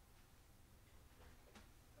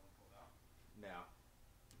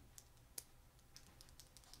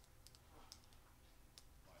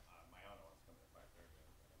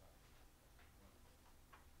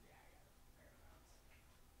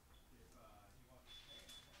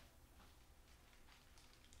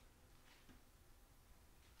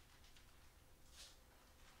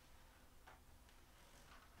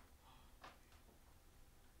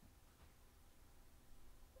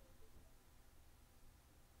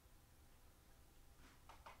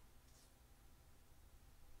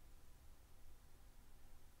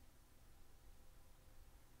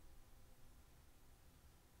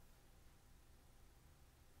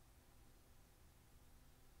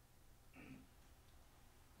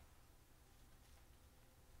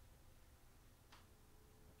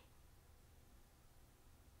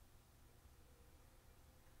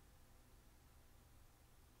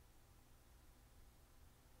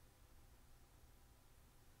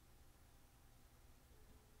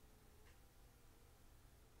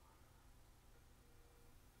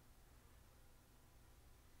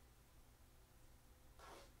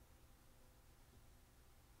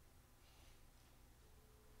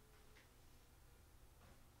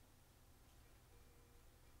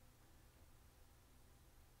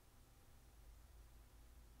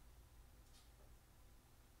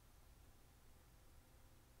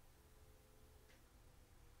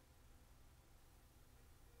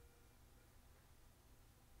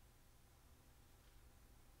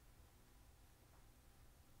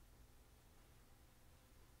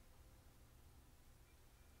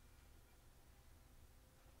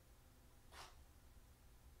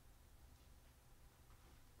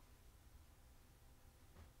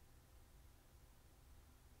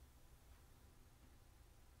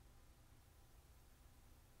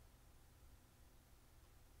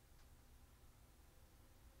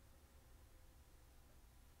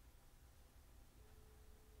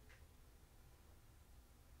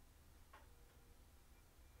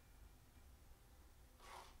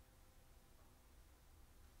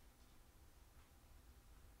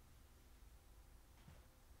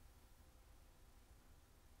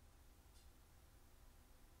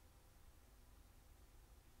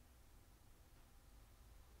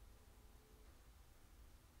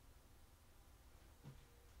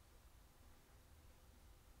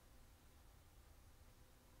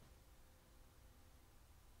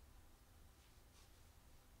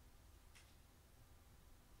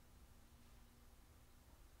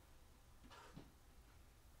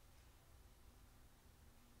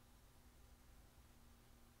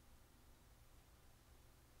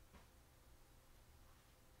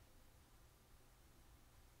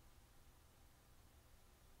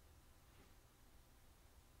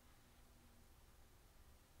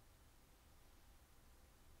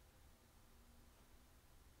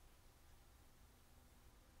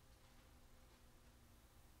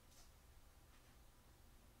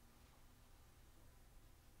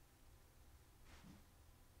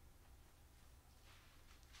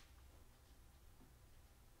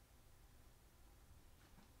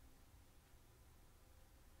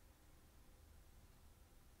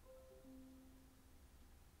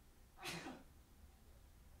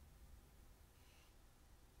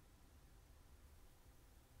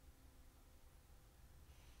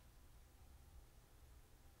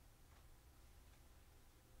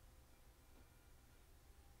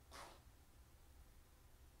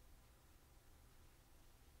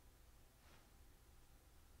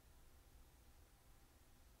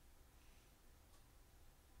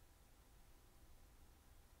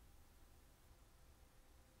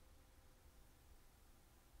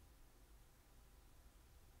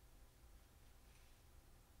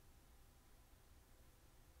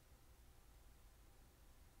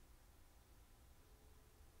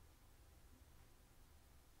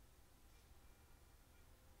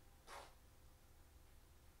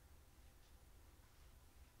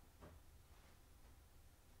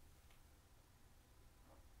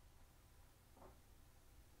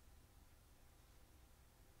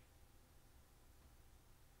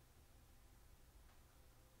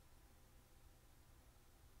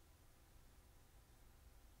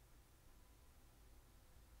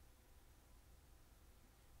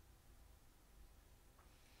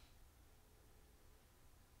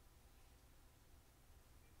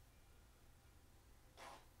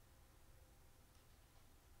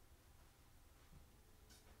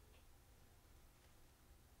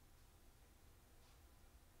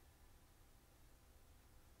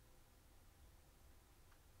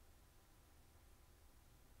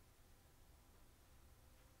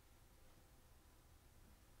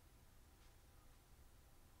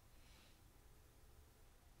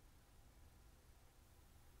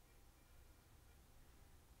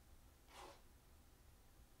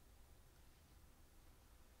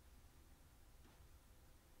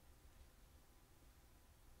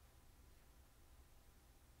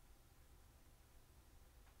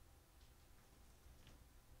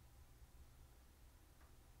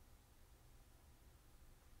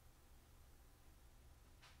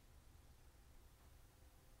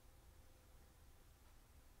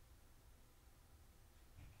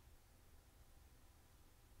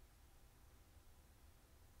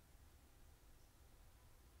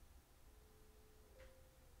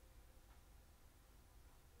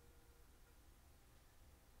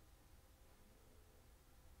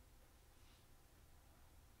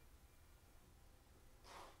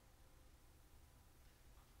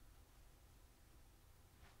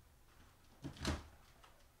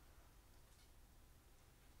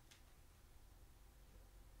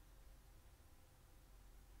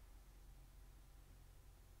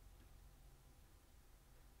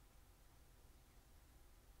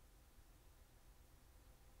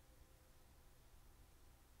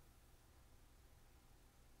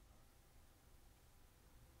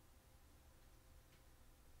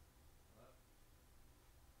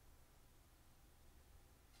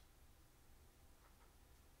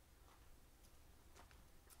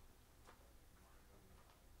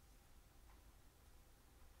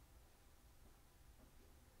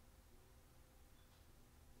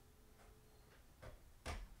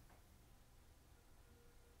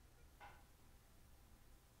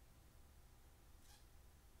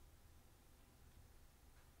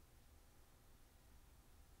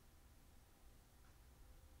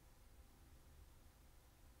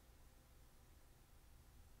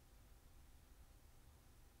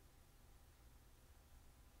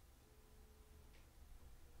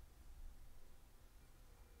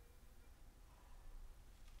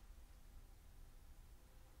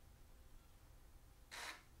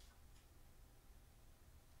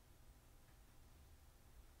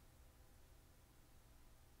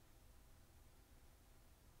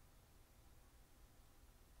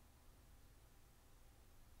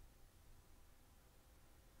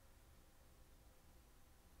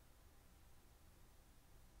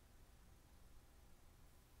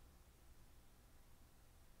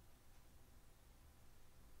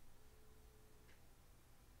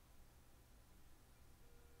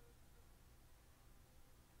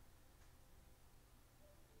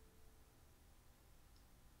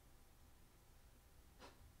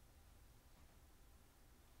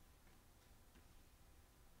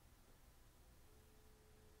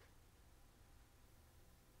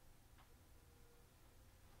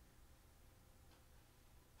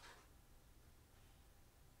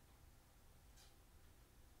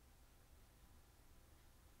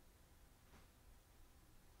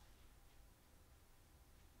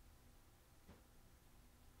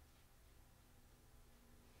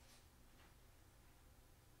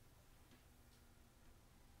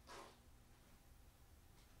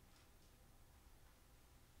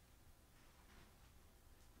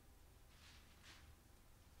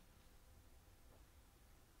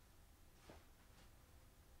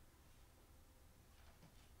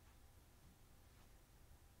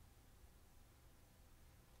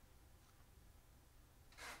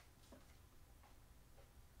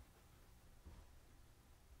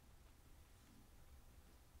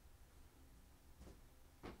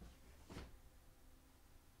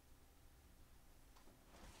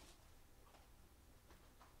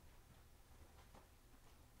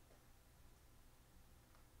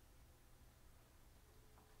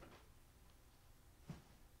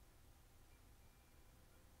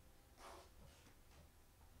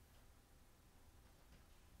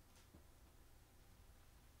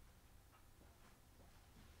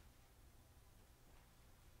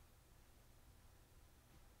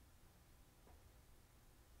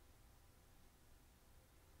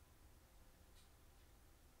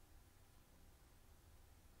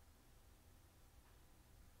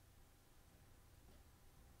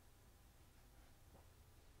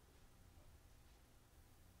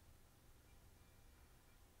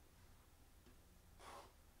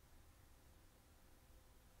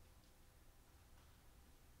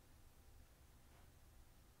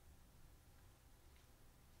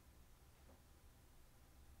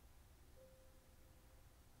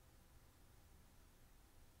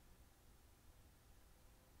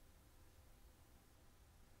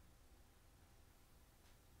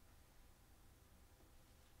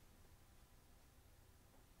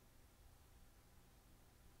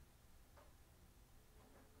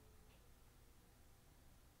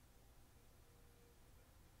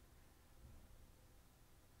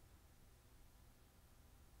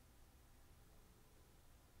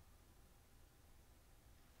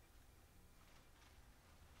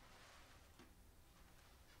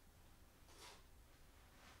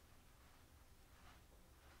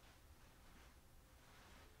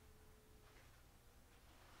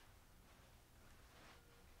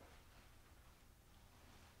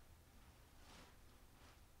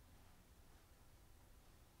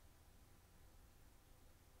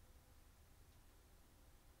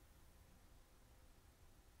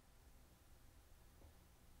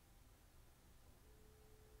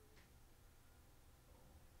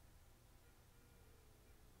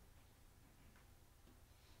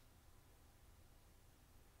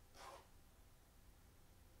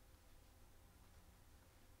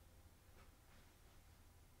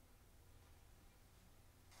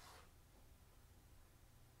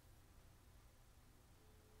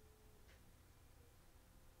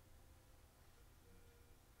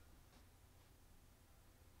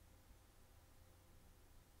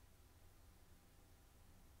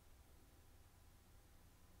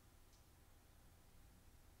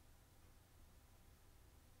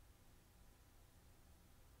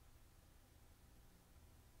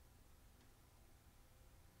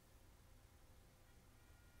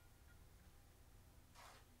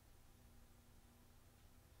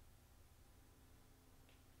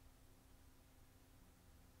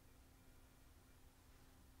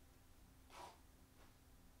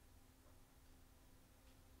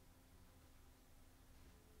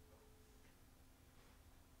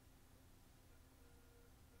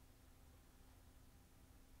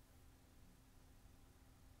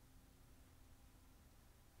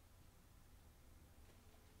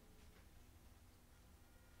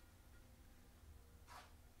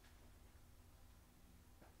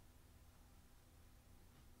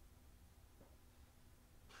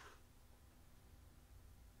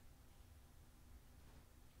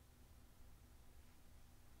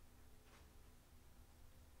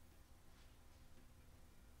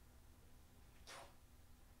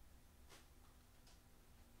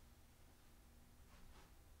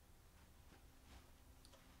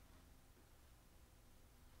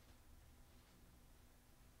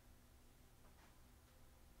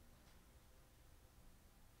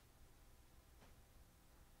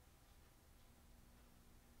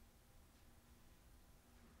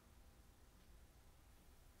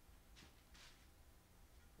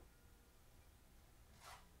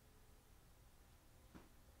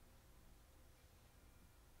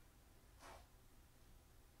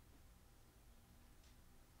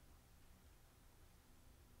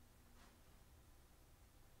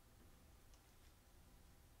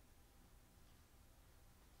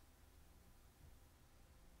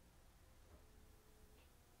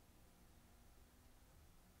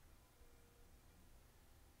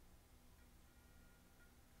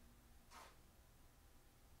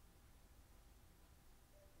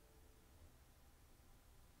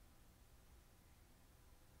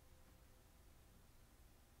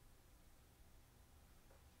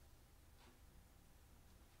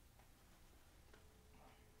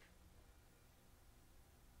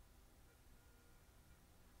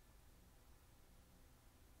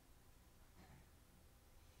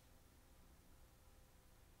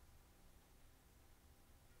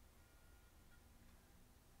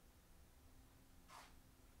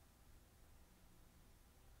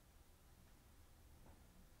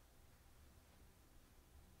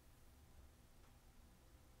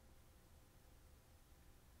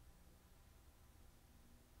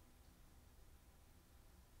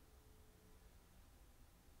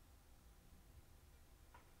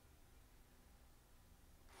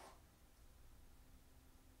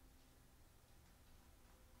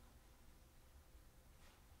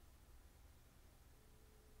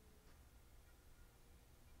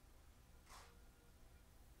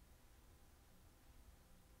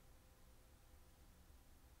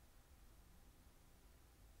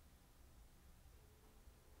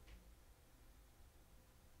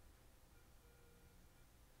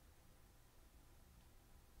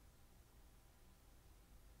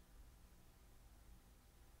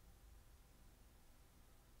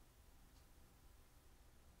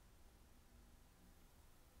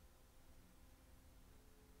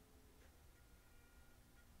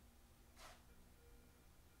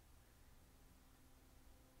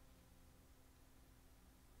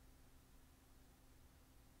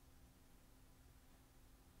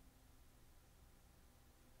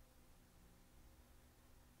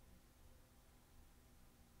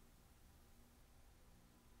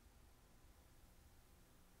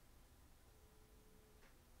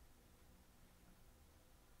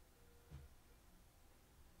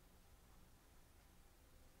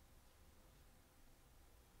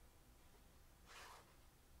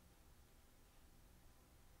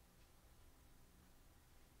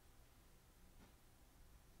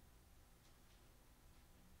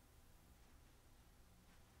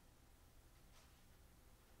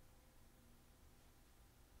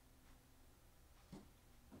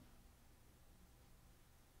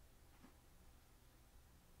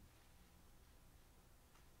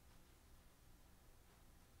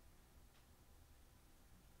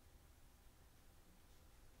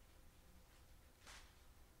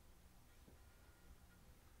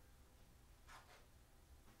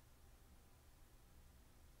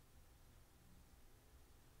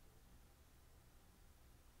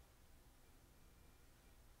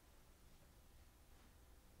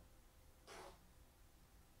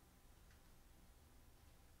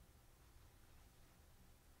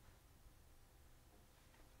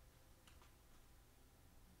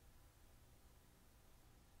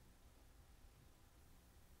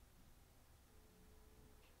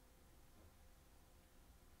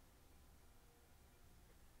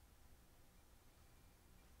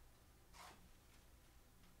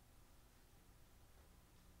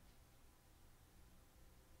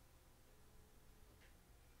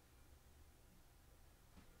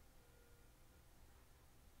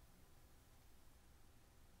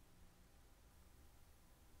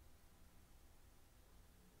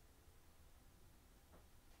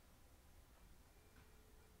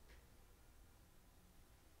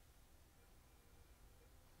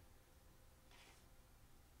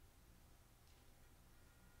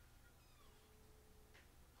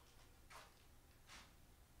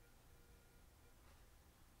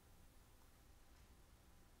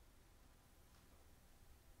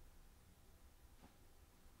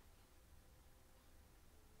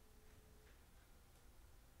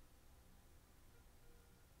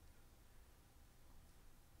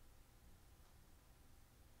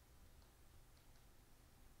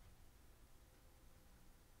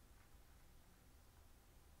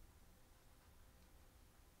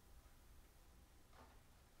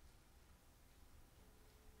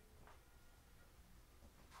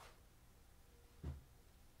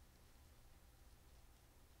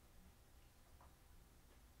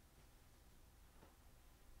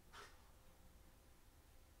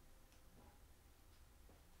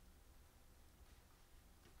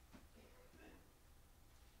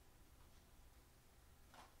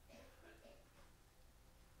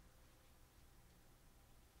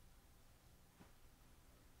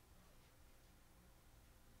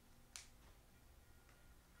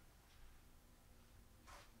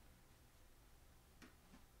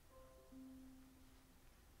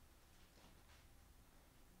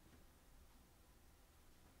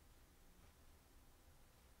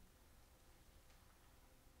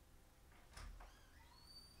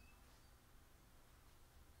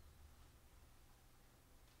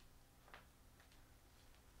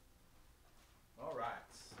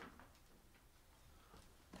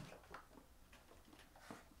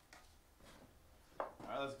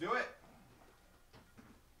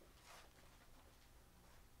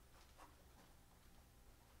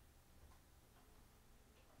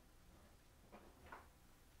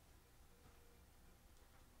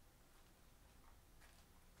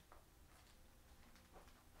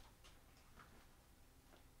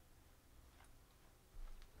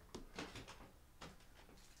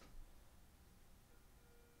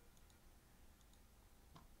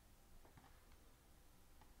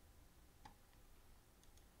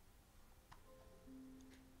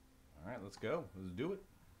 let's go. Let's do it.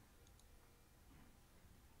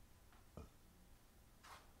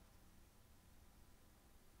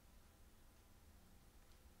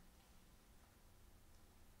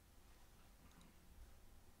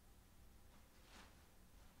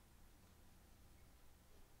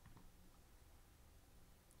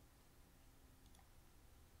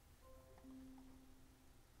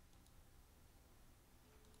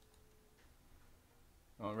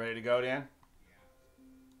 All ready to go, Dan?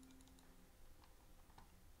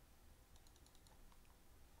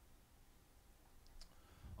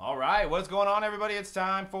 All right, what's going on, everybody? It's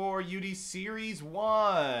time for UD Series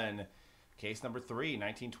 1. Case number 3,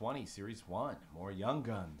 1920, Series 1. More Young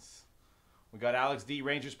Guns. We got Alex D,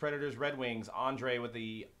 Rangers, Predators, Red Wings. Andre with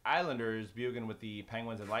the Islanders. Bugan with the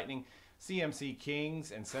Penguins and Lightning. CMC,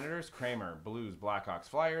 Kings and Senators. Kramer, Blues, Blackhawks,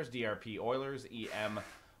 Flyers. DRP, Oilers. EM,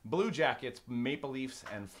 Blue Jackets, Maple Leafs,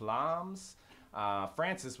 and Flames.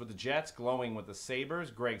 Francis with the Jets, Glowing with the Sabres,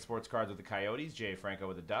 Greg Sports Cards with the Coyotes, Jay Franco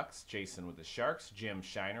with the Ducks, Jason with the Sharks, Jim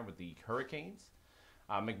Shiner with the Hurricanes,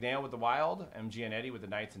 McNeil with the Wild, MG and Eddie with the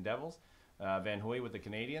Knights and Devils, Van Hoy with the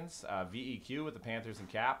Canadians, VEQ with the Panthers and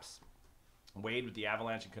Caps, Wade with the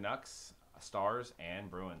Avalanche and Canucks, Stars, and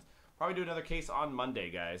Bruins. Probably do another case on Monday,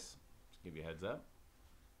 guys. Just give you a heads up.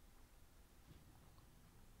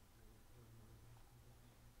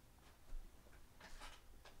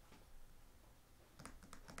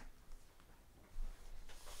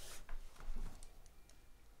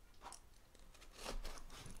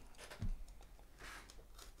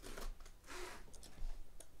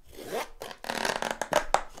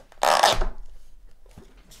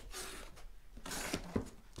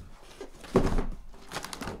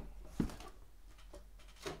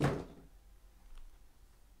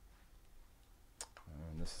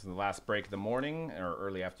 This is the last break of the morning, or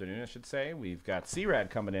early afternoon, I should say. We've got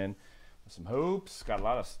C-Rad coming in with some hoops. Got a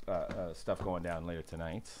lot of stuff going down later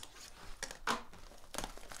tonight.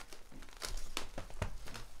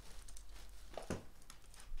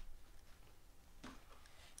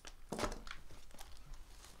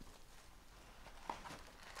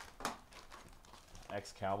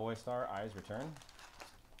 Ex-Cowboy star, Eyes return.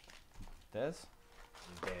 Dez?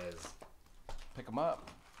 Dez. Pick him up.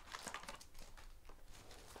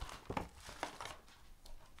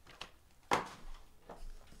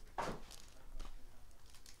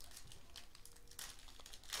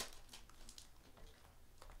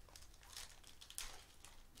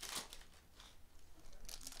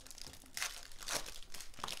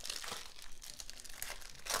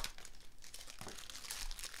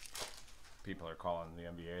 People are calling the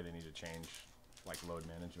NBA. They need to change like load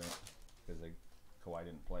management because Kawhi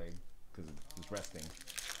didn't play because he's resting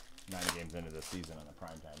 9 games into the season on a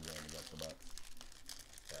primetime game against the Bucks.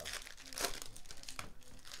 So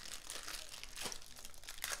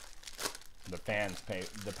the fans pay.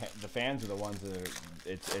 The fans are the ones that are.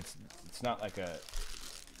 It's not like a.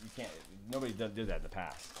 You can't. Nobody did that in the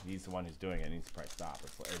past. He's the one who's doing it. He needs to probably stop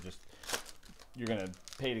or just. You're going to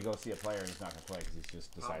pay to go see a player and he's not going to play because he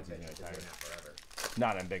just decides he's going to retire.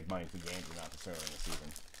 Not in big money for games or not necessarily in the season.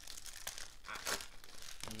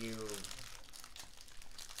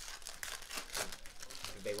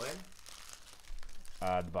 Did they win?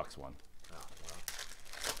 The Bucks won. Oh, well.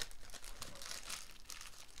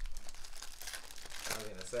 I was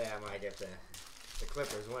going to say I might get the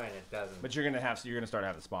Clippers win. It doesn't. But you're going to start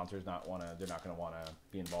having the sponsors they're not going to want to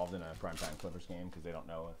be involved in a primetime Clippers game because they don't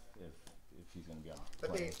know if he's going to be on.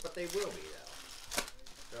 But they will be though.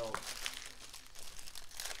 They'll.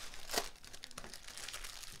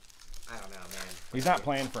 I don't know, man. He's not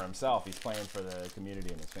playing for himself. He's playing for the community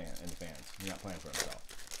and the fans. He's not playing for himself.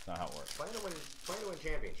 That's not how it works. Playing to win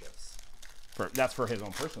championships. That's for his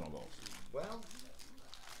own personal goals. Well,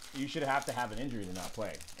 you should have to have an injury to not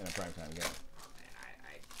play in a primetime game.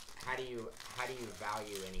 How do you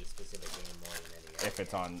value any specific game more than any other? If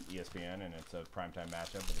it's on ESPN and it's a primetime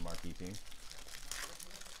matchup with a marquee team.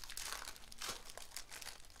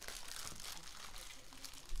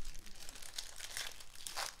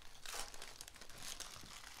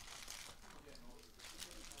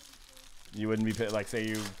 You wouldn't be like, say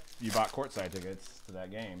you bought courtside tickets to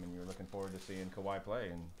that game and you're looking forward to seeing Kawhi play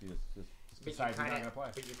and you just decide he's not going to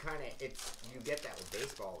play. But you get that with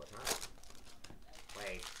baseball all the time.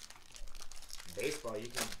 Like baseball,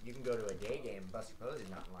 you can go to a day game and Buster Posey's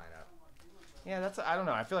not in lineup. Yeah, I don't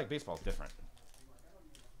know. I feel like baseball's different.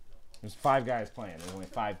 There's 5 guys playing. There's only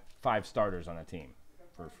five starters on a team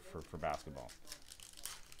for basketball.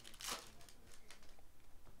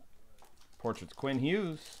 Portraits Quinn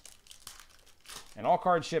Hughes. And all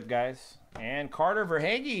cards shipped, guys. And Carter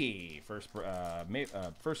Verhaeghe,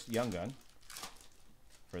 first young gun.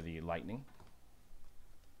 for the Lightning.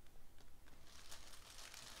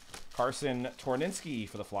 Carson Torninski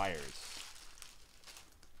for the Flyers.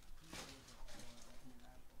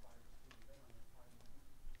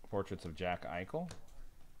 Portraits of Jack Eichel.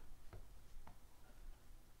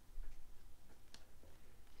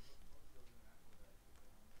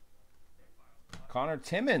 Connor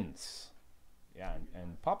Timmins. Yeah,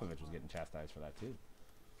 and Popovich was getting chastised for that too.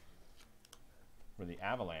 For the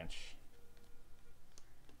Avalanche.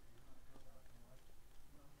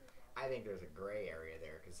 I think there's a gray area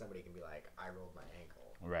there because somebody can be like, I rolled my ankle.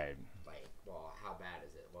 Right. Like, well, how bad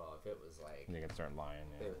is it? Well, if it was like, They can start lying.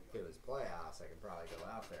 Yeah. if it was playoffs, I could probably go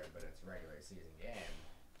out there, but it's a regular season game.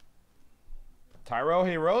 Tyro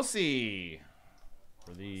Hiroshi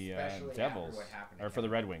for the Especially Devils. after what happened to Or for the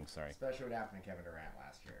Kevin- Red Wings, sorry. Especially what happened to Kevin Durant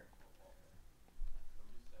last year.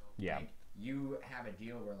 Yeah. Like, you have a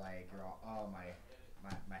deal where like you're all, oh my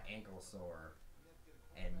ankle's sore,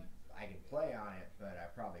 and I can play on it, but I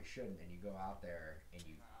probably shouldn't. And you go out there and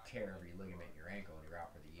you tear every ligament in your ankle, and you're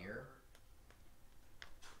out for the year.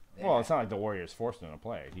 Then Well, it's not like the Warriors forced him to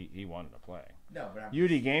play. He wanted to play. no, but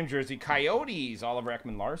UD game jersey, Coyotes, Oliver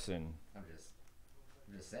Ekman Larson. I'm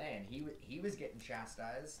just saying he was getting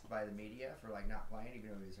chastised by the media for like not playing even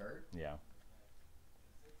though he was hurt. Yeah.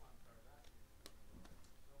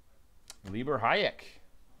 Lieber Hayek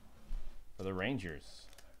for the Rangers.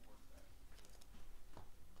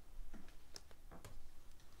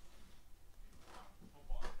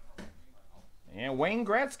 And Wayne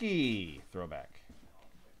Gretzky, throwback.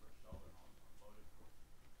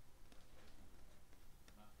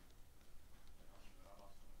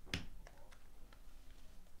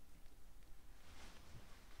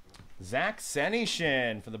 Zach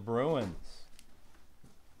Senyshyn for the Bruins.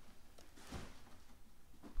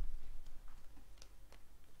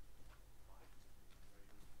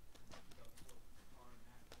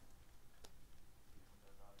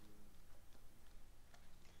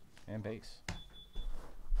 And base.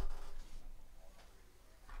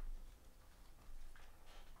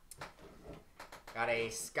 Got a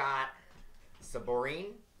Scott Sabourin,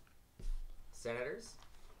 Senators.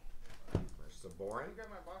 Or Sabourin. You got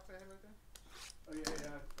my box I had right there? Oh yeah,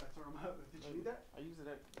 I tore them out. Did you need that? I use it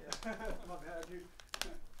at. Yeah. My bad, dude.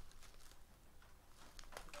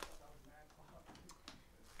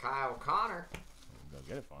 Kyle Connor. Go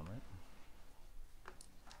get it for him, right?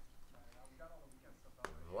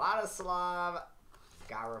 Vladislav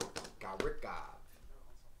Garikov.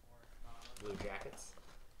 Blue Jackets.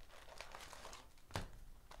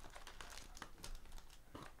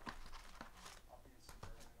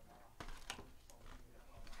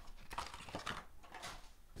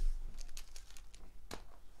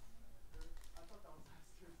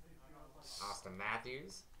 Austin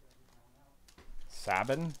Matthews.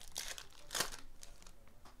 Sabin.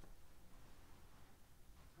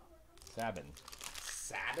 Sabin.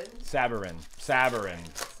 Sabin? Sabarin. Sabarin.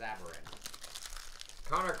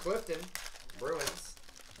 Connor Clifton, Bruins.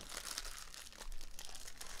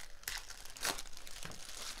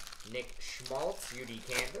 Nick Schmaltz, UD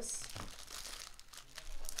Canvas.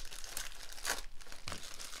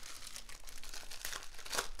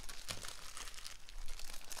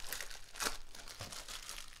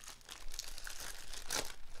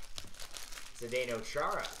 Zdeno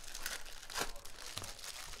Chara,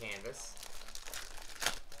 Canvas.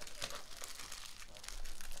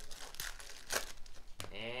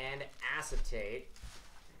 And acetate.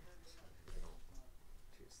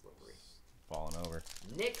 Too slippery. Falling over.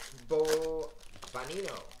 Nick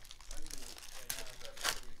Bonino.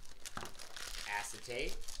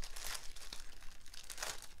 Acetate.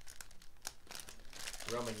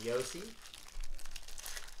 Roman Yossi.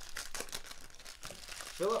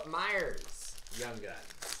 Philip Myers, Young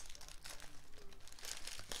Guns.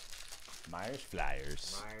 Myers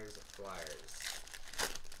Flyers. Myers Flyers.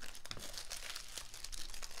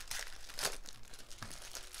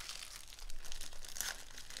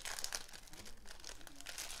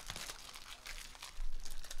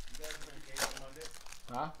 You guys were encased on Monday?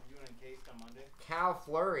 Huh? You were encased on Monday? Cal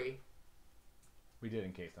Fleury. We did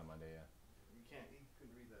encase on Monday, yeah. You can't, he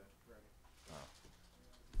couldn't read the writing.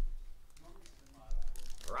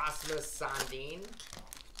 Rasmus Sandin.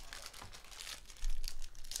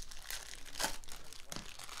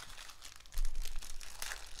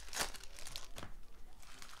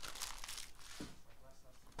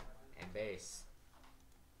 And base.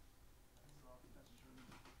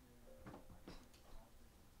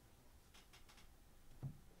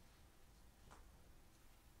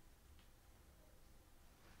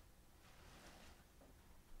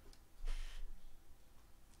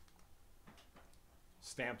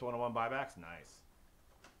 Stamped 101 buybacks. Nice.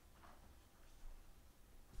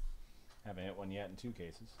 Haven't hit one yet in 2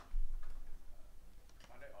 cases.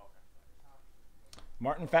 Monday? Oh, okay.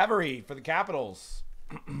 Martin Favre for the Capitals.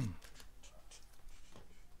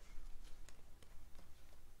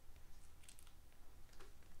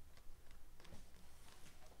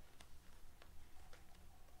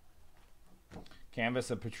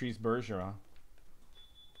 Canvas of Patrice Bergeron.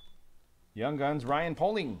 Young Guns, Ryan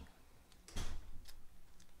Poling.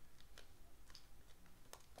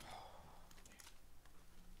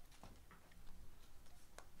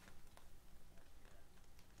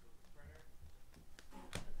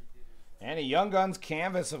 And a Young Guns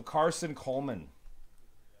canvas of Carson Coleman.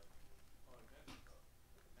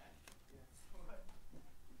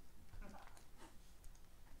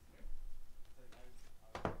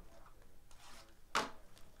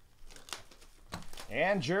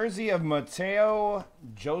 And jersey of Mateo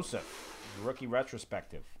Joseph, rookie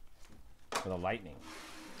retrospective for the Lightning.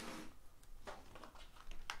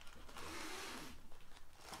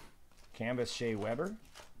 Canvas Shea Weber.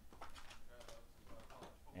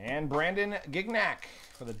 And Brandon Gignac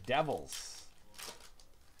for the Devils.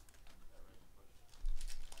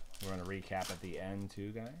 We're going to recap at the end too,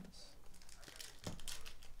 guys.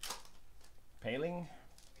 Paling.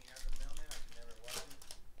 As a mailman, I could never watch it.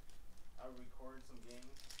 I would record some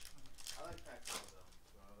games. I like Pac-12 though,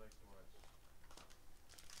 so I like to watch.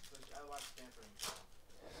 Especially, I watch Stanford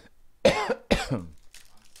and on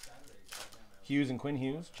Saturdays. Hughes and Quinn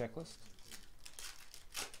Hughes checklist.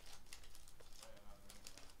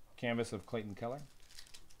 Canvas of Clayton Keller.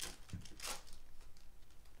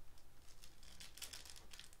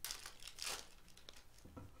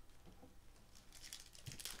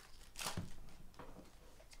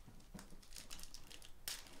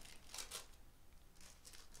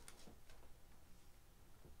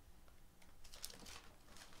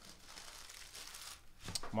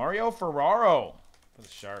 Mario Ferraro for the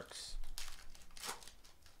Sharks.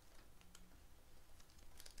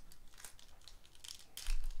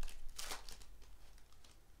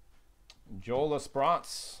 Joel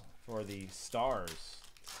L'esperance for the Stars. It's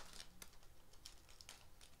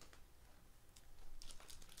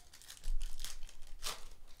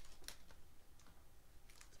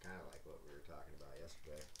kind of like what we were talking about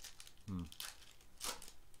yesterday.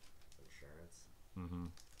 Insurance. Mm-hmm.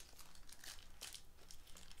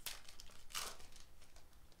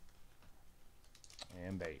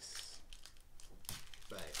 And base.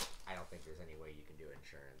 But I don't think there's any way you can do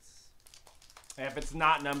insurance. And if it's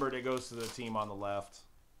not numbered, it goes to the team on the left.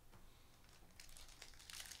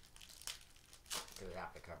 Because they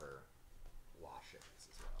have to cover lost shipments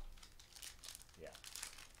as well. Yeah.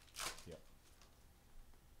 Yep.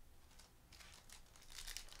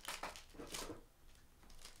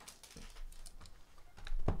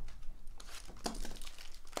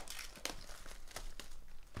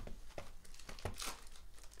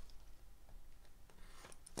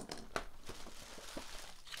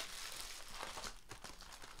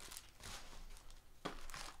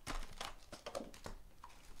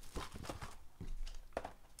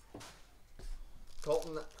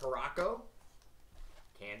 Colton Paracco,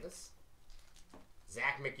 Canvas.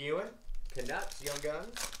 Zach McEwen, Canucks, Young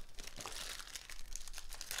Guns.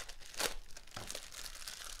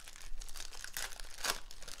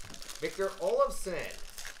 Victor Olofsson,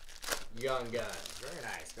 Young Guns. Very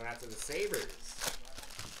nice. Going after the Sabres.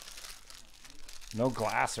 No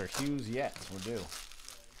Glass or Hughes yet. We're due.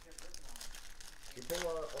 Did you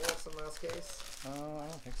pull Olofsson last case? I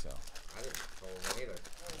don't think so. I didn't pull one either.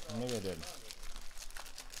 Maybe I did.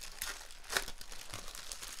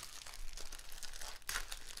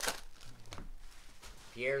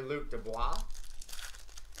 Pierre-Luc Dubois,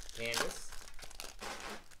 Canvas.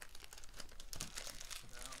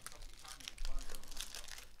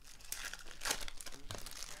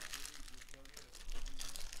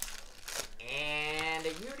 And a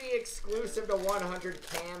UD exclusive to 100,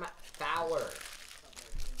 Cam Fowler.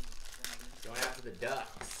 Going after the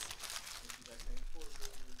Ducks.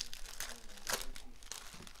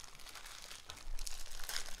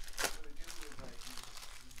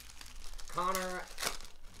 Connor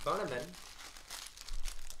Bunneman.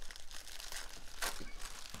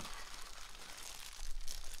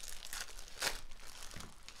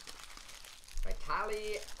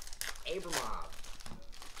 Vitaly Abramov.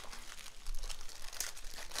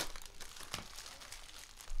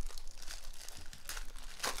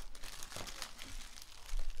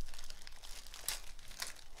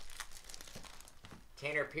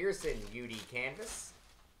 Tanner Pearson, UD Canvas.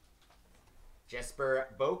 Jesper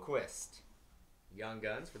Boquist, Young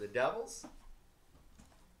Guns for the Devils.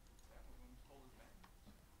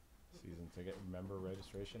 Season ticket, member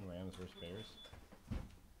registration, Rams versus Bears. Good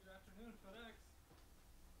afternoon,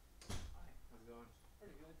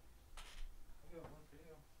 Pretty good. I got one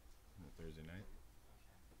video. Thursday night.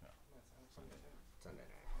 Sunday night. Sunday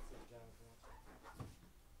night.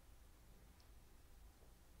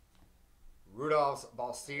 Rudolph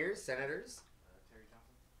Balsiers, Senators. Terry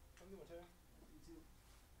Johnson. I'm doing Terry. You too.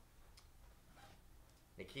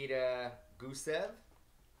 Nikita Gusev.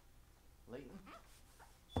 Leighton.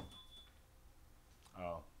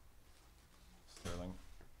 Oh. Sterling.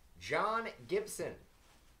 John Gibson.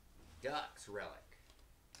 Ducks relic.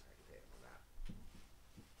 Already paid him on that.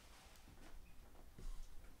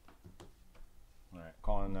 All right,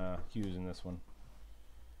 calling Hughes in this one.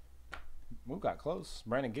 Ooh, got close.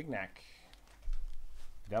 Brandon Gignac.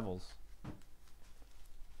 Devils.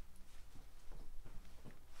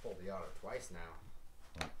 Pulled the auto twice now.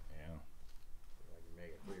 Yeah. I can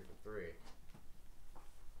make it 3 for 3.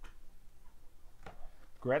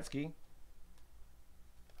 Gretzky.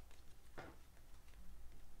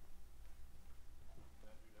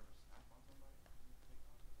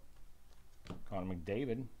 Connor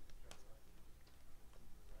McDavid.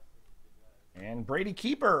 And Brady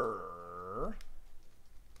Keeper.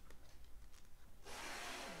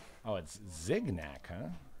 Oh, it's Zignac,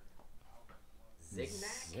 huh?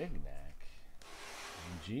 Zignac? Zignac.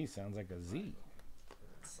 G sounds like a Z.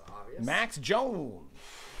 It's obvious. Max Jones.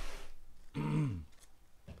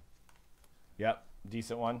 Yep,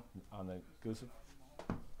 decent one on the Goose.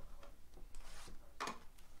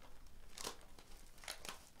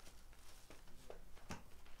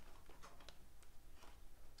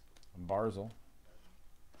 Barzil.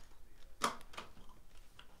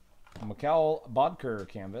 Mikhail Bodker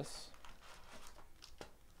canvas.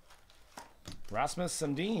 Rasmus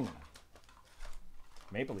Sandin.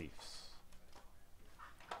 Maple Leafs.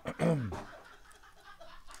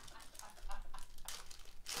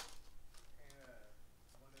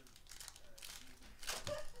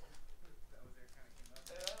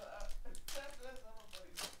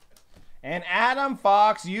 And Adam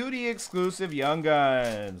Fox, UD exclusive Young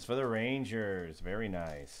Guns for the Rangers. Very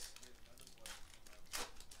nice.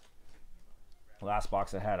 Last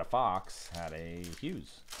box that had a Fox had a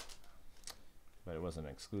Hughes. But it wasn't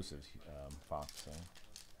an exclusive Fox. So.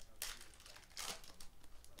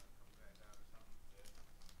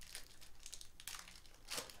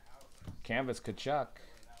 Canvas Kachuk.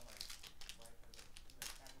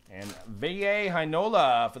 And V.A.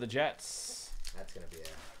 Heinola for the Jets. That's going to be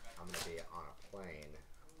I'm going to be on a plane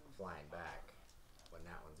flying back when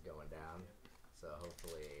that one's going down. So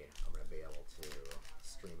hopefully I'm going to be able to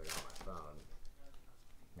stream it on my phone.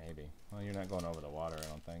 Maybe. Well, you're not going over the water, I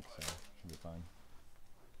don't think, so should be fine.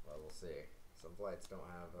 Well, we'll see. Some flights don't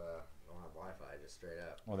have Wi-Fi, just straight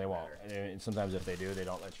up. Well, they won't. And sometimes if they do, they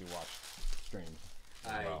don't let you watch streams.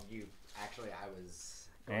 Well. I was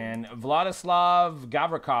and Vladislav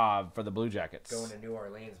Gavrikov for the Blue Jackets. going to New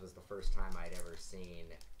Orleans was the first time I'd ever seen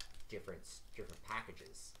different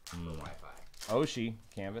packages for Wi-Fi. Oshie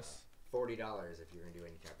canvas. $40 if you're gonna do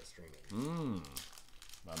any type of streaming.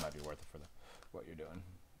 That might be worth it for what you're doing.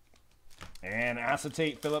 And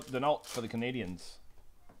acetate Philip Denault for the Canadians.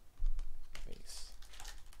 Base.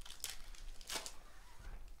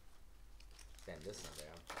 Then this Sunday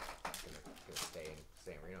I'm gonna stay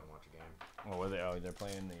in Reno and watch a game. Well, were they? Oh, they're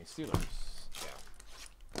playing the Steelers.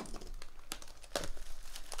 Yeah.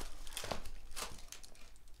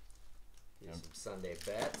 Do some Sunday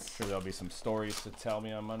bets. Sure, there'll be some stories to tell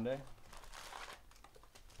me on Monday.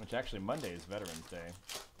 Which actually Monday is Veterans Day.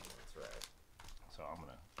 That's right. So I'm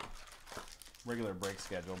gonna regular break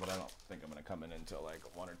schedule, but I don't think I'm gonna come in until like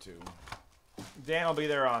 1 or 2. Dan will be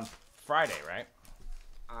there on Friday, right?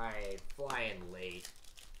 I fly in late.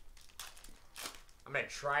 I'm gonna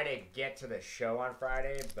try to get to the show on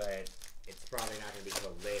Friday, but it's probably not gonna be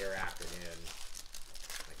till later afternoon,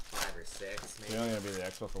 like 5 or 6 So maybe. you're only gonna be at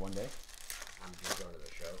the expo for 1 day? I'm just going to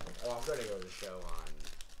the show. Oh, I'm going to go to the show on.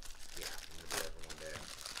 Yeah, I'm gonna be there for 1 day.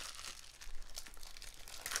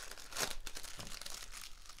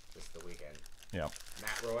 Just the weekend. Yeah.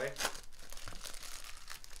 Matt Roy.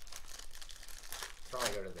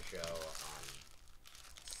 Probably go to the show on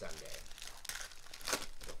Sunday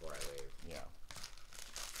before I leave. Yeah.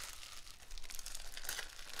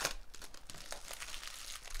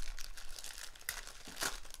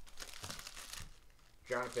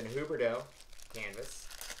 Jonathan Huberdeau, canvas.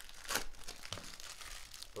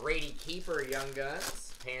 Brady Keeper, Young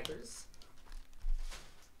Guns, Panthers.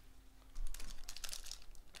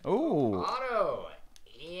 Ooh. Auto,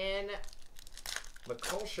 Ian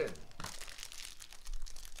McCulshin.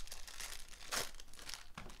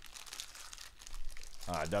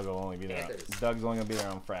 Doug will only be there. Panthers. Doug's only gonna be there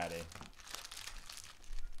on Friday.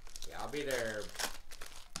 Yeah, I'll be there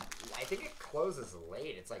I think it closes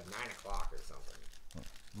late. It's like 9 o'clock or something.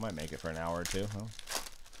 Might make it for an hour or two. Huh?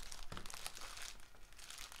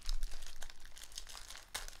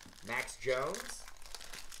 Max Jones.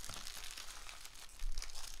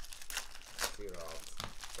 Let's see what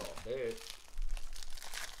it's all dude.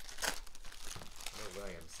 No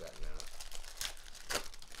Williams setting up.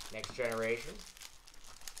 Next generation.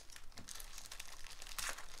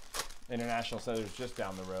 International Center's just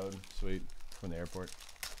down the road. Sweet. From the airport.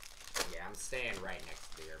 Yeah, I'm staying right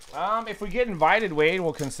next to the airport. If we get invited, Wade,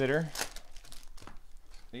 we'll consider.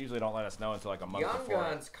 They usually don't let us know until like a month Young before.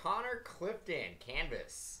 Guns, Connor Clifton,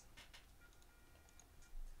 canvas.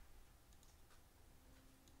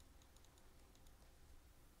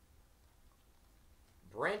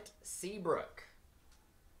 Brent Seabrook.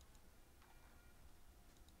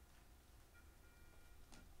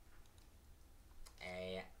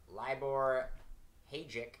 A Libor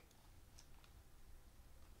Hajic.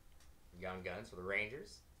 Young Guns for the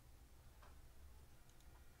Rangers.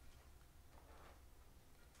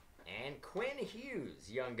 And Quinn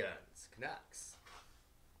Hughes, Young Guns, Canucks.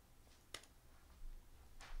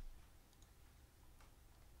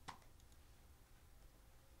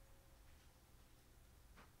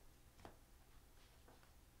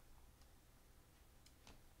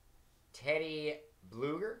 Teddy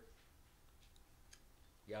Bluger,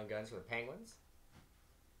 Young Guns for the Penguins.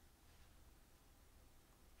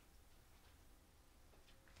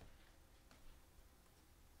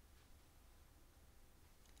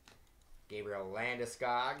 Gabriel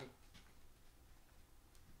Landeskog.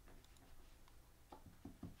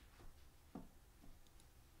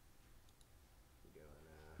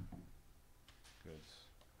 Goods.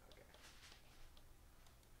 Okay.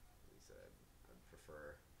 He said I'd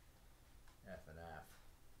prefer F and F.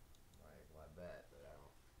 Like, well, I bet, but I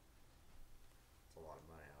don't. It's a lot of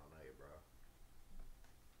money. I don't know you, bro.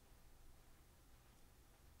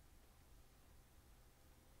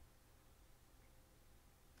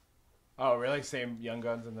 Oh, really? Same Young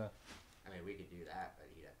Guns in the... I mean, we could do that, but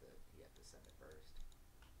he'd have to send it first.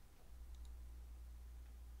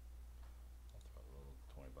 I'll throw a little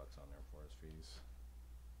 $20 on there for his fees.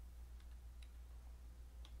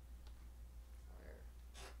 Oh, here.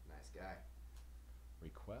 Nice guy.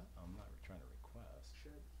 Request? I'm not trying to request.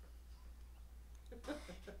 Shit.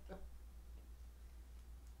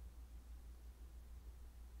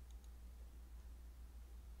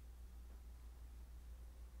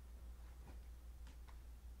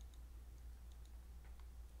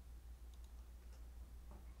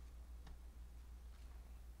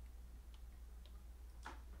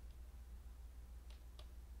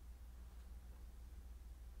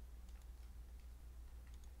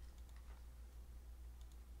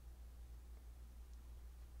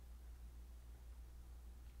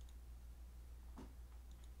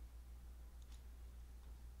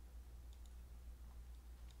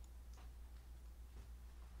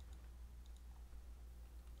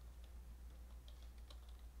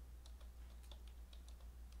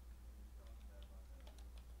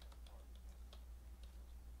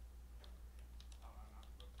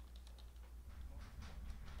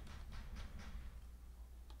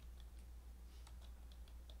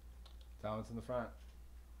 Talent's in the front.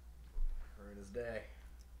 Current as day.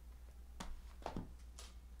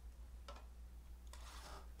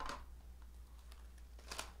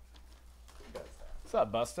 Who does that? What's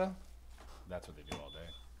up, Busta? That's what they do all day.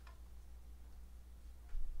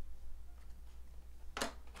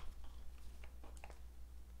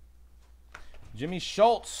 Jimmy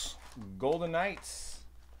Schultz, Golden Knights.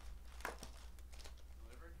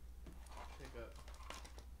 Delivered? Pick up.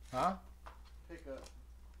 Huh? Pick up.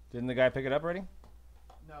 Didn't the guy pick it up already?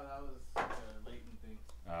 No, that was a latent thing.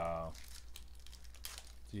 Oh.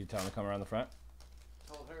 Did you tell him to come around the front?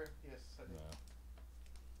 Told her, yes, I did. No.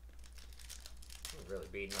 He's really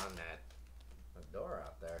beating on that door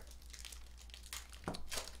out there.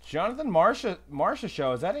 Jonathan Marsha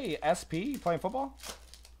show. Is that a SP playing football?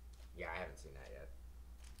 Yeah, I haven't seen that yet.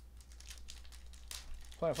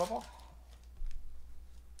 Playing football?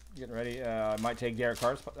 Getting ready. Might take Derek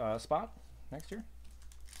Carr's spot next year.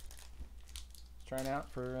 Trying out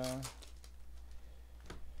for.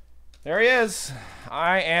 There he is.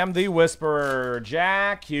 I am the Whisperer.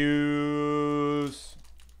 Jack Hughes.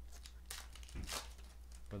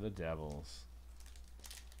 For the Devils.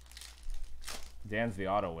 Dan's the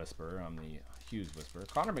Auto Whisperer. I'm the Hughes Whisperer.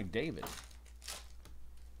 Connor McDavid.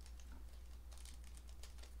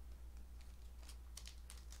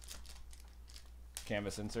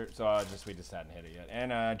 Canvas insert. So we just hadn't hit it yet.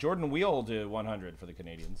 And Jordan Wheel to 100 for the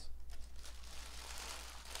Canadians.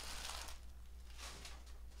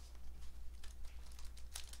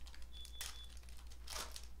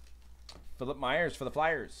 Philip Myers for the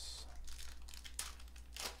Flyers.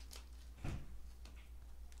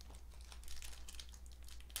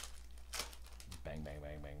 Bang, bang,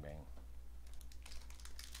 bang, bang, bang.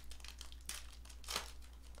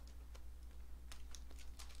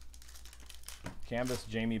 Canvas,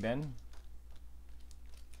 Jamie Benn.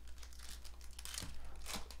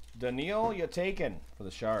 Daniil Yatakin for the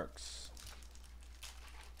Sharks.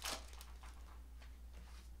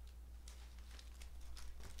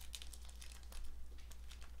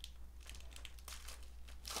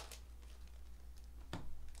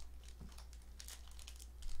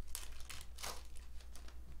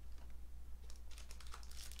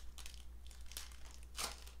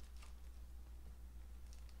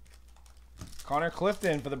 Connor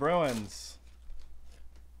Clifton for the Bruins.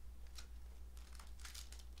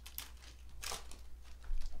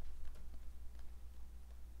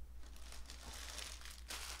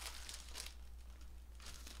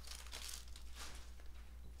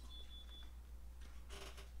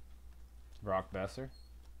 Brock Besser.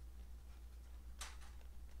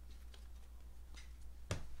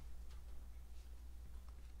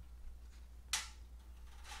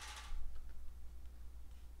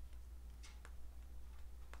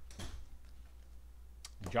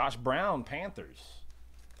 Josh Brown, Panthers.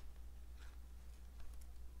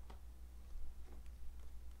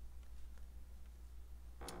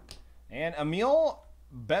 And Emil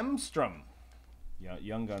Bemstrom,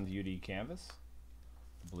 Young Guns UD canvas.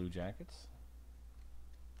 Blue Jackets.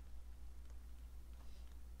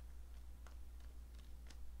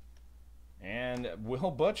 And Will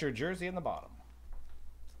Butcher, jersey in the bottom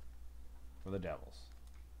for the Devils.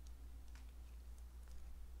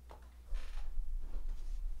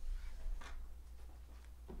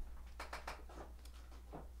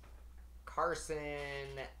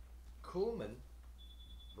 Carson Kuhlman,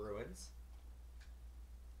 Bruins.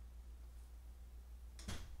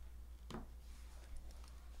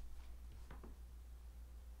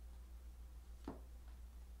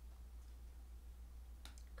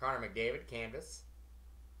 Connor McDavid, canvas.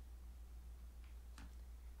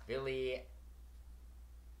 Billy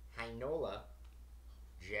Heinola,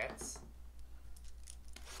 Jets.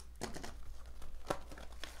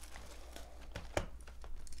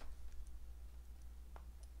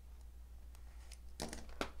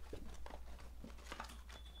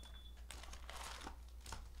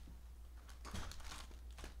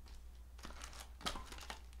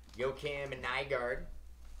 Joakim Nygaard.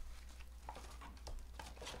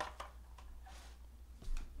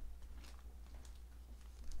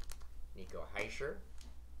 Nico Heischer.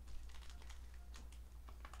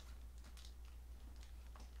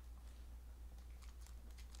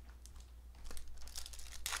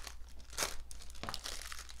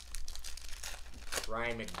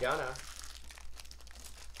 Ryan McDonough,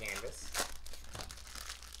 canvas.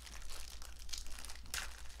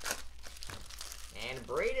 And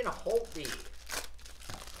Braden Holtby,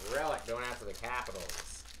 relic going out to the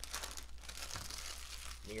Capitals.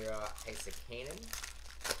 Mira Heiskanen,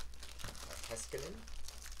 Heiskanen.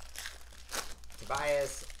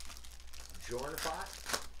 Tobias Jornfot.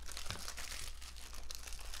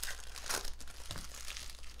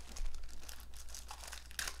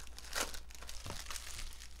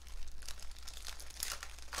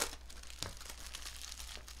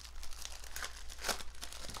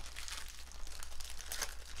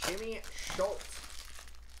 Jimmy Schultz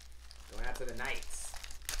going out to the Knights.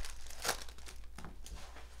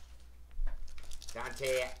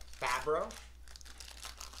 Dante Fabro,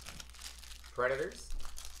 Predators.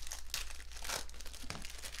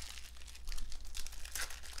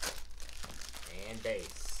 And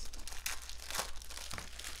base.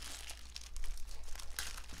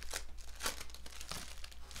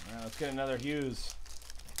 All right, let's get another Hughes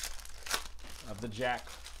of the Jack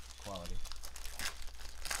quality.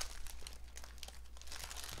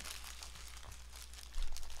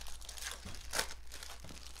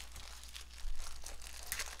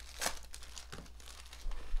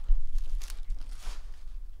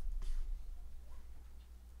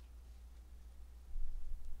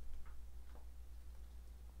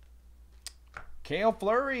 Cale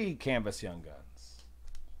Fleury, canvas Young Guns.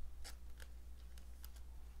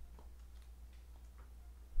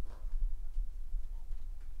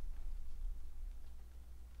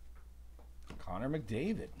 Connor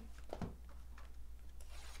McDavid.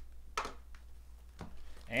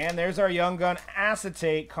 And there's our Young Gun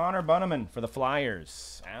acetate, Connor Bunnaman for the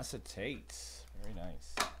Flyers. Acetate. Very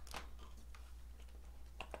nice.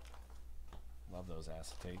 Love those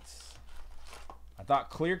acetates. I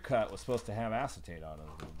thought Clear Cut was supposed to have acetate on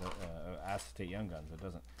it, acetate Young Guns. It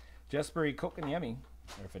doesn't. Jesperi Kotkaniemi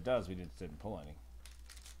Or if it does, we just didn't pull any.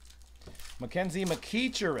 Mackenzie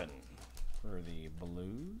McEachern for the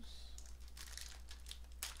Blues.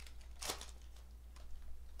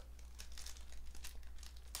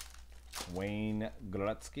 Wayne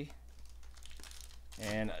Gretzky.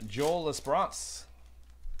 And Joel Esperance.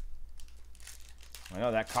 I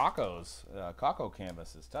know that Kakko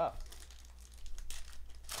canvas is tough.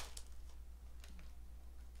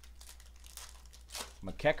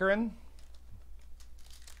 McEachern.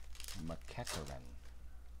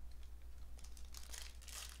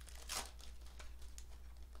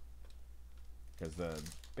 Because the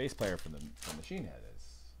bass player from the Machine Head is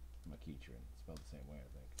McEachern. Spelled the same way, I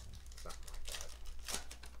think. Something like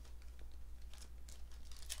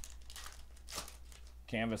that.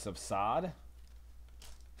 Canvas of Sod.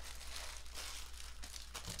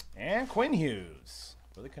 And Quinn Hughes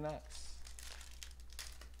for the Canucks.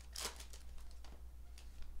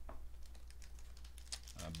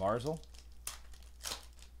 Barzal.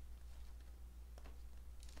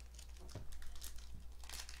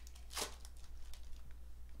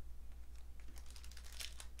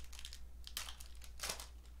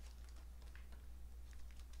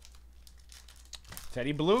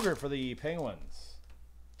 Teddy Bluger for the Penguins.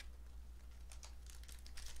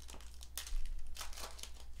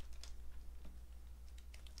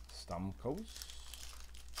 Stamkos.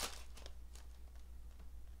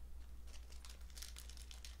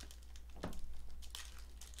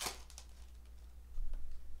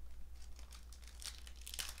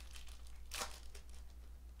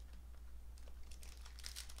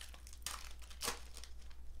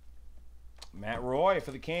 Matt Roy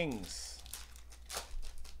for the Kings.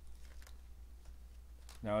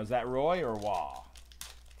 Now, is that Roy or Wah?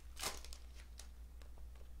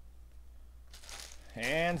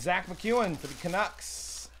 And Zach McEwen for the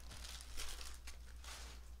Canucks.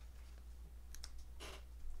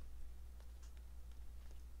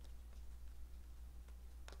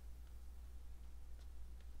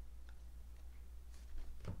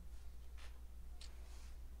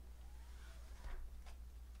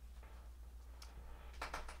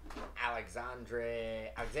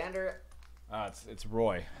 Alexander. It's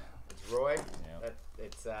Roy. It's Roy. Yeah.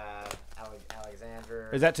 It's Alexander.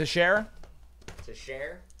 Is that to share? To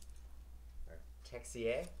share. Or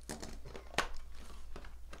Texier.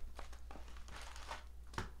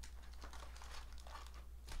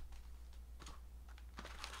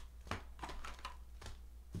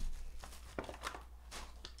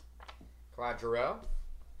 Claude Giroux.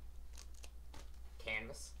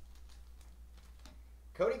 Canvas.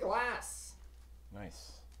 Cody Glass.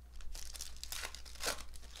 Nice.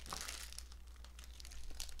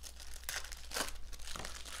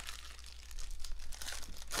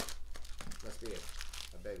 Must be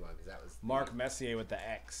a big one because that was Mark Messier with the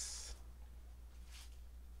X.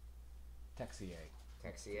 Texier.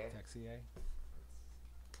 Texier. Texier.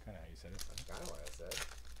 Kind of how you said it. That's kind of what I said.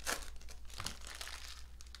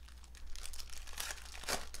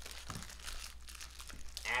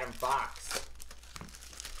 Adam Fox.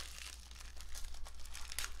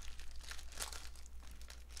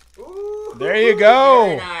 Ooh, There you go.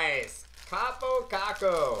 Very nice. Capo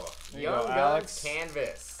Caco. There you Young go, Guns Alex.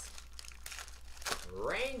 Canvas.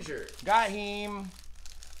 Rangers. Got him.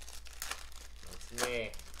 That's me.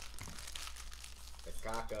 The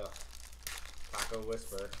Caco. Caco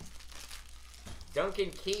Whisper. Duncan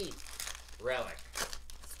Keith. Relic.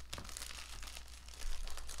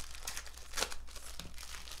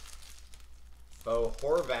 Bo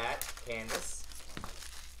Horvat. Canvas.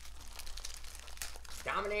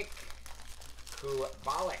 Dominic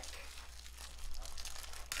Kubalik.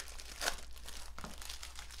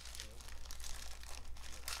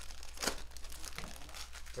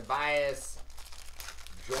 Tobias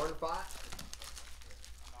Jornfot.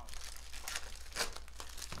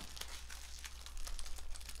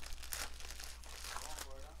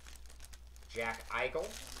 Jack Eichel.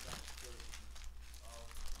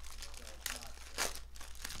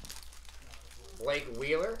 Blake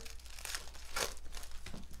Wheeler.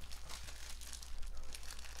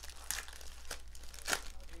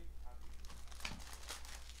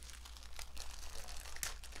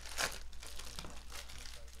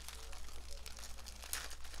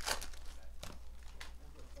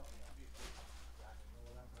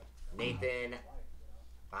 Nathan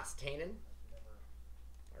Bastianen.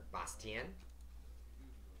 Or Bastien.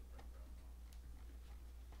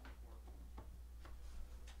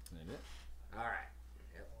 That it? All right.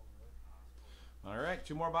 Yep. All right,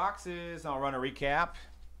 2 more boxes. I'll run a recap.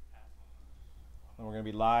 And we're going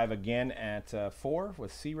to be live again at 4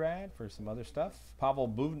 with C-Rad for some other stuff. Pavel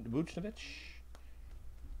Buchnevich.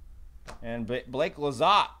 And Blake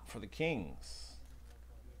Lizotte for the Kings.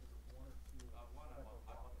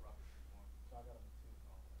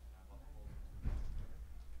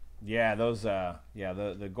 Yeah, those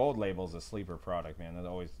the gold label's a sleeper product, man. That's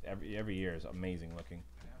always every year is amazing looking.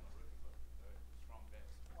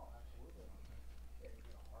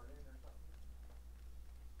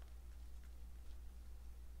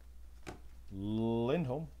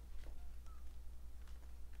 Lindholm.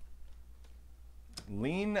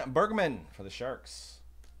 Lean Bergman for the Sharks.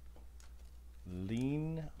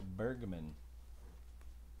 Lean Bergman.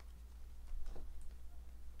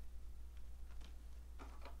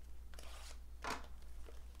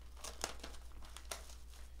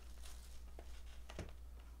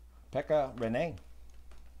 Pekka Rinne.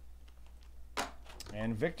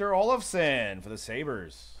 And Victor Olofsson for the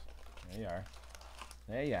Sabres. There you are.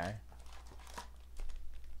 There you are.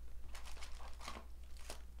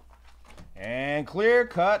 And Clear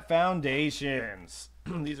Cut Foundations.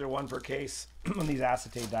 These are one per case. These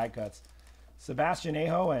acetate die cuts. Sebastian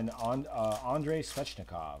Aho and Andrei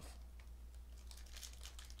Svechnikov.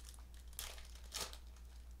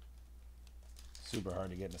 Super hard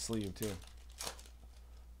to get in the sleeve, too.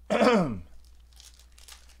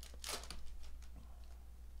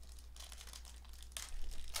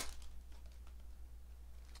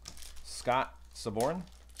 Scott Saborn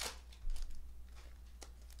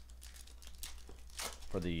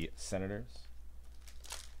for the Senators.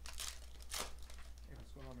 Hey,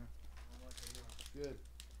 what's going on, man? Good.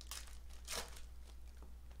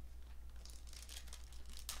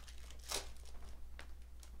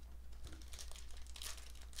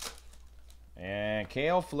 And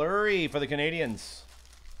Cale Fleury for the Canadians.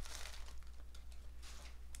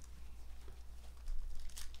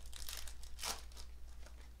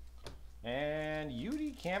 And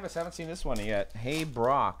UD Canvas, haven't seen this one yet. Hey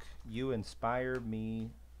Brock, you inspired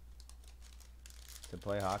me to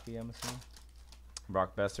play hockey, I'm assuming.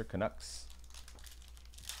 Brock Besser, Canucks.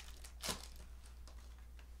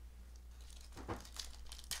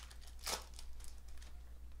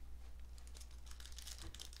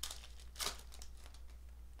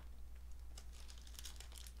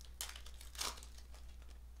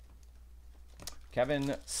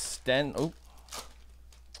 Kevin Stenlund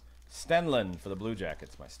for the Blue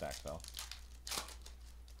Jackets. My stack fell.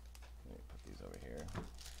 Let me put these over here.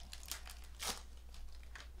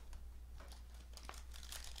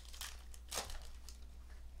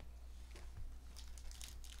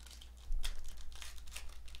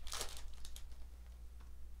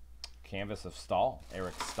 Canvas of Stahl.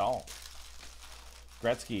 Eric Stahl.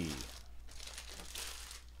 Gretzky.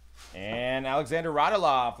 And Alexander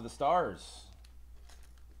Radulov for the Stars.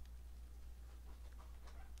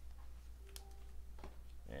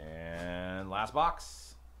 And last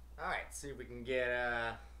box. All right, see if we can get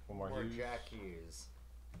One more Hughes. Jack Hughes.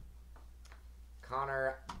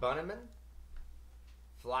 Connor Bunneman.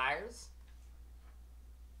 Flyers.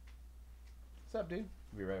 What's up, dude?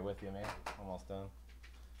 Be right with you, man. Almost done.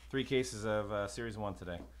 3 cases of Series 1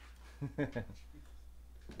 today.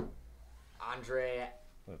 Andre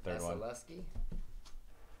The third one. Vasilevsky.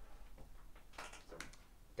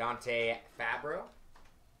 Dante Fabro.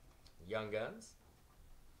 Young Guns.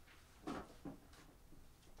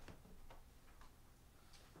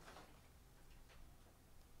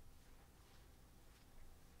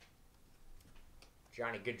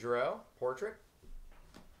 Johnny Gaudreau, portrait.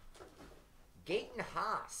 Gaten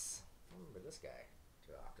Haas. I don't remember this guy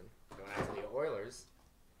too often. Going out to the Oilers.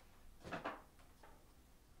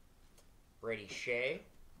 Brady Shea.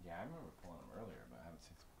 Yeah, I remember pulling them earlier, but I haven't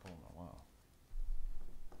seen them pull them in a while.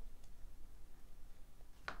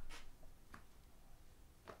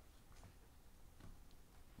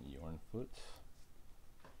 Yornfoot.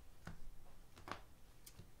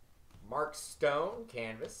 Mark Stone,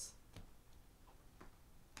 canvas.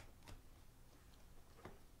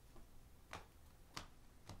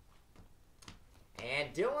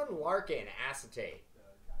 And Dylan Larkin, acetate.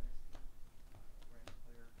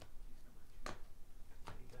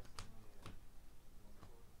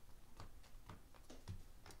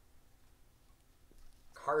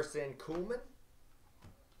 Carson Kuhlman.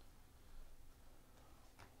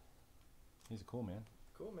 He's a cool man.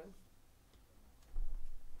 Kuhlman.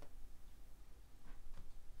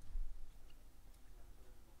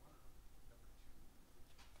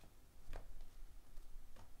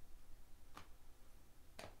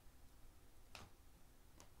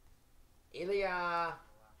 Ilya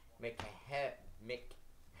Mikheyev, maybe.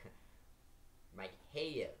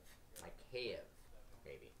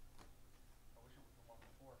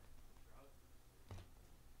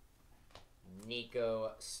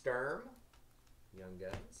 Nico Sturm, Young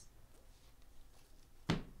Guns.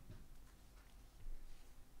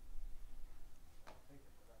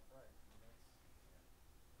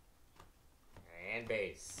 And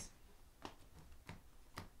base.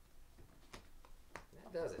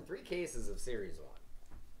 That does it. 3 cases of Series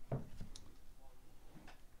 1.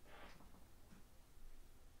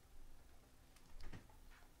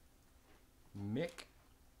 Mick.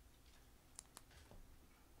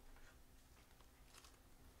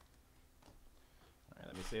 All right,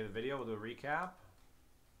 let me save the video. We'll do a recap.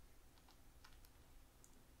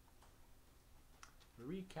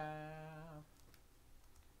 Recap.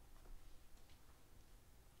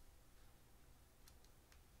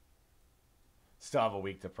 Still have a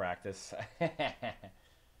week to practice. Young Guns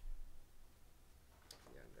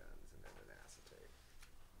and then an acetate.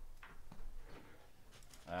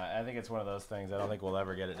 I think it's one of those things. I don't think we'll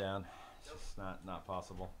ever get it down. It's just not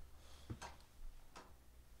possible.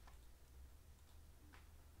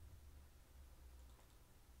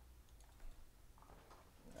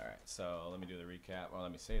 All right, so let me do the recap. Well,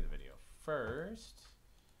 let me save the video first.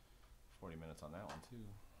 40 minutes on that one too.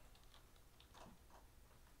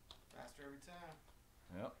 Faster every time.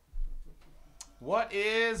 Yep. What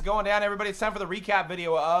is going down, everybody? It's time for the recap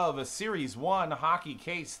video of Series 1 Hockey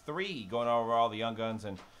Case 3, going over all the Young Guns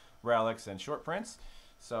and relics and short prints.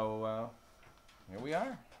 So, here we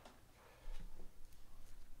are.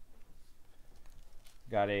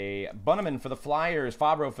 Got a Bunneman for the Flyers,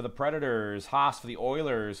 Fabro for the Predators, Haas for the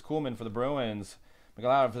Oilers, Kuhlman for the Bruins,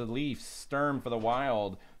 McLeod for the Leafs, Sturm for the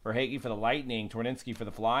Wild, Verhaeghe for the Lightning, Torninsky for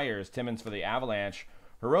the Flyers, Timmins for the Avalanche,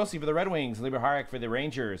 Hirose for the Red Wings, Lieberharek for the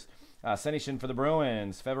Rangers, Senishin for the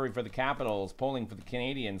Bruins, February for the Capitals, Poling for the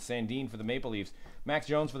Canadiens, Sandin for the Maple Leafs, Max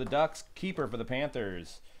Jones for the Ducks, Keeper for the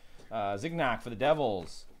Panthers, Zignak for the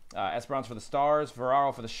Devils, Esperance for the Stars,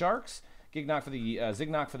 Ferraro for the Sharks, Gignac for the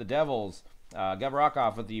Zignak for the Devils,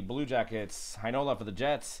 Gavrikov for the Blue Jackets, Heinola for the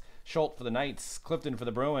Jets, Schultz for the Knights, Clifton for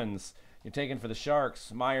the Bruins, You're taken for the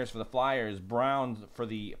Sharks, Myers for the Flyers, Brown for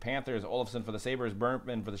the Panthers, Olofsson for the Sabres,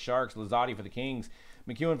 Berntman for the Sharks, Lizotti for the Kings,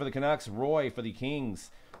 McEwen for the Canucks, Roy for the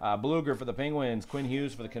Kings, Bluger for the Penguins, Quinn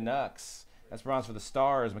Hughes for the Canucks, Esperance for the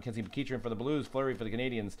Stars, Mackenzie McEachern for the Blues, Fleury for the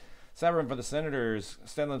Canadiens, Severin for the Senators,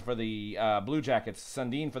 Stenlund for the Blue Jackets,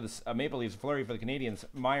 Sundin for the Maple Leafs, Fleury for the Canadiens,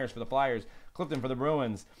 Myers for the Flyers, Clifton for the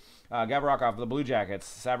Bruins, Gavrikov for the Blue Jackets,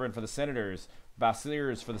 Severin for the Senators,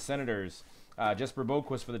 Basirs for the Senators, Jesper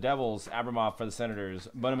Boquist for the Devils, Abramov for the Senators,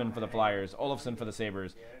 Bunneman for the Flyers, Olofsson for the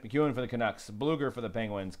Sabres, McEwen for the Canucks, Bluger for the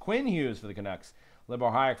Penguins, Quinn Hughes for the Canucks,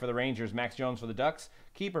 Libor Hayek for the Rangers, Max Jones for the Ducks,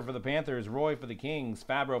 Keeper for the Panthers, Roy for the Kings,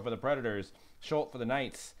 Fabro for the Predators, Schultz for the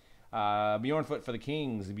Knights, Bjornfoot for the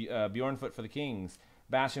Kings, Bjornfoot for the Kings,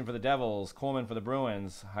 Bastian for the Devils, Coleman for the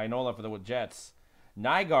Bruins, Heinola for the Jets,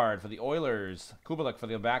 Nygaard for the Oilers, Kubalik for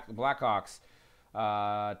the Blackhawks,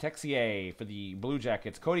 Texier for the Blue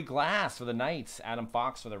Jackets, Cody Glass for the Knights, Adam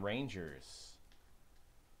Fox for the Rangers.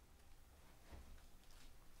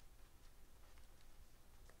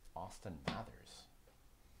 Austin Mathers.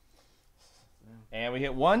 And we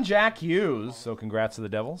hit one Jack Hughes, so congrats to the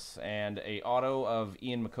Devils, and a auto of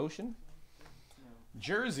Ian McCoshen.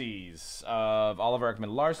 Jerseys of Oliver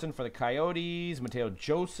Ekman-Larsson for the Coyotes, Mateo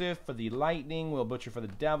Joseph for the Lightning, Will Butcher for the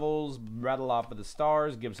Devils, Radeloff for the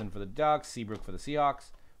Stars, Gibson for the Ducks, Seabrook for the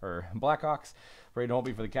Seahawks, or Blackhawks, Braden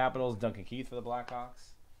Holtby for the Capitals, Duncan Keith for the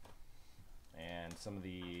Blackhawks, and some of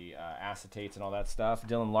the acetates and all that stuff.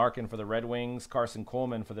 Dylan Larkin for the Red Wings, Carson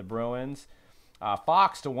Coleman for the Bruins,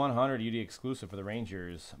 Fox to 100 UD exclusive for the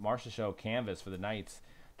Rangers, Marcia Show Canvas for the Knights,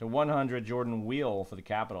 to 100 Jordan Wheel for the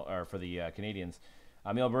Canadiens.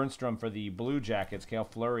 Emil Bernstrom for the Blue Jackets, Cale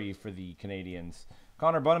Fleury for the Canadiens,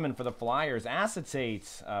 Connor Bunneman for the Flyers,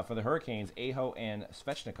 acetates for the Hurricanes, Aho and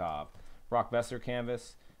Svechnikov, Brock Besser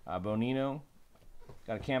canvas, Bonino,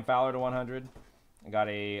 got a Cam Fowler to 100, got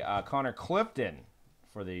a Connor Clifton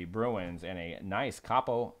for the Bruins, and a nice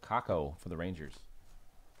Capo Caco for the Rangers.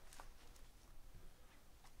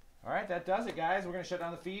 All right, that does it, guys. We're going to shut down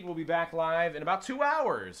the feed. We'll be back live in about 2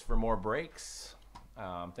 hours for more breaks.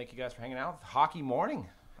 Thank you guys for hanging out. Hockey morning.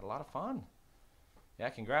 Had a lot of fun. Yeah,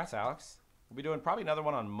 congrats, Alex. We'll be doing probably another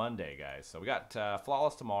one on Monday, guys. So we got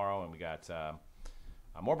Flawless tomorrow, and we got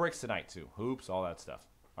more breaks tonight, too. Hoops, all that stuff.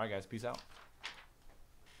 All right, guys. Peace out.